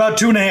 It's about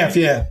 2.5,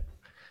 yeah.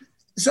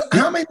 So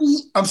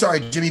I'm sorry,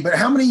 Jimmy, but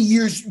how many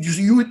years,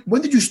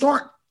 when did you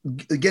start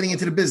getting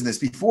into the business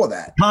before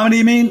that? Comedy,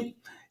 you mean?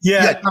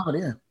 Yeah, comedy,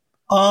 yeah.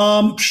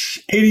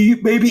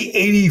 80, maybe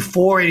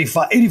 84,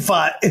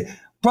 85,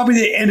 probably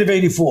the end of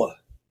 84.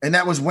 And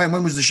that was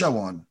when was the show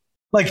on?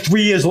 Like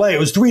 3 years later. It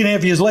was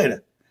 3.5 years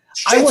later.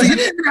 Shit, so you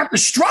didn't even have to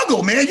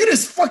struggle, man. You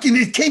just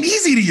it came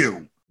easy to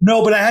you.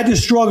 No, but I had to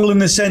struggle in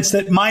the sense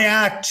that my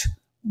act,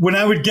 when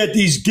I would get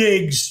these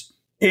gigs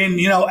in,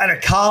 you know, at a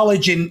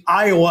college in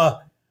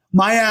Iowa,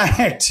 my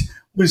act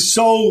was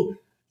so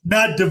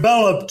not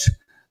developed.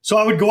 So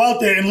I would go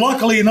out there, and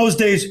luckily in those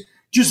days,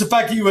 just the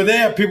fact that you were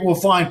there, people were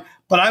fine.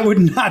 But I would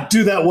not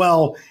do that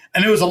well.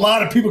 And there was a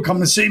lot of people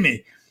coming to see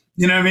me.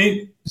 You know what I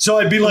mean? So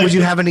I'd be like, would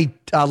you have any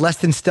less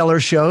than stellar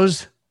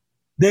shows?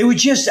 They would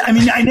just, I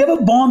mean, I never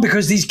bombed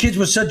because these kids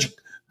were such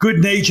good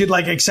natured,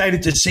 like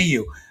excited to see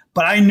you.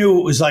 But I knew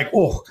it was like,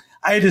 oh,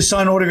 I had to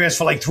sign autographs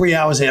for like 3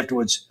 hours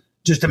afterwards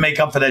just to make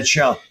up for that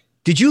show.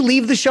 Did you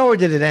leave the show or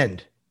did it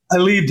end? I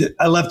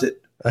left it.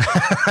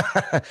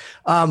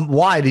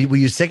 Why? Were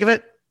you sick of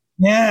it?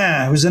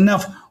 Yeah, it was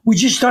enough. We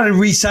just started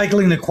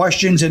recycling the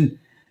questions, and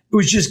it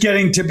was just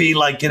getting to be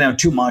like, you know,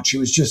 too much. It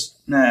was just,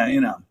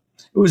 you know,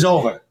 it was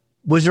over.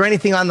 Was there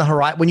anything on the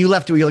horizon when you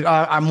left it? Were you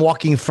like, I'm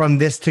walking from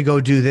this to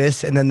go do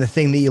this, and then the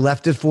thing that you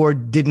left it for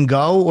didn't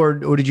go,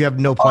 or did you have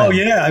no plan? Oh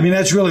yeah, I mean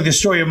that's really the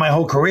story of my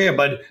whole career.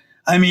 But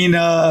I mean,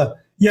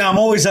 yeah, I'm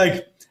always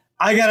like,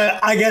 I got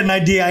an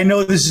idea. I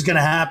know this is going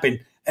to happen,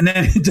 and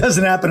then it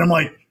doesn't happen. I'm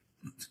like,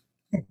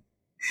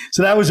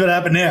 so that was what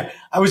happened there.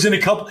 I was in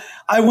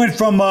I went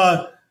from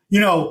you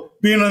know,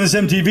 being on this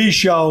MTV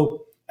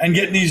show and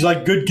getting these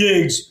like good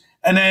gigs,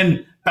 and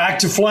then back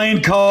to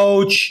flying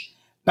coach.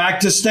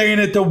 Back to staying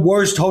at the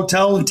worst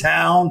hotel in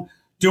town,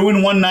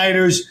 doing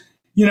one-nighters,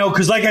 you know,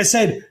 because like I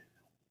said,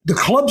 the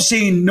club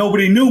scene,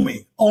 nobody knew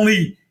me.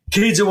 Only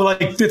kids that were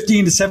like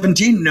 15 to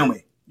 17 knew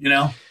me, you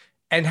know?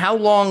 And how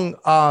long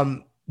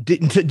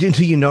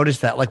until you notice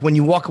that? Like when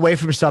you walk away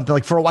from something,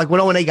 like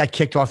when O&A got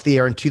kicked off the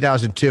air in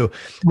 2002,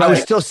 right. I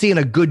was still seeing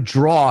a good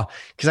draw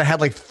because I had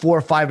like 4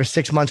 or 5 or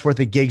 6 months worth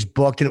of gigs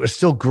booked and it was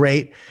still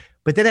great.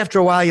 But then after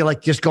a while, you're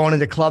like just going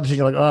into clubs and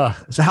you're like,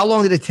 ugh. So how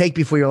long did it take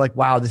before you're like,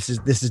 wow, this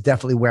is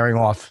definitely wearing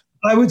off?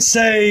 I would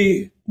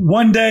say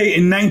one day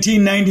in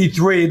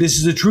 1993, this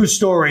is a true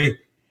story,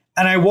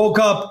 and I woke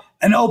up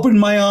and opened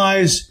my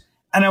eyes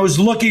and I was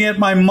looking at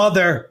my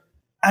mother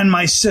and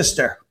my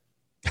sister.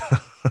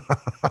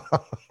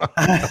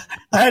 I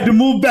had to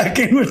move back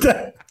in with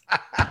that.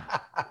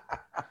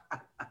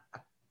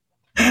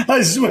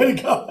 I swear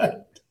to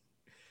God.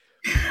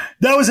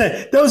 That was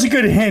a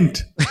good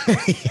hint.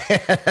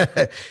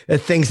 Yeah,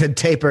 that things had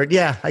tapered.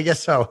 Yeah, I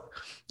guess so.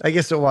 I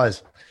guess it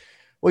was.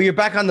 Well, you're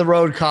back on the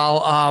road,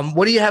 Carl.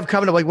 What do you have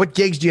coming up? Like, what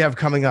gigs do you have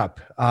coming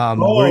up? Where are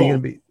you going to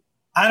be?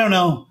 I don't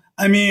know.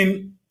 I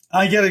mean,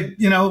 I get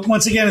to,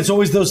 once again, it's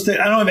always those things.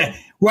 I don't have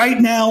right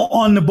now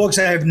on the books.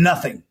 I have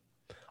nothing.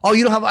 Oh,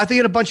 you don't have? I think you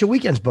had a bunch of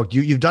weekends booked.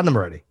 You've done them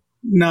already.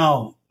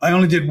 No, I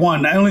only did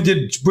one. I only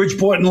did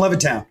Bridgeport and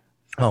Levittown.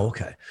 Oh,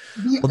 okay.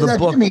 Well, the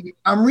book. Jimmy,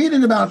 I'm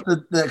reading about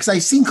the because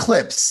I've seen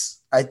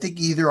clips. I think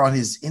either on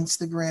his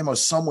Instagram or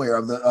somewhere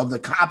of the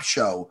cop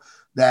show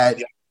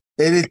that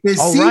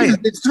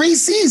it's 3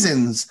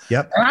 seasons.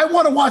 Yep. And I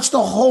want to watch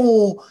the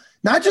whole.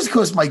 Not just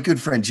because my good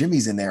friend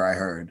Jimmy's in there. I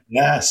heard.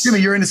 Yes. Jimmy,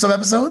 you're into some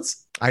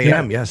episodes. I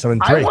am. Yes, I'm in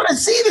 3. I want to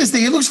see this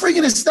thing. It looks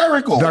freaking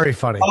hysterical. Very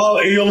funny. Oh,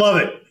 you'll love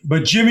it.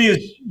 But Jimmy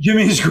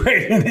is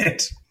great in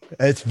it.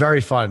 It's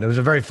very fun. It was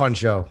a very fun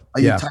show.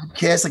 Are you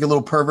typecast like a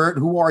little pervert?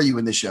 Who are you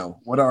in the show?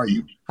 What are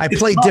you? I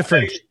play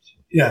different.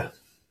 Yeah.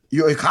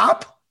 You're a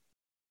cop?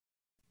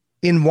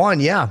 In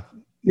one, yeah.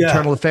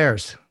 Internal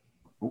Affairs.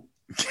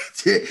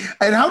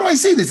 And how do I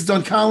see this? It's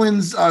on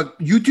Colin's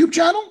YouTube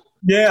channel?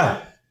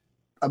 Yeah.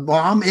 Well,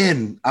 I'm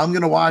in. I'm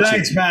going to watch it.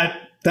 Thanks,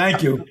 Matt.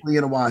 Thank you. I'm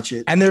going to watch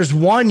it. And there's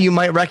one you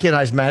might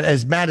recognize, Matt,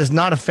 as Matt is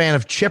not a fan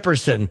of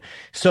Chipperson.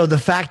 So the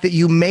fact that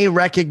you may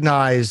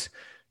recognize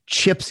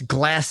Chip's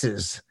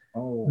glasses,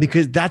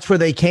 because that's where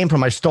they came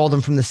from. I stole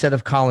them from the set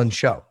of Colin's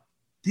show.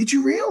 Did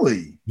you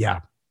really? Yeah.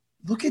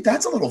 Look at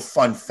that's a little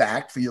fun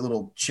fact for your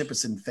little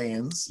Chipperson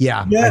fans.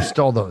 Yeah, I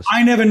stole those.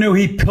 I never knew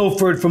he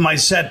pilfered from my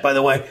set, by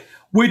the way.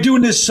 We're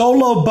doing this so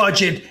low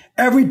budget.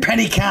 Every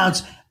penny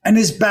counts. And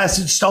this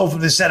bastard stole from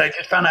the set. I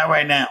just found out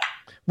right now.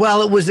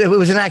 Well, it was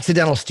an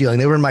accidental stealing.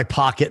 They were in my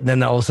pocket, and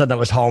then all of a sudden I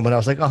was home, and I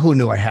was like, oh, who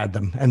knew I had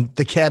them? And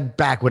the cab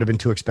back would have been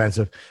too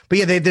expensive. But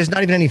yeah, there's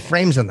not even any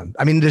frames on them.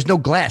 I mean, there's no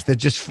glass. They're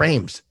just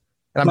frames.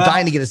 And I'm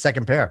dying to get a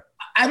second pair.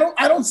 I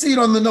don't see it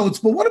on the notes,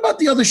 but what about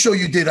the other show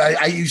you did?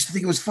 I used to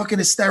think it was fucking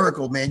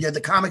hysterical, man. You had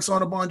the comics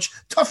on a bunch.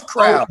 Tough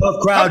Crowd.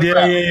 Tough Crowd. Yeah.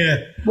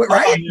 Wait,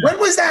 right? Yeah. When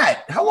was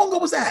that? How long ago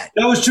was that?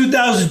 That was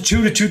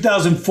 2002 to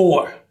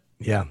 2004.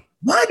 Yeah.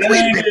 What? Wait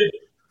a minute.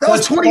 That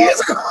was 20 years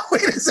ago.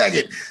 Wait a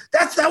second.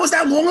 That was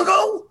that long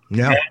ago?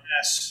 Yeah.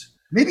 Yes.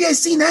 Maybe I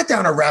seen that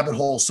down a rabbit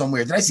hole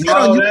somewhere. Did I see that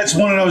on YouTube? That's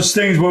one of those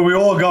things where we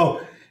all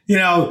go,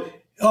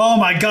 oh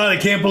my God, I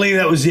can't believe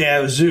that was,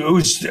 it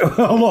was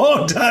a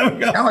long time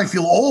ago. Now I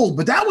feel old,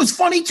 but that was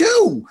funny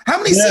too. How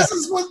many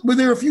seasons were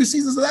there? A few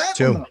seasons of that?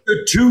 2.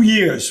 2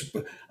 years.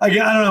 I don't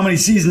know how many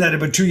seasons that,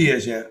 but 2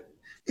 years, yeah.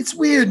 It's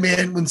weird,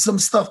 man, when some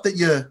stuff that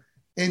you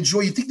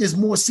enjoy, you think there's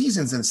more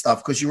seasons and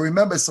stuff because you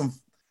remember some,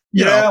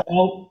 you know.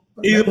 Well,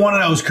 either one of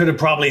those could have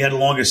probably had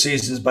longer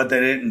seasons, but they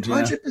didn't.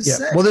 100%.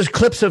 Yeah. Well, there's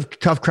clips of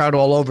Tough Crowd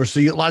all over. So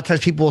a lot of times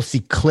people will see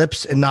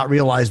clips and not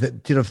realize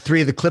that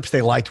 3 of the clips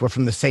they liked were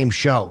from the same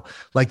show.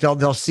 Like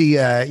they'll see,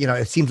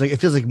 it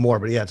feels like more,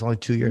 but yeah, it's only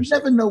 2 years. You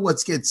never know what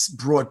gets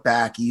brought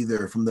back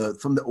either from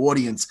the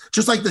audience.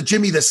 Just like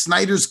the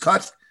Snyder's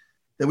cut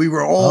that we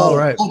were all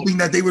hoping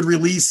that they would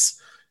release.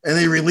 And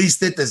they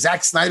released it, the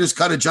Zack Snyder's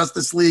cut of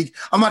Justice League.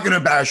 I'm not going to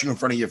embarrass you in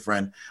front of your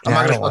friend. I'm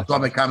not going to talk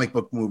about comic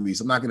book movies.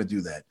 I'm not going to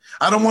do that.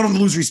 I don't want him to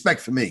lose respect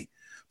for me.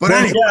 But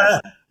anyway. Yeah,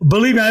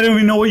 believe me, I don't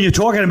even know what you're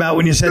talking about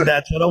when you said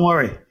that, so don't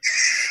worry.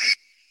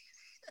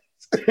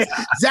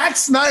 Zack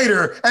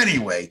Snyder,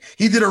 anyway,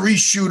 he did a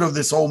reshoot of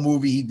this whole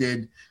movie he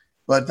did,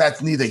 but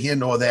that's neither here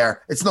nor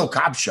there. It's no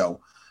cop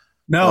show.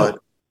 No.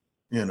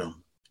 But,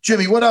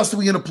 Jimmy, what else are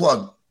we going to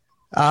plug?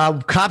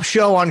 Cop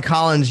Show on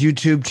Colin's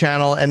YouTube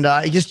channel, and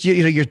just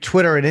your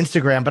Twitter and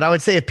Instagram. But I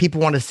would say if people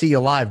want to see you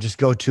live, just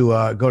go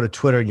to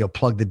Twitter and you'll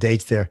plug the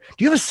dates there.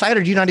 Do you have a site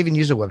or do you not even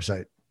use a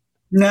website?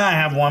 No, I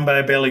have one, but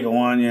I barely go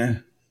on. Yeah.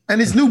 And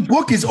his new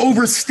book is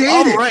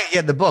overstated. Oh, right,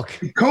 yeah, the book,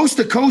 Coast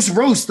to Coast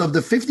Roast of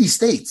the 50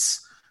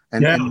 States,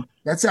 and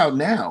that's out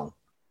now.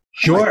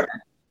 Sure.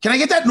 Can I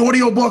get that in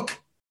audio book?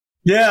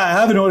 Yeah, I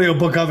have an audio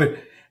book of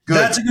it. Good.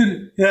 That's a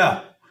good.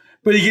 Yeah,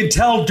 but you can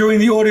tell during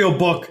the audio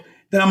book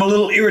that I'm a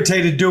little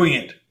irritated doing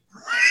it.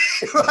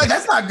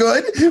 That's not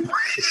good.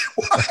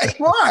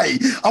 Why?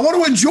 I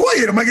want to enjoy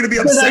it. Am I going to be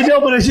upset? I know,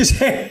 but I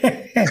just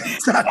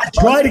I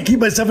try to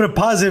keep myself in a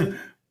positive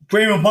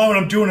frame of mind when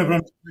I'm doing it, but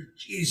I'm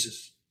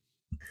Jesus.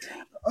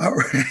 All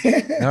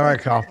right,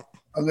 Carl.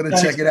 I'm going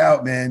to check it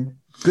out, man.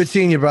 Good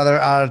seeing you, brother.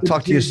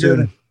 Talk to you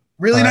soon.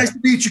 Really nice to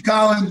meet you,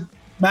 Colin.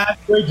 Matt,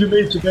 great to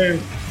meet you, man.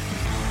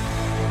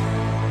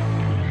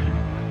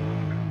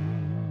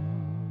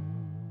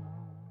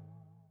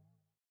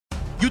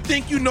 You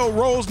think you know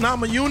Rose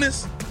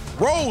Namajunas?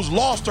 Rose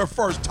lost her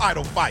first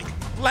title fight.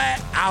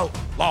 Flat out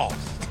lost.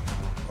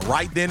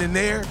 Right then and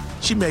there,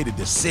 she made a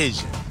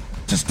decision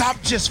to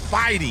stop just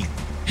fighting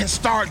and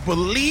start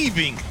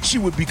believing she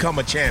would become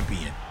a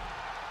champion.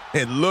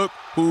 And look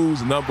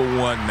who's number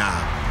one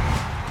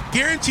now.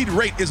 Guaranteed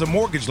Rate is a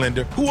mortgage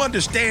lender who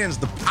understands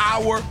the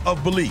power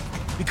of belief.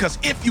 Because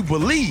if you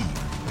believe,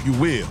 you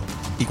will.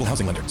 Equal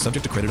housing lender.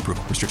 Subject to credit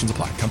approval. Restrictions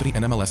apply. Company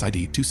NMLS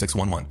ID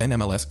 2611.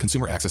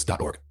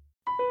 NMLSconsumeraccess.org.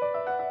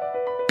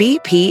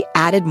 BP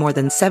added more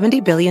than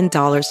 $70 billion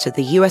to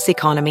the U.S.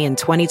 economy in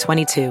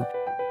 2022.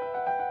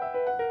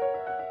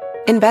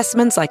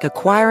 Investments like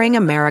acquiring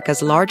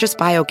America's largest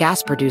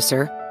biogas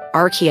producer,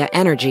 Archaea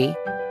Energy,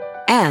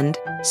 and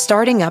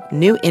starting up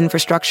new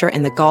infrastructure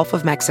in the Gulf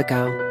of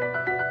Mexico.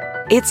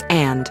 It's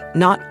and,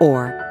 not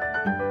or.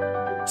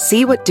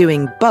 See what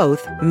doing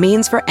both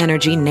means for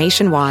energy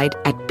nationwide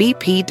at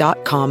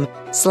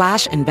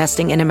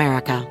bp.com/investing in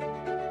America.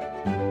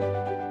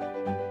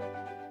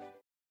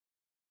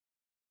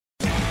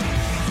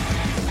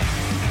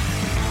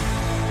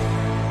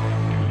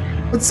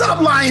 What's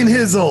up, Lion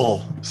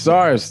Hizzle?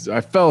 Sorry,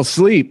 I fell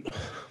asleep.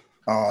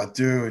 Oh,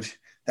 dude,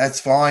 that's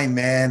fine,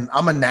 man.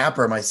 I'm a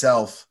napper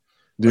myself.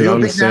 Dude, Are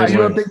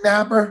you a big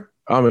napper?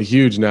 I'm a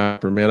huge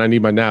napper, man. I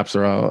need my naps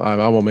or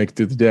I won't make it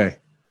through the day.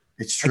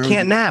 It's true. I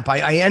can't nap.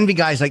 I envy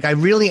guys. Like I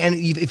really, and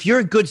if you're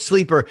a good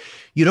sleeper,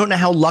 you don't know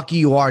how lucky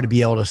you are to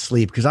be able to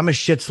sleep, because I'm a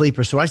shit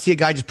sleeper. So I see a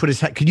guy just put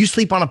his head. Could you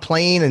sleep on a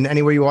plane and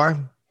anywhere you are?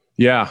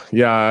 Yeah.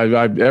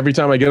 I every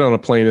time I get on a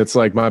plane, it's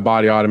like my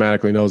body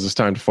automatically knows it's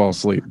time to fall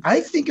asleep.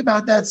 I think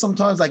about that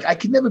sometimes. Like I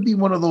could never be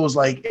one of those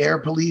like air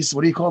police.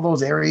 What do you call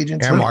those, air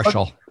agents? Air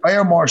marshal.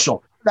 Air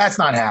marshal. That's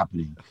not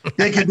happening.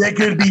 They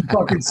could be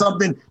fucking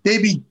something.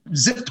 They'd be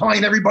zip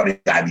tying everybody.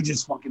 I'd be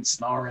just fucking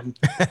snoring.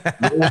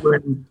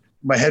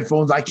 My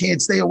headphones. I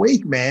can't stay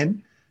awake,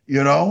 man.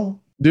 You know,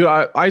 dude.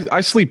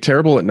 I sleep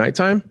terrible at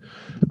nighttime.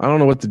 I don't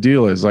know what the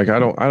deal is. Like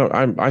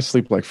I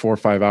sleep like 4 or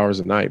 5 hours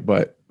a night,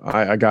 but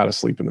I gotta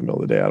sleep in the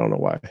middle of the day. I don't know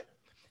why.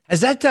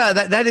 Has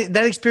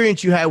that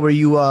experience you had where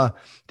you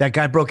that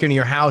guy broke into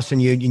your house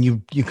and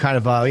you kind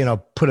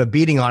of put a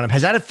beating on him?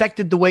 Has that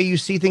affected the way you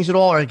see things at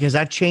all, or has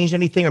that changed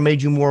anything, or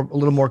made you a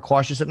little more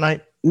cautious at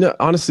night? No,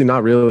 honestly,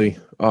 not really.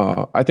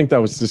 I think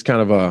that was just kind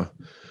of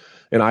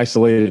an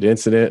isolated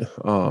incident.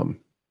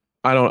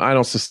 I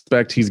don't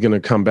suspect he's going to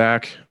come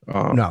back.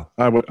 No,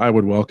 I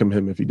would welcome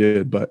him if he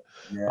did, but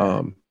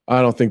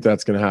I don't think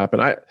that's going to happen.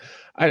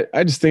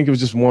 I just think it was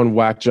just one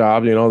whack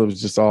job, that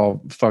was just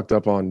all fucked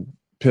up on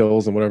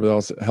pills and whatever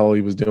else hell he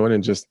was doing,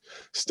 and just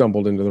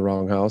stumbled into the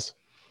wrong house.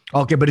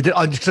 Okay, but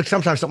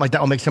sometimes something like that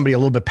will make somebody a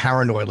little bit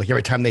paranoid. Like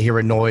every time they hear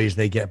a noise,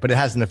 but it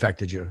hasn't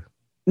affected you.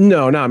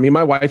 No. I mean,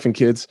 my wife and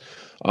kids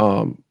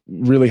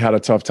really had a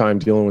tough time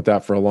dealing with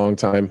that for a long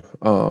time.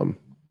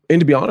 And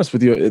to be honest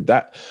with you,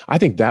 I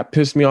think that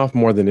pissed me off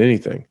more than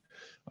anything.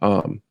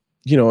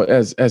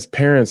 As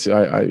parents,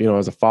 I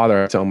as a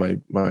father, I tell my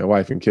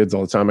wife and kids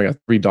all the time. I got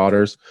 3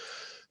 daughters.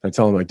 I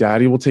tell them, like,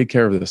 Daddy will take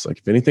care of this. Like,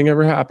 if anything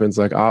ever happens,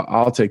 like,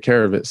 I'll take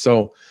care of it.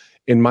 So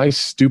in my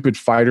stupid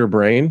fighter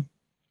brain,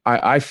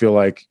 I feel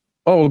like,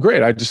 oh, well,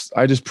 great. I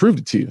just proved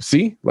it to you.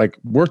 See, like,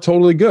 we're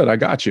totally good. I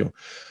got you.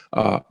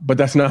 But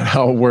that's not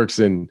how it works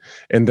in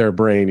their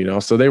brain,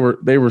 So they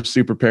were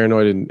super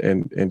paranoid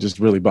and just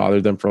really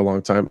bothered them for a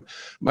long time.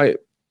 My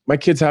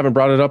kids haven't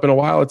brought it up in a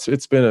while.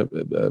 It's been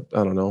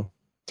I don't know,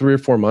 3 or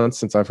 4 months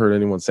since I've heard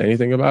anyone say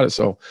anything about it.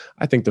 So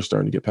I think they're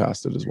starting to get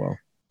past it as well.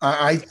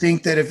 I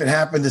think that if it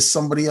happened to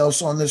somebody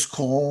else on this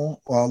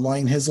call,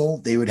 Lion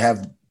Hizzle, they would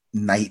have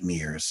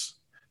nightmares.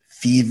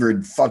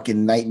 Fevered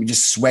fucking nightmares,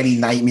 just sweaty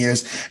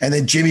nightmares. And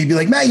then Jimmy would be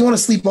like, Matt, you want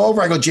to sleep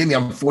over? I go, Jimmy,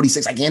 I'm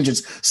 46. I can't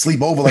just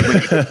sleep over.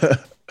 Like,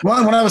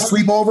 when I was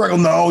sleep over, I go,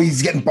 no,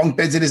 he's getting bunk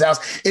beds in his house.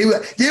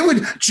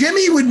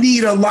 Jimmy would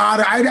need a lot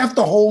of, I'd have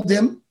to hold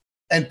him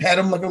and pet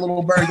him like a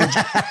little bird.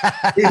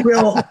 I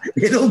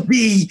would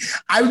be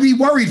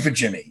worried for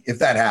Jimmy if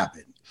that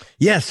happened.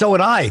 Yeah, so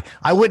would I.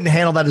 I wouldn't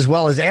handle that as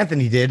well as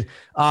Anthony did.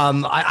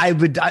 I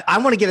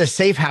want to get a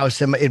safe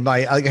house in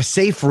my like a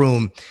safe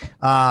room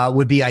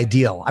would be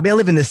ideal. I mean, I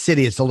live in the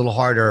city; it's a little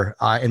harder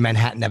in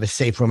Manhattan to have a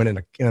safe room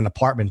in an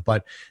apartment.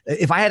 But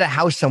if I had a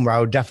house somewhere, I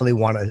would definitely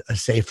want a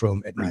safe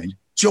room at night.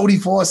 Jodie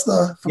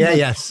Foster.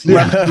 Yes.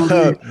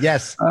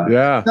 Yes.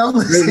 Yeah. No,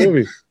 listen, great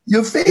movie.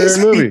 Your face.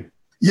 Great movie.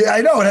 Yeah,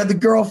 I know. It had the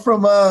girl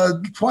from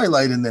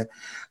Twilight in there.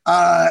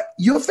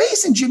 You're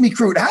facing Jimmy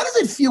Crute. How does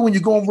it feel when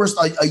you're going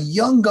versus a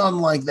young gun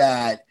like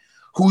that,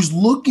 who's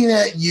looking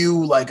at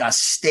you like a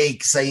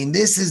steak, saying,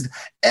 this is,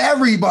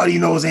 everybody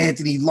knows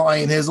Anthony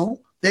Lion Hizzle.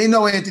 They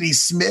know Anthony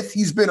Smith.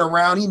 He's been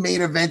around. He main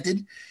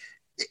evented.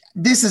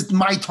 This is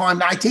my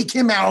time. I take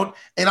him out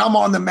and I'm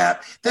on the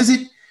map. Does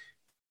it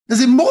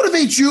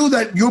motivate you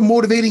that you're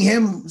motivating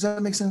him? Does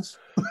that make sense?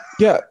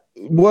 Yeah.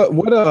 What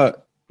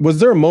was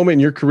there a moment in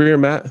your career,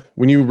 Matt,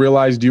 when you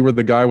realized you were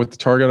the guy with the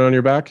target on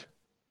your back?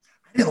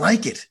 I didn't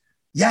like it.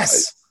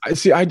 Yes. I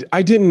see. I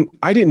didn't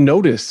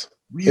notice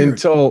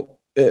until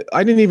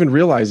I didn't even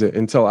realize it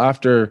until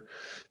after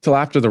the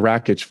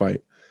Rakic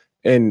fight.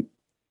 And,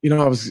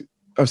 I was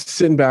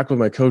sitting back with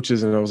my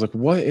coaches and I was like,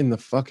 what in the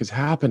fuck is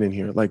happening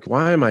here? Like,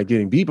 why am I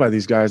getting beat by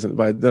these guys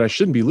that I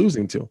shouldn't be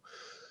losing to?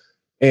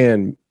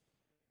 And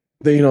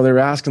they were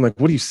asking like,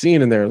 what are you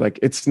seeing in there? Like,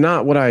 it's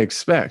not what I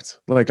expect.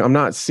 Like, I'm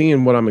not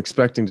seeing what I'm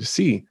expecting to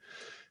see.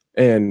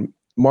 And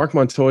Mark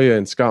Montoya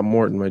and Scott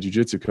Morton, my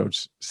jiu-jitsu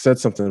coach, said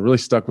something that really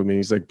stuck with me.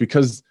 He's like,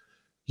 because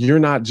you're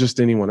not just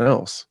anyone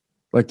else.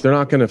 Like, they're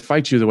not going to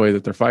fight you the way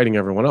that they're fighting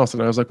everyone else.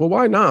 And I was like, well,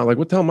 why not? Like,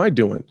 what the hell am I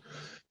doing?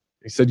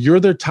 He said, you're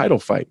their title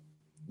fight.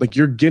 Like,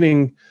 you're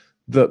getting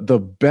the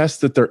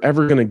best that they're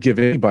ever going to give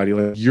anybody.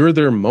 Like, you're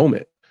their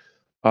moment.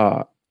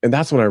 And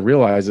that's when I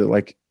realized it,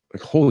 like,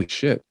 holy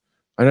shit.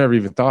 I never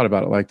even thought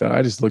about it like that.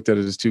 I just looked at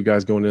it as two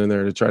guys going in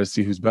there to try to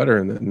see who's better.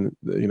 And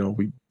then,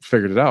 we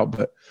figured it out.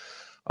 But,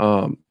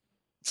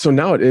 so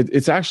now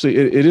it's actually,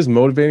 it is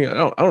motivating.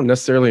 I don't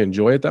necessarily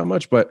enjoy it that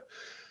much, but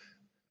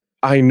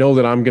I know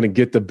that I'm going to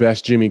get the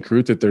best Jimmy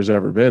Crute that there's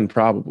ever been,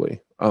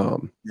 probably.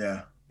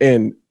 Yeah.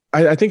 And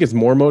I think it's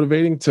more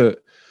motivating to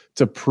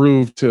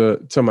prove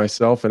to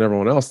myself and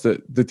everyone else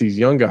that these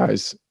young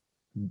guys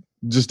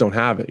just don't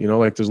have it,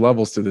 like there's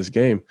levels to this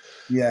game.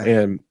 Yeah.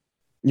 And,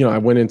 I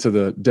went into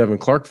the Devin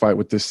Clark fight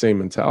with this same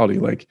mentality.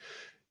 Like,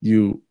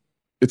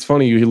 it's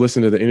funny, you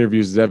listen to the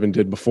interviews Devin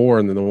did before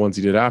and then the ones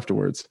he did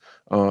afterwards.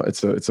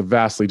 It's a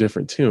vastly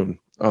different tune.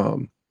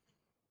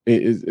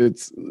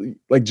 It's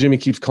like Jimmy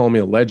keeps calling me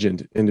a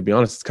legend, and to be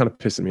honest, it's kind of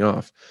pissing me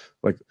off.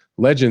 Like,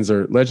 legends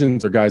are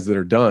guys that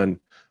are done.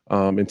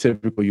 And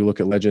typically you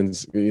look at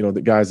legends,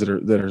 the guys that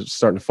are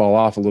starting to fall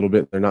off a little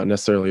bit. They're not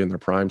necessarily in their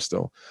prime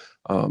still.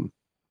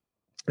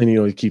 And,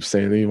 he keeps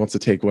saying that he wants to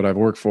take what I've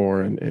worked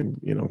for and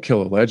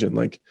kill a legend.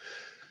 Like,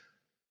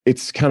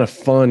 it's kind of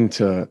fun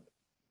to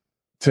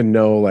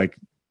know, like,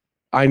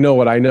 I know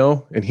what I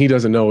know and he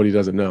doesn't know what he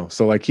doesn't know.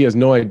 So like, he has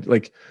no idea,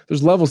 like,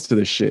 there's levels to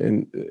this shit.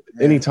 And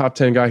any top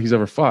 10 guy he's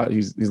ever fought,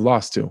 he's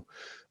lost to.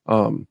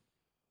 And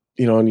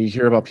you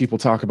hear about people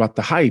talk about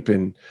the hype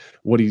and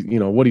what he's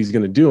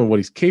going to do and what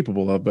he's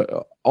capable of,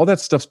 but all that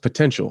stuff's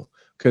potential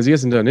because he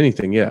hasn't done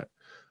anything yet.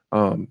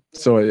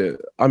 So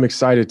I'm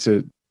excited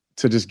to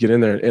just get in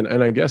there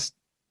and I guess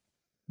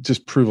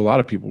just prove a lot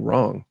of people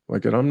wrong.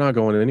 Like, I'm not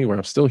going anywhere.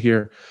 I'm still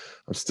here.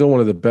 I'm still one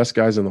of the best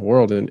guys in the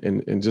world.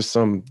 And just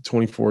some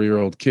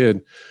 24-year-old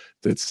kid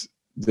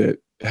that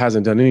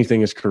hasn't done anything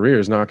in his career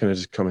is not going to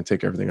just come and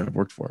take everything I've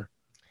worked for.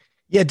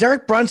 Yeah,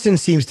 Derek Brunson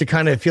seems to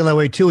kind of feel that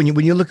way too. And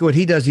when you look at what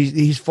he does,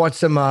 he's fought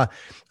some, whether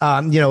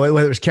it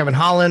was Kevin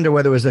Holland or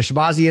whether it was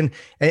Shabazian,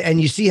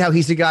 and you see how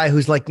he's a guy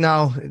who's like,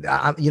 no,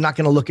 you're not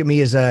going to look at me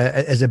as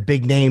a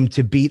big name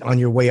to beat on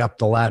your way up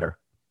the ladder.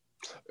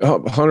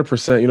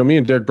 100%. Me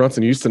and Derek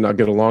Brunson used to not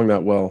get along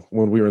that well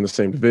when we were in the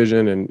same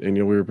division, and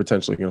we were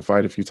potentially going to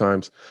fight a few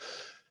times.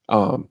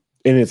 And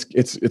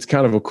it's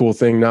kind of a cool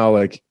thing now.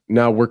 Like,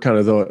 now we're kind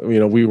of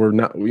we were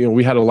not,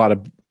 we had a lot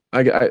of.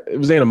 It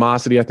was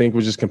animosity, I think,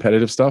 was just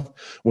competitive stuff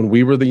when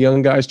we were the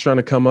young guys trying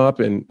to come up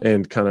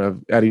and kind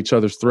of at each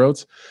other's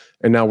throats.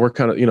 And now we're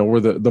kind of, we're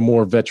the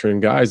more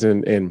veteran guys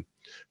and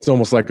it's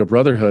almost like a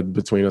brotherhood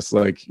between us.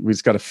 Like, we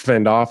just got to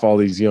fend off all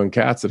these young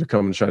cats that are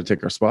coming to try to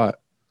take our spot.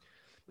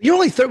 You're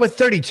only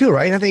 32,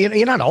 right? I think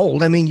you're not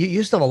old. I mean,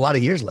 you still have a lot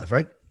of years left,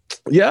 right?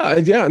 Yeah.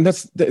 And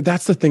that's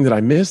the thing that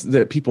I miss,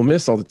 that people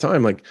miss all the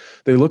time. Like,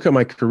 they look at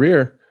my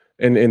career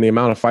and the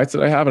amount of fights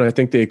that I have, and I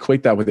think they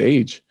equate that with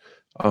age.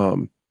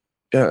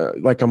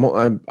 Like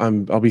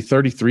I'll be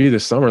 33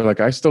 this summer. Like,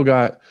 I still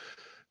got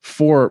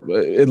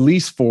at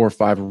least 4 or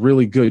 5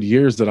 really good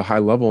years at a high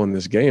level in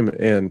this game.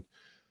 And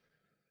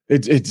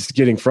it's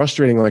getting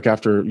frustrating. Like,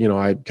 after,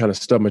 I kind of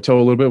stubbed my toe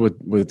a little bit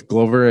with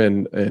Glover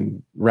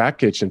and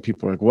Rakic, and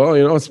people are like, well,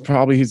 it's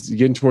probably he's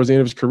getting towards the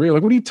end of his career.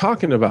 Like, what are you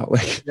talking about?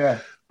 Like, yeah.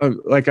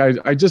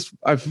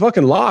 I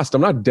fucking lost.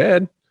 I'm not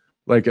dead.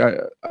 Like, I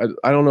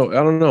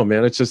don't know,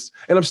 man. It's just,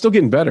 and I'm still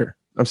getting better.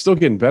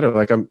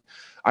 Like,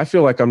 I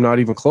feel like I'm not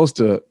even close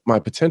to my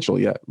potential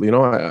yet.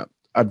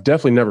 I've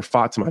definitely never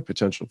fought to my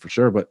potential for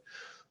sure, but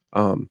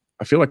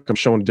I feel like I'm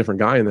showing a different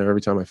guy in there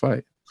every time I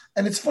fight.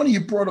 And it's funny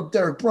you brought up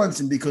Derek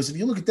Brunson, because if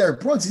you look at Derek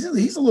Brunson,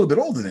 he's a little bit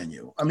older than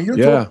you. I mean, you're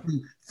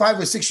talking 5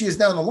 or 6 years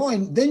down the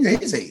line, then you're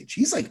his age.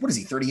 He's like, what is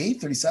he, 38,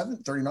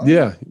 37, 39?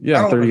 Yeah,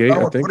 38,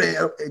 I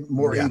think.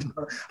 More age.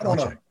 I don't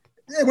know.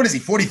 Yeah, what is he,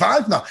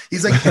 45? No,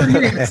 he's like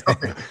 38 or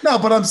something. No,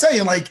 but I'm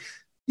saying, like,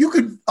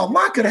 a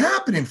lot could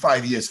happen in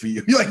 5 years for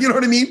you. Like, you know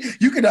what I mean?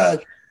 You could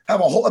have a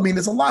whole,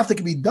 there's a lot that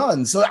can be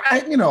done. So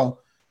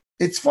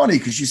it's funny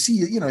because you see,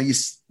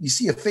 you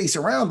see a face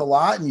around a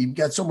lot and you've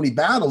got so many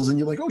battles and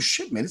you're like, oh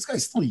shit, man, this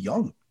guy's still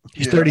young.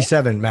 He's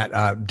 37,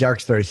 Matt.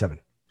 Derek's 37.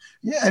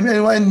 Yeah.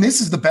 And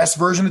this is the best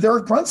version of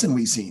Derek Brunson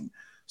we've seen.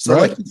 So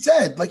right.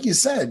 like you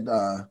said,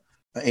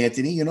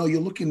 Anthony,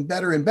 you're looking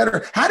better and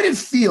better. How did it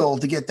feel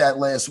to get that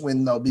last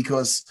win though?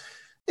 Because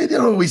it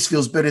always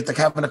feels better to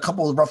having a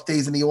couple of rough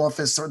days in the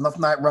office or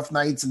rough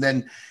nights. And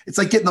then it's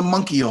like getting the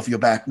monkey off your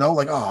back. No,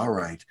 like, oh, all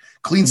right.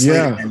 Clean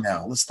slate again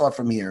now. Let's start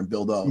from here and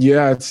build up.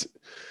 Yeah.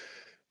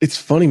 It's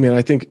funny, man.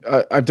 I think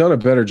I've done a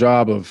better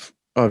job of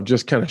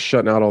just kind of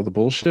shutting out all the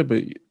bullshit.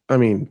 But I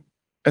mean,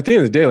 at the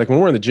end of the day, like when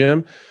we're in the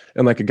gym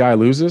and like a guy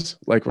loses,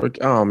 like we're like,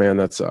 oh man,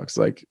 that sucks.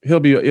 Like he'll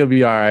be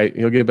all right.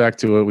 He'll get back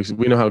to it.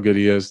 We know how good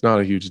he is. Not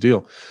a huge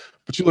deal.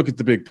 But you look at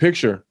the big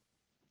picture.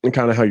 and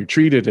kind of how you're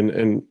treated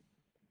and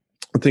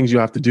the things you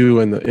have to do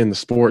in the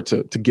sport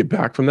to get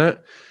back from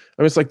that.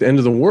 I mean, it's like the end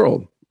of the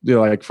world. You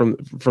know, like from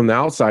the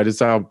outside, it's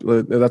how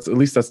that's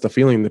the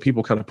feeling that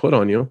people kind of put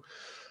on you.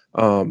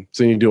 So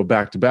you do it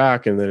back to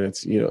back, and then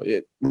it's, you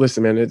know,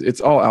 listen, man,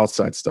 it's all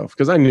outside stuff.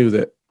 Cause I knew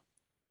that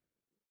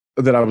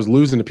I was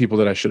losing to people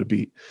that I should have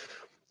beat.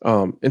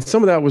 And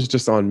some of that was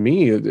just on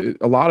me.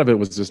 A lot of it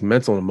was just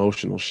mental and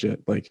emotional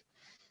shit. Like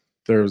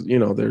I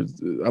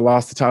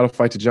lost the title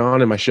fight to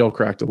John and my shell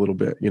cracked a little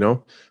bit, you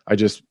know, I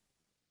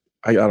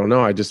don't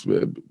know. It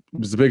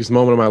was the biggest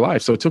moment of my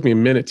life. So it took me a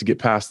minute to get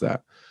past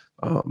that.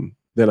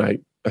 Then I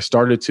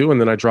started 2, and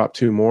then I dropped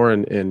 2 more,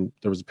 and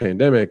there was a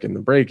pandemic and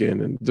the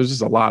break-in, and there's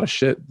just a lot of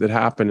shit that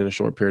happened in a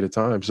short period of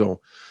time. So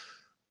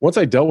once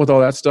I dealt with all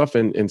that stuff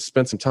and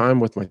spent some time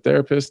with my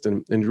therapist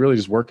and really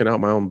just working out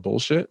my own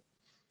bullshit,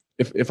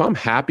 if I'm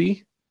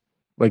happy,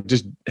 like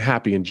just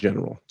happy in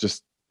general,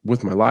 just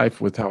with my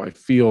life, with how I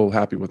feel,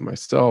 happy with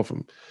myself,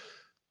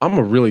 I'm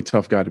a really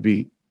tough guy to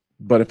beat.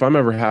 But if I'm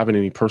ever having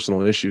any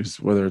personal issues,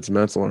 whether it's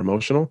mental or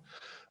emotional,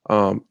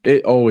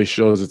 it always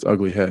shows its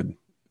ugly head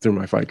through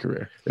my fight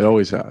career. It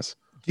always has.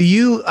 Do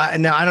you,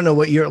 now I don't know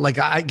what you're like,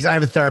 I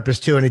have a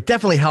therapist too, and it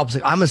definitely helps.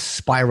 Like, I'm a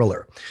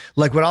spiraler.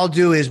 Like what I'll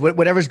do is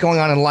whatever's going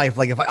on in life,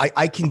 like if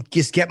I can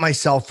just get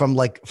myself from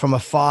a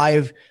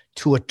 5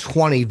 to a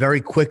 20 very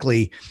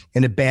quickly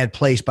in a bad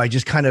place by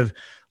just kind of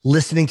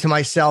listening to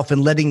myself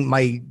and letting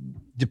my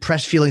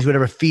depressed feelings,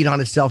 whatever, feed on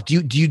itself. Do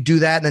you do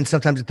that? And then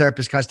sometimes the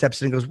therapist kind of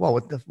steps in and goes, whoa,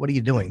 what are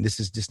you doing? This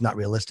is just not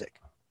realistic.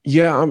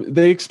 Yeah.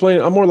 They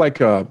explain, I'm more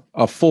like a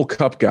full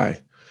cup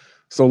guy.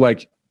 So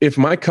like, if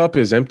my cup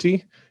is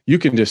empty, you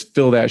can just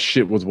fill that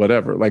shit with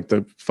whatever. Like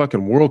the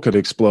fucking world could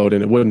explode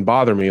and it wouldn't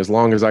bother me as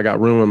long as I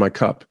got room in my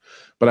cup.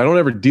 But I don't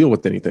ever deal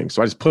with anything.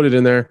 So I just put it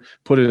in there.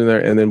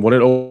 And then when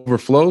it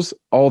overflows,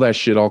 all that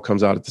shit all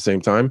comes out at the same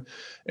time.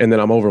 And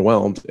then I'm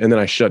overwhelmed. And then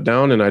I shut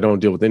down and I don't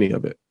deal with any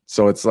of it.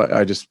 So it's like,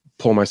 I just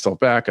pull myself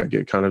back. I'm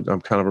kind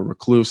of a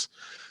recluse.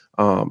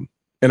 And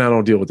I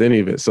don't deal with any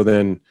of it. So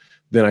then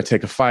I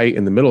take a fight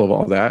in the middle of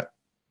all that.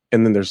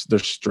 And then there's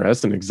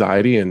stress and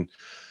anxiety and,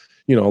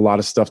 you know, a lot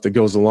of stuff that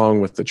goes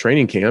along with the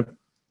training camp,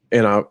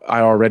 and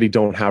I already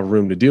don't have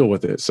room to deal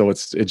with it. So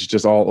it's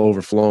just all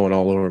overflowing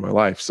all over my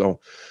life. So,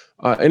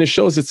 and it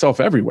shows itself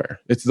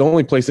everywhere. It's the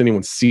only place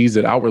anyone sees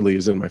it outwardly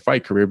is in my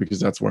fight career, because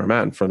that's where I'm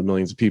at in front of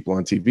millions of people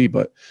on TV.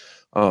 But,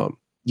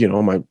 you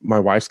know, my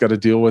wife's got to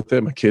deal with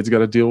it. My kids got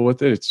to deal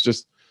with it.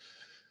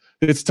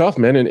 It's tough,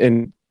 man.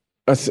 And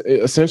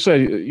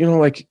essentially, you know,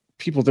 like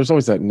people, there's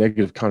always that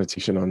negative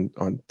connotation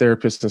on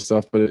therapists and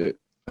stuff, but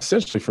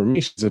essentially for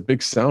me, she's a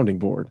big sounding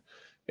board.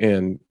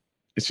 And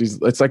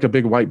it's like a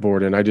big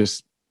whiteboard, and I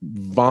just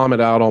vomit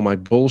out all my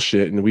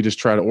bullshit, and we just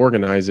try to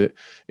organize it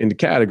into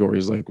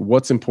categories like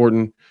what's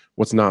important,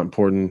 what's not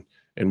important,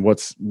 and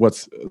what's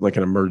like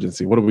an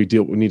emergency. What do we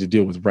need to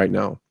deal with right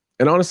now?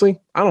 And honestly,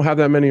 I don't have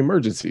that many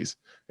emergencies.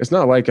 It's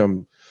not like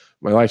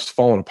my life's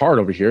falling apart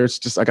over here. It's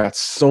just I got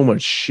so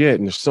much shit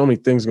and there's so many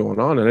things going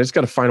on, and I just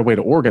got to find a way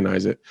to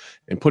organize it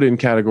and put it in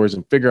categories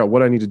and figure out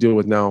what I need to deal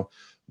with now,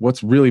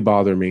 what's really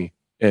bothering me,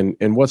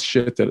 and what's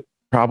shit that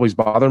probably is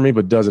bothering me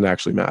but doesn't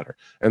actually matter.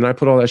 And I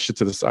put all that shit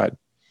to the side.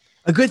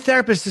 A good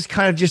therapist is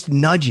kind of just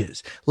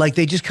nudges. Like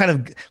they just kind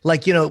of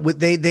like, you know,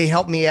 they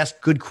help me ask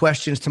good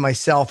questions to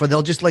myself, or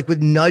they'll just like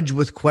nudge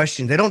with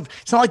questions.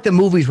 It's not like the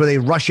movies where they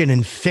rush in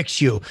and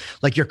fix you.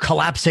 Like you're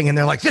collapsing and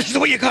they're like, this is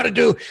what you got to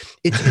do.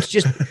 It's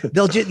just,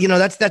 they'll just, you know,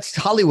 that's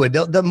Hollywood.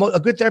 A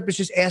good therapist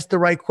just asks the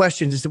right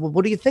questions and say, well,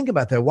 what do you think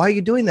about that? Why are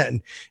you doing that?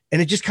 And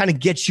it just kind of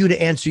gets you to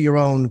answer your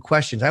own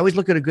questions. I always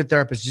look at a good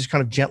therapist just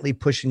kind of gently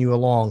pushing you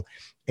along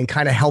and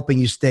kind of helping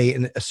you stay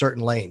in a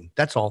certain lane.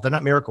 That's all. They're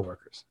not miracle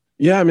workers.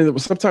 Yeah, I mean,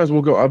 sometimes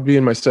I'll be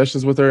in my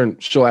sessions with her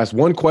and she'll ask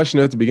one question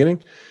at the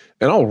beginning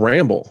and I'll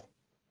ramble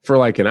for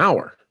like an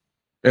hour.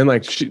 And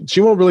like,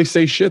 she won't really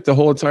say shit the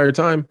whole entire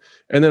time.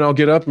 And then I'll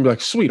get up and be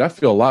like, sweet, I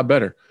feel a lot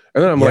better.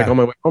 And then I'm like, on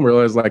my way home, I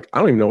realize like, I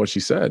don't even know what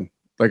she said.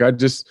 Like,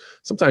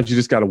 sometimes you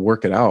just got to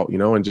work it out, you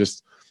know, and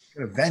just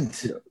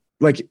vent.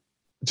 Like,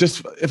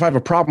 just if I have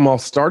a problem, I'll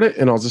start it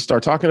and I'll just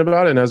start talking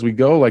about it. And as we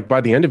go, like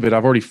by the end of it,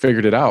 I've already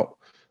figured it out.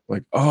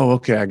 Like, oh,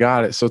 okay, I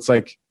got it. So it's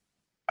like,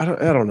 I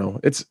don't know.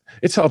 It's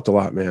helped a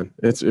lot, man.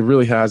 It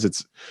really has.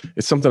 It's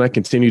something I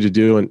continue to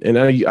do. And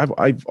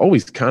I've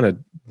always kind of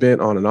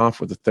been on and off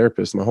with a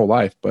therapist my whole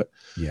life. But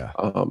yeah,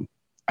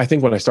 I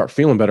think when I start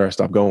feeling better, I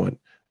stop going,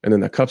 and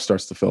then the cup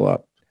starts to fill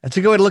up. That's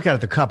a good way to look at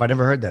it. The cup. I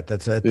never heard that.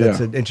 That's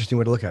an interesting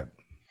way to look at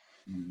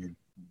it.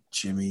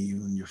 Jimmy,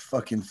 you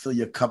fucking fill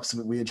your cups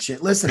with weird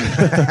shit. Listen,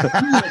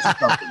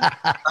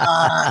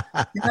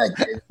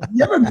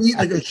 you ever meet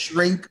like a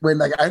shrink when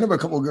like I remember a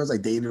couple of girls I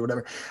dated or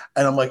whatever,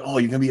 and I'm like, oh,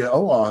 you're gonna be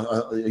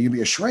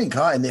a shrink,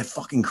 huh? And they're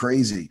fucking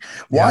crazy.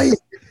 Why?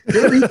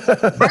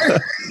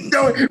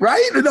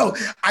 Right? No,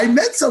 I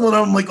met someone.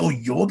 I'm like, oh,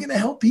 you're gonna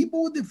help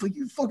people with it?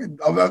 You fucking.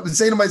 I'm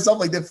saying to myself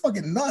like they're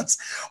fucking nuts.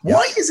 Yeah.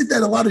 Why is it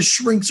that a lot of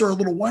shrinks are a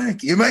little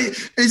wacky?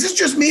 Is this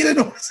just me that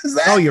notices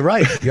that? Oh, you're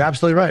right. You're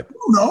absolutely right.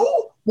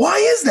 No. Why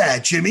is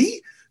that, Jimmy?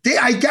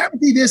 I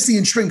guarantee they're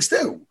seeing shrinks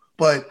too.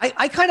 But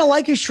I kind of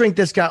like a shrink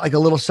that's got like a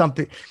little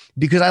something,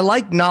 because I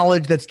like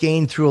knowledge that's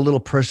gained through a little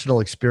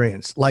personal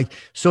experience. Like,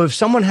 so if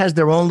someone has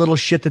their own little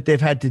shit that they've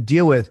had to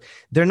deal with,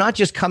 they're not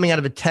just coming out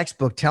of a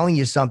textbook telling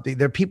you something.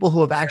 They're people who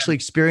have actually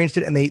experienced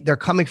it, and they're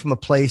coming from a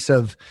place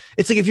of,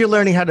 it's like if you're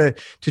learning how to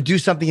do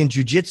something in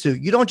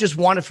jujitsu, you don't just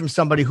want it from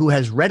somebody who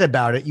has read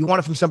about it. You want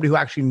it from somebody who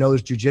actually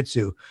knows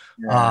jujitsu.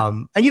 Yeah.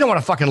 And you don't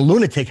want a fucking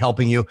lunatic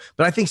helping you,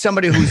 but I think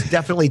somebody who's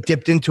definitely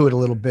dipped into it a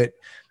little bit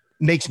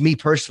makes me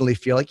personally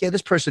feel like, yeah,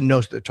 this person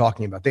knows what they're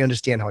talking about. They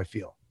understand how I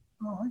feel.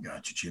 Oh, I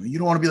got you, Jimmy. You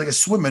don't want to be like a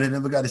swimmer that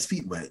never got his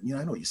feet wet. You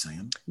know, I know what you're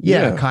saying.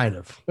 Yeah. Kind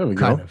of. There we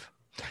kind go. of.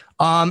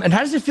 And how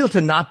does it feel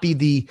to not be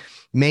the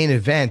main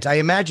event? I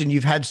imagine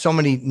you've had so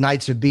many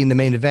nights of being the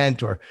main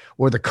event or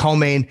the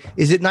co-main.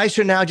 Is it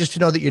nicer now just to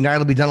know that your night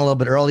will be done a little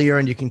bit earlier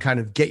and you can kind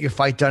of get your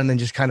fight done and then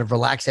just kind of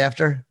relax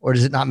after? Or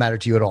does it not matter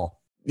to you at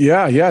all?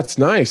 Yeah, it's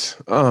nice.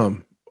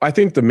 I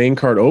think the main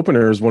card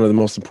opener is one of the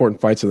most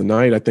important fights of the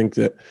night. I think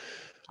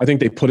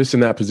they put us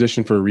in that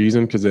position for a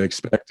reason, because they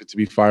expect it to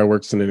be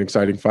fireworks and an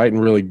exciting fight and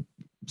really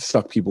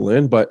suck people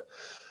in. But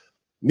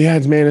yeah,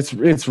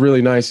 it's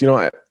really nice. You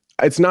know,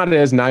 it's not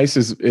as nice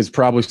as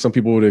probably some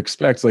people would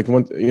expect. Like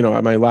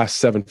my last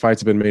 7 fights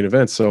have been main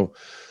events. So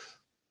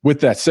with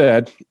that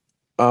said,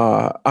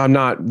 I'm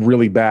not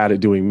really bad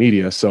at doing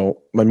media.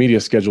 So my media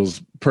schedule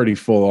is pretty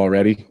full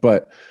already.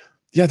 But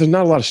yeah, there's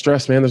not a lot of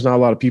stress, man. There's not a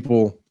lot of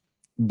people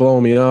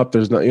blowing me up.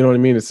 There's not, you know what I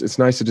mean? It's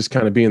nice to just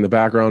kind of be in the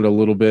background a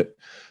little bit.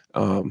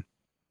 And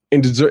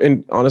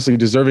honestly,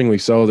 deservingly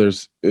so.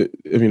 There's,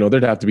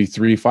 there'd have to be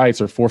 3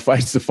 fights or 4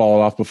 fights to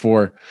fall off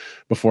before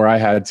I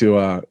had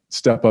to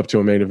step up to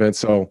a main event.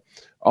 So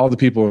all the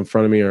people in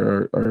front of me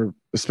are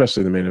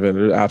especially the main event,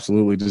 they're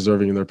absolutely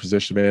deserving in their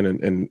position, man.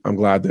 And I'm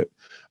glad that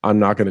I'm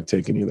not going to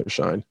take any of their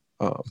shine.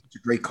 It's a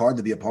great card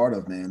to be a part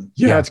of, man.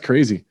 Yeah, it's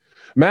crazy.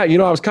 Matt,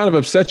 I was kind of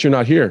upset you're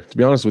not here, to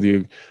be honest with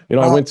you.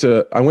 I went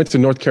to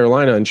North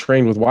Carolina and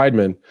trained with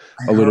Weidman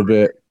a little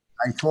bit.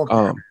 I talked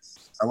to him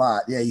a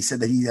lot. Yeah, he said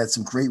that he had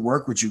some great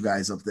work with you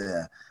guys up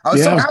there. I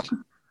was so happy.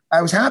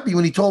 I was happy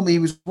when he told me he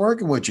was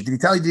working with you. Did he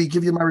tell you? Did he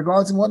give you my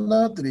regards and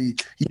whatnot? Did he?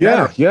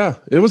 Yeah.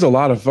 It was a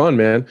lot of fun,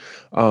 man.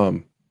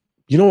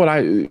 You know what? I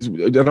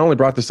only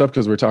brought this up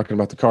because we were talking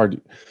about the card.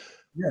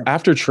 Yeah.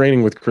 After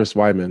training with Chris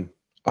Weidman,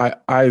 I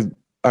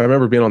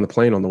remember being on the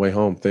plane on the way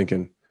home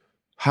thinking,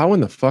 how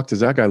in the fuck does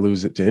that guy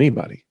lose it to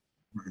anybody?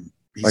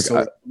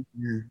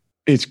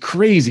 It's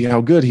crazy how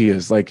good he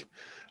is. Like,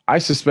 I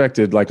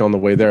suspected, like, on the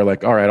way there,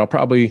 like, all right, I'll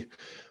probably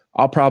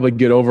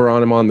get over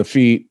on him on the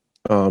feet.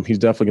 He's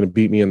definitely going to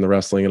beat me in the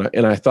wrestling.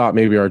 And I thought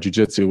maybe our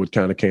jiu-jitsu would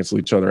kind of cancel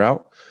each other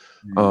out.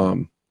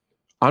 I'm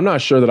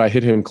not sure that I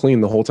hit him clean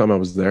the whole time I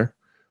was there.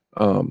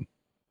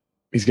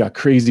 He's got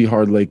crazy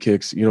hard leg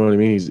kicks. You know what I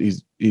mean?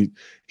 He's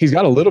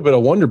got a little bit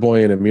of Wonder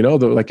Boy in him,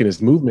 like in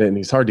his movement, and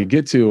he's hard to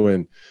get to.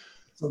 And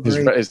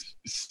his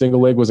single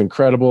leg was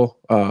incredible.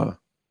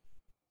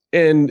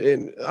 And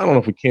I don't know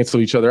if we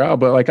canceled each other out,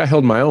 but like I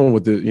held my own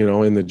with the,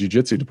 in the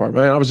jiu-jitsu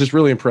department. I was just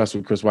really impressed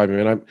with Chris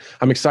Weidman, and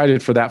I'm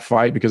excited for that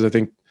fight because I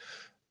think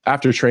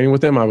after training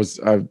with him, I was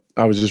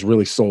just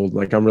really sold.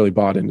 Like, I'm really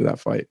bought into that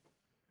fight.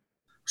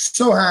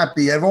 So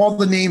happy. Of all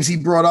the names he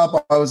brought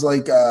up, I was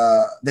like,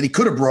 that he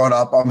could have brought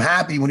up. I'm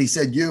happy when he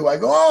said you. I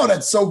go, oh,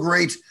 that's so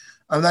great.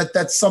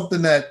 That's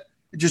something that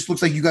it just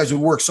looks like you guys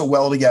would work so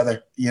well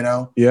together,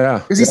 Yeah.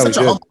 Because he's such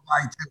a humble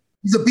guy, too.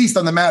 He's a beast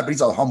on the mat, but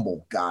he's a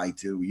humble guy,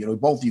 too.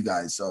 Both of you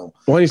guys. So,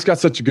 well, he's got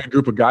such a good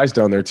group of guys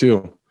down there,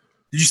 too.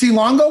 Did you see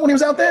Longo when he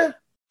was out there?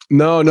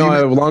 No.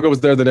 Longo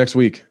was there the next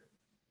week.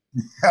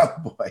 Oh,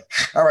 boy.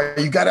 All right.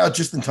 You got out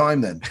just in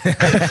time then.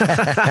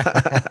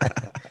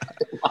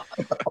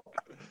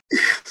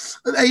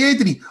 Hey,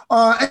 Anthony,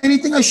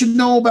 anything I should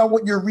know about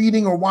what you're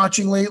reading or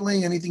watching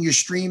lately? Anything you're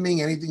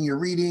streaming? Anything you're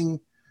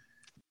reading?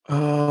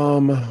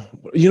 Weirdly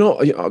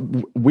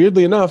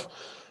enough,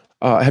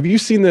 have you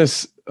seen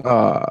this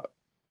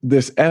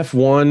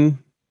F1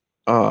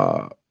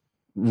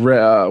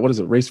 what is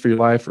it, Race for Your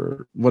Life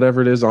or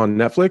whatever it is on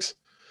Netflix?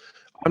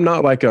 I'm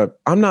not like a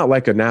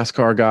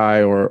NASCAR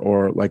guy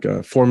or like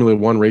a Formula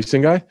One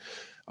racing guy.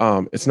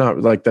 It's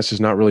not like, that's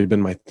just not really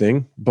been my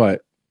thing.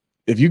 But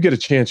if you get a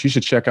chance, you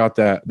should check out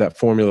that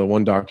Formula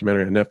One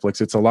documentary on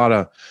Netflix. It's a lot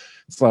of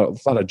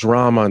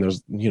drama, and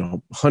there's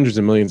hundreds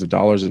of millions of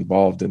dollars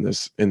involved in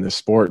this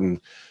sport,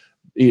 and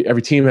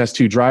every team has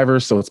 2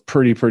 drivers, so it's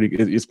pretty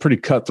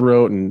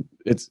cutthroat, and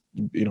it's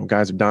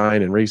guys are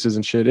dying in races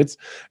and shit.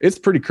 It's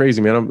pretty crazy,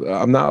 man.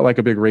 I'm not like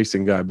a big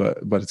racing guy,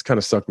 but it's kind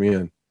of sucked me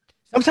in.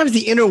 Sometimes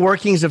the inner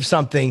workings of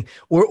something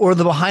or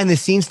the behind the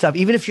scenes stuff,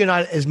 even if you're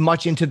not as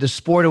much into the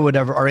sport or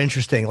whatever, are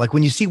interesting. Like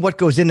when you see what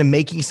goes into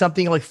making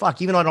something, you're like,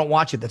 fuck, even though I don't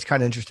watch it, that's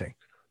kind of interesting.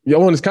 Yeah,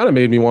 well, and it's kind of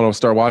made me want to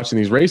start watching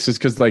these races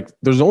because, like,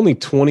 there's only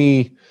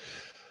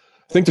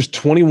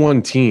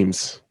 21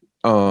 teams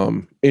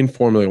in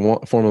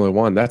Formula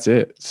One. That's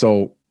it.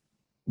 So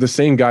the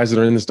same guys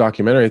that are in this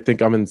documentary, I think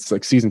I'm in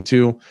like season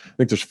 2. I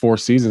think there's 4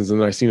 seasons,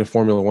 and then I seen a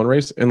Formula One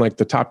race, and like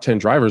the top 10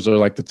 drivers are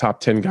like the top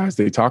 10 guys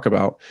they talk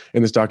about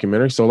in this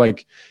documentary. So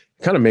like,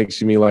 it kind of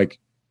makes me like,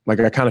 like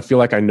I kind of feel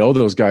like I know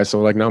those guys.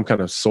 So like now I'm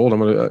kind of sold. I'm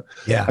gonna.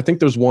 I think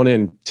there's one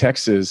in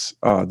Texas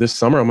this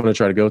summer. I'm gonna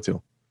try to go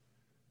to.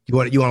 You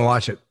want to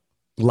watch it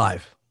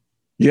live?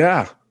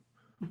 Yeah.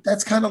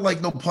 That's kind of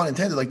like, no pun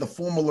intended, like the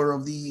formula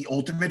of the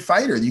Ultimate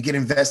Fighter. You get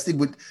invested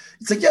with,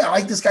 it's like, yeah, I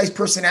like this guy's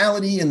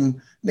personality,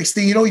 and next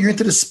thing you know, you're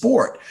into the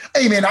sport.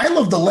 Hey, man, I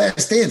love The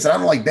Last Dance, and I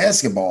don't like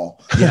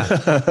basketball. Yeah.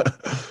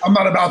 I'm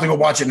not about to go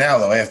watch it now,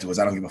 though, afterwards.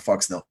 I don't give a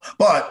fuck still.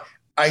 But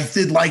I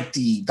did like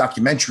the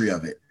documentary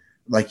of it.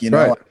 Like,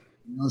 Right.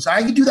 So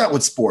I can do that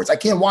with sports. I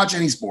can't watch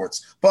any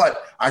sports,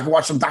 but I can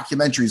watch some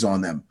documentaries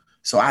on them.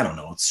 So I don't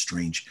know. It's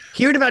strange.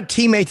 Hearing about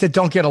teammates that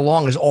don't get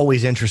along is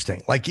always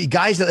interesting. Like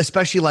guys that,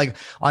 especially like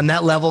on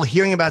that level,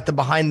 hearing about the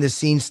behind the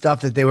scenes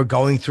stuff that they were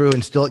going through,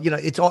 and still,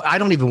 it's all, I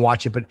don't even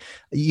watch it, but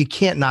you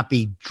can't not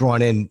be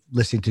drawn in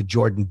listening to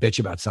Jordan bitch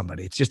about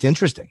somebody. It's just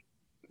interesting.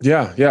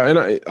 Yeah.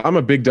 And I'm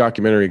a big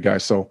documentary guy.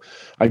 So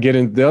I get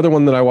in. The other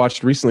one that I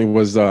watched recently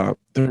was there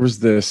was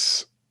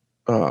this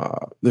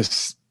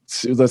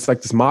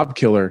mob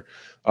killer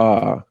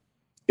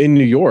in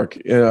New York.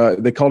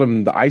 They called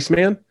him the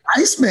Iceman.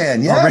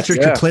 Iceman, yeah. Oh, Richard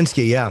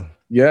Kuklinski, yeah.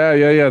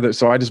 Yeah.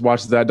 So I just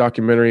watched that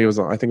documentary. I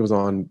think it was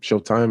on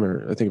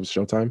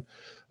Showtime.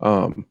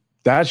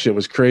 That shit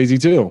was crazy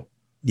too.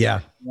 Yeah.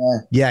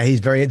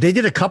 He's they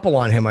did a couple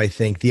on him, I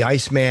think. The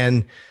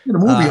Iceman. Did a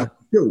movie on him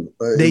too.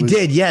 They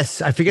did,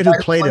 yes. I forget who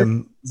played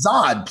him.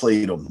 Zod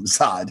played him.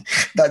 Zod.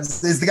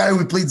 That's the guy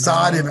who played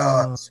Zod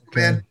in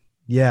Superman.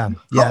 Yeah.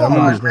 Come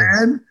on,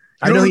 man.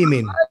 I know who you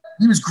mean.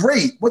 He was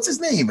great. What's his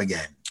name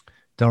again?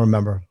 Don't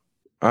remember.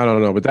 I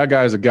don't know, but that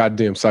guy is a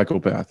goddamn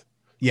psychopath.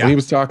 Yeah. When he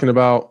was talking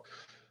about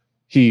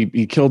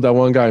he killed that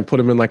one guy and put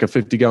him in like a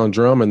 50-gallon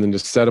drum and then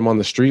just set him on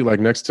the street,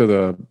 like next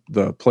to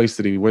the place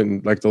that he went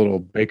in, like the little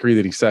bakery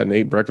that he sat and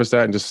ate breakfast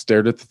at, and just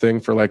stared at the thing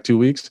for like 2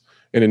 weeks,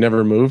 and it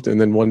never moved. And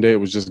then one day it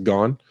was just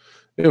gone.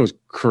 It was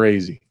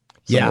crazy.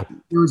 Yeah.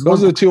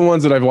 Those are the two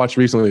ones that I've watched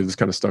recently that just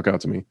kind of stuck out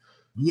to me.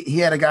 He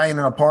had a guy in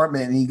an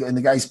apartment, and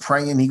the guy's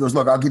praying. He goes,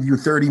 "Look, I'll give you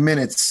 30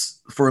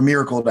 minutes for a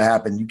miracle to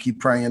happen. You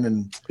keep praying."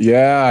 And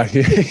yeah.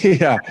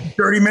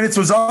 30 minutes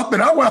was up,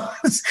 and he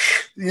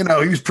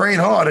was praying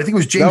hard. I think it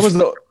was James.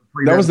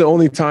 That was the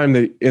only time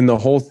that in the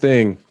whole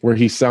thing where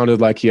he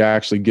sounded like he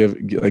actually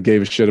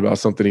gave a shit about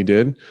something he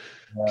did.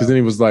 Because then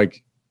he was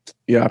like,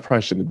 "Yeah, I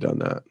probably shouldn't have done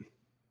that."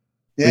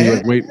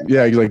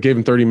 Yeah. He gave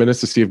him 30 minutes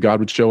to see if God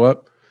would show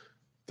up.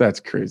 That's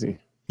crazy.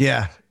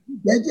 Yeah.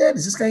 Dead?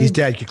 Is this guy? He's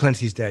dead.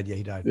 Kuklinski's dead. Yeah,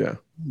 he died. Yeah.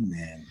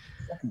 Man.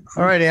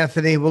 All right,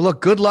 Anthony. Well,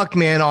 look, good luck,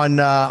 man, on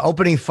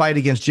opening fight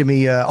against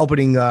Jimmy.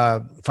 Opening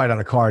fight on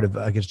a card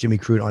against Jimmy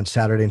Crute on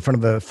Saturday in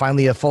front of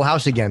finally a full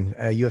house again.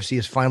 UFC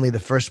is finally the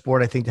first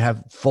sport, I think, to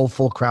have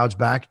full crowds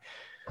back,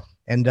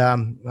 and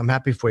I'm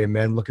happy for you,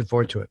 man. Looking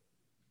forward to it.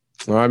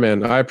 All right,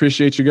 man. I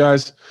appreciate you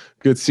guys.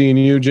 Good seeing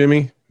you,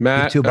 Jimmy.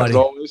 Matt, you too, buddy. As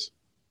always.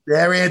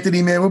 Yeah,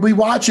 Anthony, man. We'll be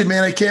watching,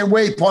 man. I can't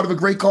wait. Part of a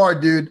great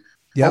card, dude.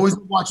 Yep. Always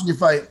watching you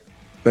fight.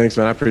 Thanks,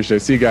 man. I appreciate it.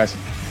 See you guys.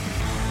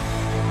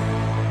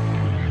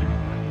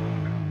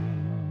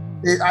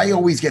 I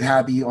always get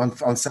happy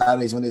on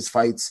Saturdays when there's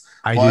fights.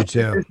 I do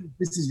too.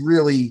 This is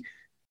really,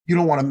 you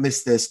don't want to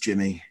miss this,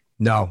 Jimmy.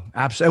 No,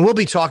 absolutely. And we'll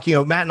be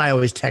talking. Matt and I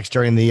always text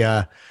during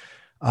the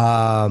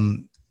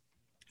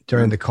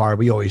card.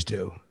 We always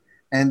do.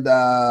 And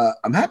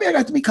I'm happy I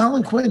got to meet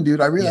Colin Quinn, dude.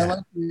 I really like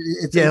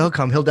it. He'll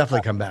come. He'll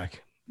definitely come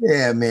back.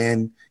 Yeah,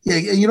 man. Yeah,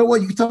 you know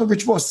what? You can tell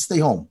Rich Ross to stay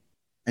home,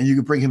 and you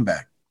can bring him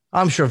back.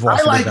 I'm sure Voss.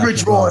 I like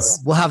Rich Ross.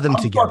 We'll have them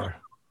together.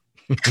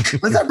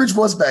 Let's have Rich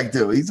Ross back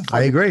too.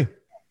 I agree.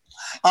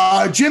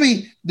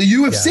 Jimmy, the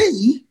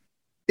UFC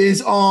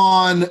is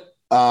on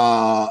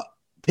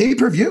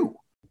pay-per-view.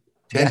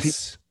 10 p.m.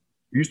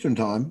 Eastern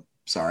time.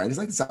 Sorry, I just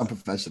like to sound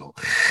professional.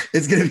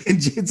 It's gonna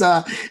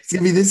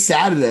be this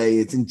Saturday.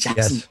 It's in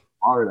Jackson,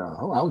 Florida.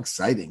 Oh, how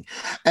exciting!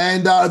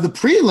 And the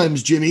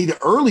prelims, Jimmy,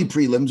 the early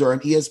prelims are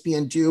on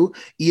ESPN2,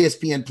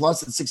 ESPN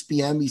Plus at 6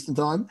 p.m. Eastern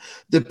time.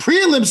 The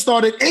prelims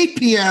start at 8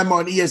 p.m.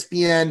 on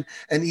ESPN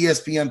and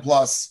ESPN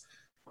Plus.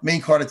 Main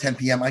card at 10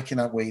 p.m. I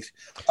cannot wait.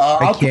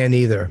 I can't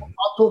either.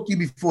 I'll talk to you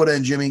before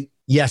then, Jimmy.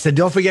 Yes, and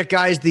don't forget,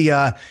 guys,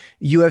 the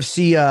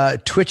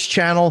UFC Twitch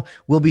channel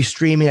will be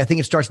streaming. I think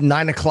it starts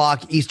 9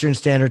 o'clock Eastern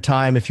Standard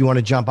Time if you want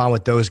to jump on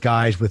with those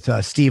guys, with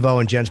Steve-O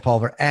and Jens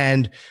Pulver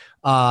and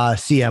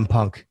CM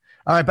Punk.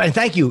 All right, and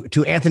thank you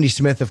to Anthony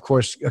Smith, of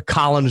course.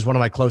 Colin is one of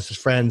my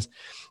closest friends,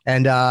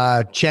 and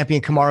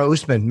champion Kamaru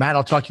Usman. Matt,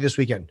 I'll talk to you this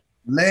weekend.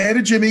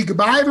 Later, Jimmy.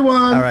 Goodbye,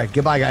 everyone. All right,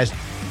 goodbye, guys.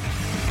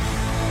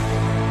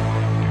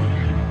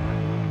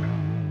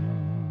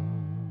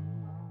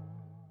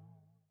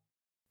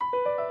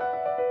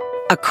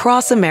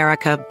 Across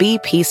America,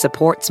 BP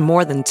supports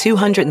more than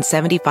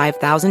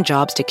 275,000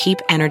 jobs to keep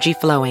energy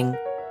flowing.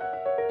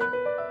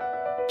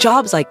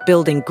 Jobs like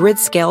building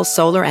grid-scale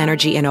solar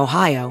energy in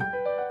Ohio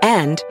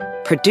and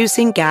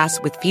producing gas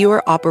with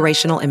fewer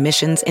operational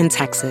emissions in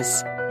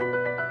Texas.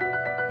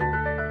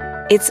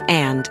 It's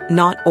and,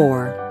 not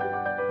or.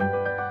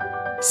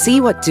 See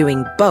what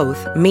doing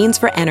both means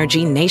for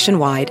energy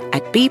nationwide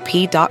at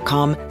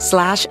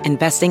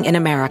bp.com/investing in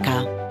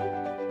America.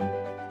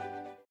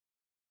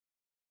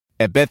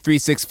 At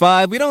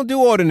Bet365, we don't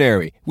do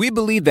ordinary. We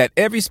believe that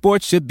every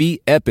sport should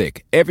be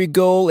epic. Every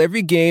goal,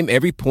 every game,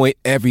 every point,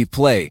 every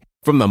play.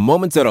 From the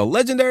moments that are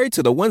legendary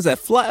to the ones that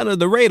fly under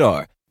the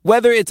radar.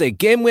 Whether it's a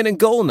game-winning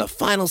goal in the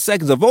final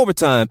seconds of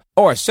overtime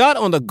or a shot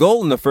on the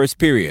goal in the first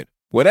period.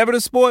 Whatever the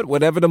sport,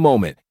 whatever the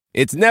moment.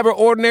 It's never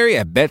ordinary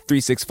at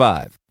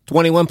Bet365.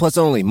 21 plus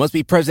only. Must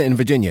be present in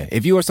Virginia.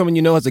 If you or someone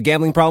you know has a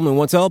gambling problem and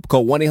wants help,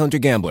 call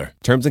 1-800-GAMBLER.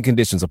 Terms and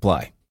conditions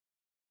apply.